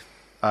on me.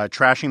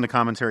 Trashing the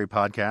Commentary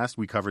podcast,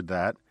 we covered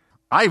that.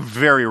 I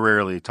very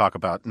rarely talk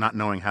about not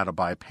knowing how to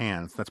buy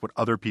pants. That's what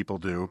other people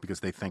do because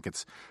they think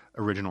it's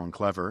original and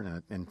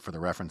clever, and for the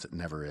reference, it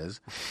never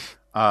is.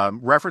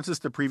 References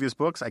to previous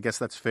books, I guess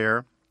that's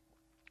fair.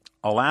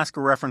 Alaska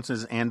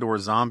references and/or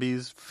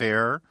zombies,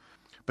 fair.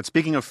 But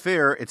speaking of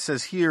fair, it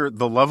says here,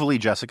 the lovely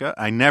Jessica.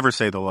 I never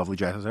say the lovely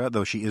Jessica,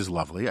 though she is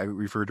lovely. I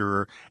refer to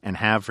her and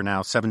have for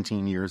now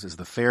 17 years as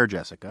the fair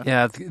Jessica.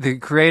 Yeah, the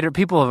creator,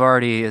 people have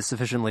already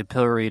sufficiently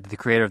pilloried the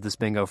creator of this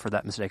bingo for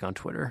that mistake on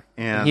Twitter.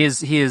 And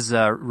he is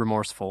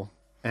remorseful.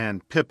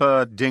 And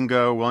Pippa,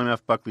 Dingo, William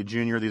F. Buckley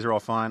Jr., these are all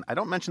fine. I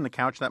don't mention the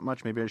couch that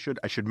much. Maybe I should.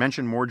 I should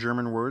mention more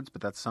German words,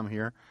 but that's some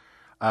here.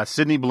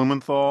 Sidney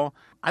Blumenthal.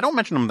 I don't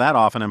mention him that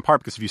often, in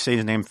part because if you say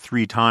his name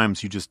 3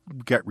 times, you just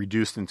get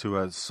reduced into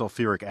a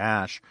sulfuric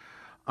ash.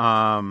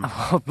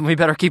 We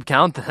better keep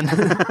count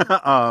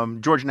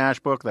then. George Nash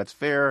book, that's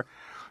fair.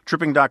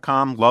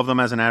 Tripping.com, love them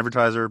as an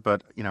advertiser,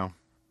 but,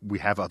 we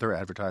have other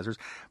advertisers.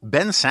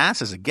 Ben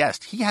Sass is a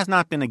guest. He has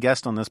not been a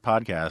guest on this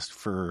podcast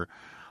for,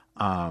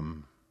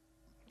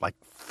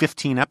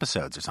 15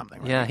 episodes or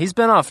something. Right? Yeah, he's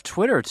been off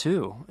Twitter,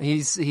 too.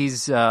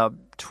 He's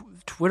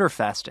Twitter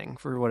fasting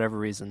for whatever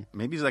reason.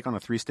 Maybe he's on a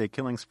 3-state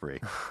killing spree.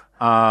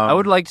 I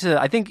would like to.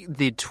 I think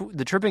the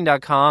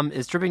tripping.com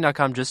is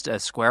tripping.com just a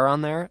square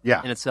on there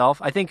in itself.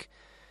 I think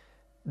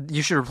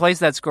you should replace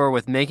that score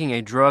with making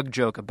a drug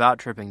joke about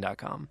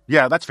tripping.com.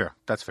 Yeah, that's fair.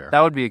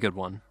 That would be a good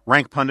one.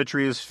 Rank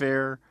punditry is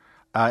fair.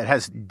 It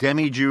has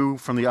demi-Jew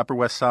from the Upper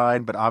West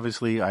Side, but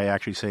obviously I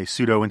actually say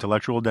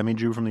pseudo-intellectual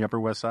demi-Jew from the Upper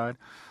West Side.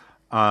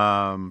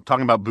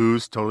 Talking about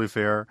booze, totally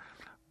fair.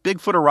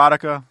 Bigfoot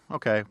erotica,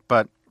 okay,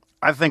 but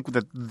I think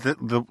that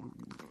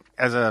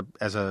as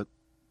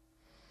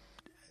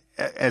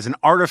an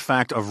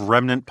artifact of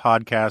remnant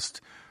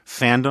podcast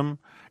fandom,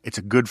 it's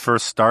a good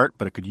first start,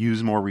 but it could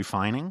use more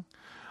refining.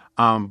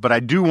 But I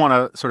do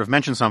want to sort of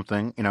mention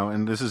something,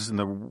 and this is in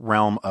the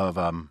realm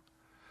of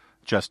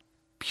just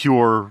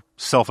pure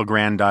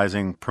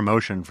self-aggrandizing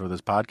promotion for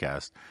this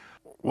podcast.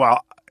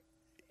 Well,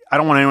 I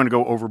don't want anyone to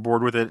go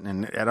overboard with it,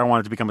 and I don't want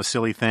it to become a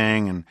silly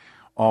thing and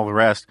all the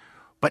rest.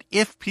 But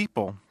if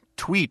people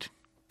tweet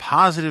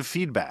positive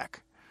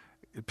feedback,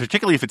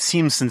 particularly if it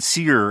seems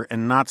sincere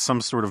and not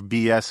some sort of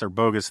BS or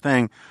bogus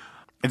thing,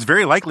 it's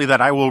very likely that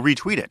I will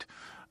retweet it.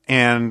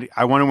 And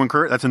I want to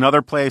encourage, that's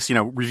another place,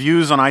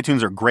 reviews on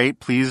iTunes are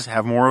great. Please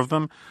have more of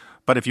them.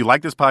 But if you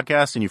like this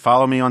podcast and you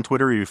follow me on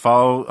Twitter, or you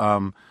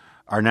follow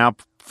our now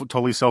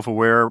totally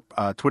self-aware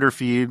Twitter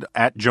feed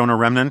at Jonah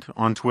Remnant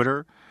on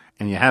Twitter,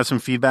 and you have some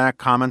feedback,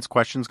 comments,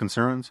 questions,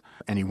 concerns,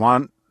 and you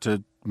want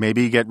to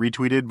maybe get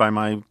retweeted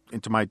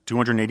into my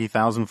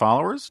 280,000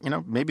 followers,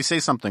 maybe say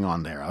something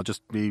on there. I'll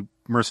just be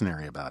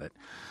mercenary about it.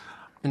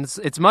 And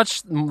it's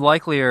much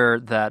likelier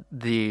that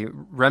the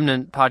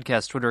Remnant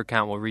Podcast Twitter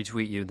account will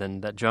retweet you than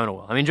that Jonah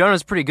will. I mean,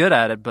 Jonah's pretty good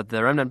at it, but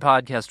the Remnant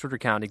Podcast Twitter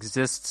account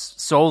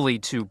exists solely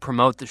to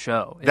promote the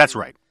show. That's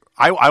right.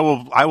 I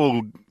will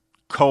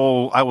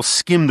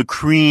skim the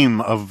cream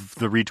of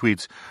the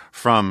retweets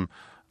from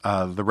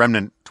the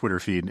Remnant Twitter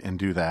feed and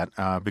do that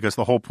because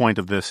the whole point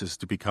of this is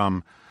to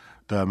become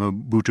the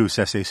Mobutu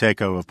Sese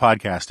Seko of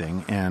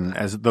podcasting. And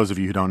as those of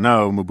you who don't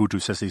know,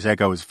 Mobutu Sese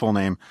Seko, his full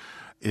name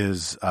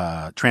is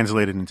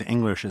translated into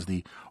English as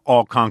the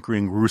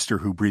all-conquering rooster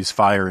who breathes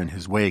fire in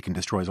his wake and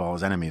destroys all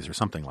his enemies or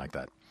something like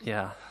that.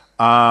 Yeah.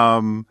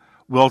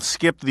 We'll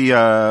skip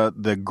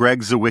the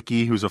Greg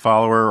Zawicki, who's a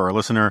follower or a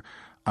listener,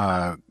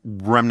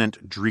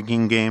 remnant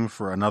drinking game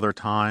for another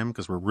time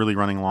because we're really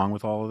running along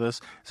with all of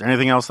this. Is there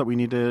anything else that we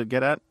need to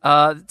get at?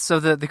 So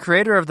the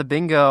creator of the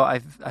bingo, I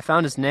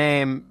found his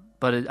name,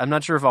 but I'm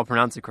not sure if I'll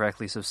pronounce it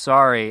correctly. So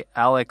sorry,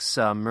 Alex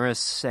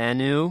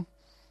Murisanu,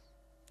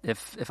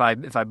 if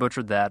I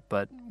butchered that.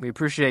 But we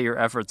appreciate your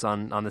efforts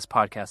on this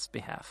podcast's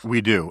behalf.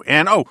 We do.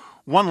 And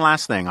one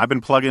last thing, I've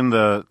been plugging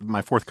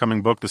my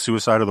forthcoming book, The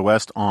Suicide of the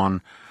West,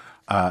 on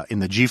in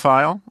the G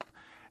File.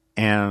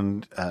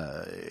 And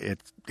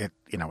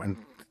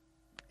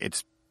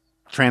it's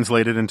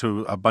translated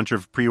into a bunch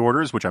of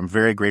pre-orders, which I'm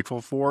very grateful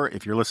for.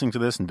 If you're listening to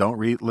this and don't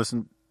read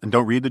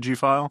the G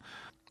File,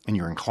 and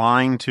you're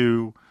inclined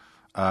to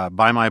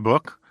buy my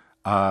book,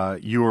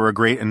 You are a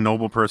great and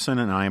noble person,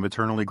 and I am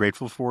eternally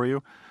grateful for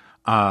you.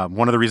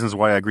 One of the reasons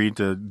why I agreed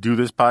to do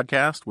this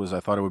podcast was I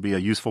thought it would be a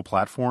useful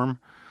platform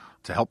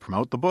to help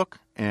promote the book.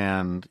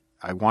 And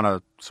I want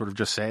to sort of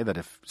just say that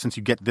since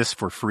you get this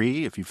for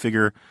free, if you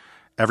figure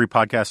every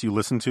podcast you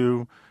listen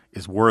to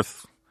is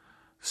worth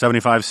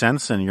 75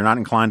 cents and you're not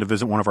inclined to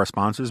visit one of our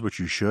sponsors, which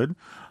you should,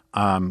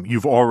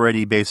 you've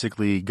already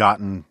basically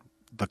gotten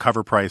the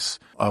cover price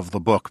of the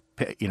book,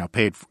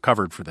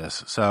 covered for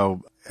this.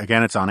 So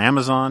again, it's on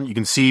Amazon. You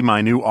can see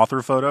my new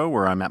author photo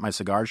where I'm at my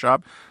cigar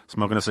shop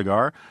smoking a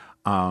cigar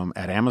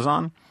at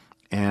Amazon.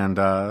 And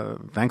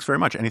thanks very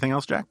much. Anything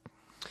else, Jack?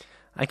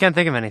 I can't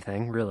think of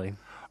anything, really.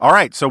 All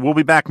right, so we'll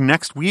be back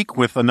next week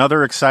with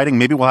another exciting,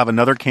 maybe we'll have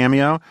another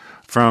cameo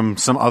from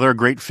some other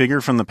great figure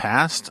from the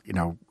past.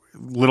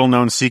 Little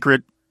known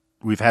secret,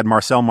 we've had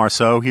Marcel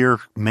Marceau here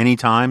many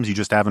times. You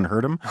just haven't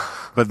heard him.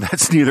 But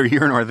that's neither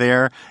here nor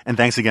there. And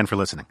thanks again for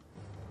listening.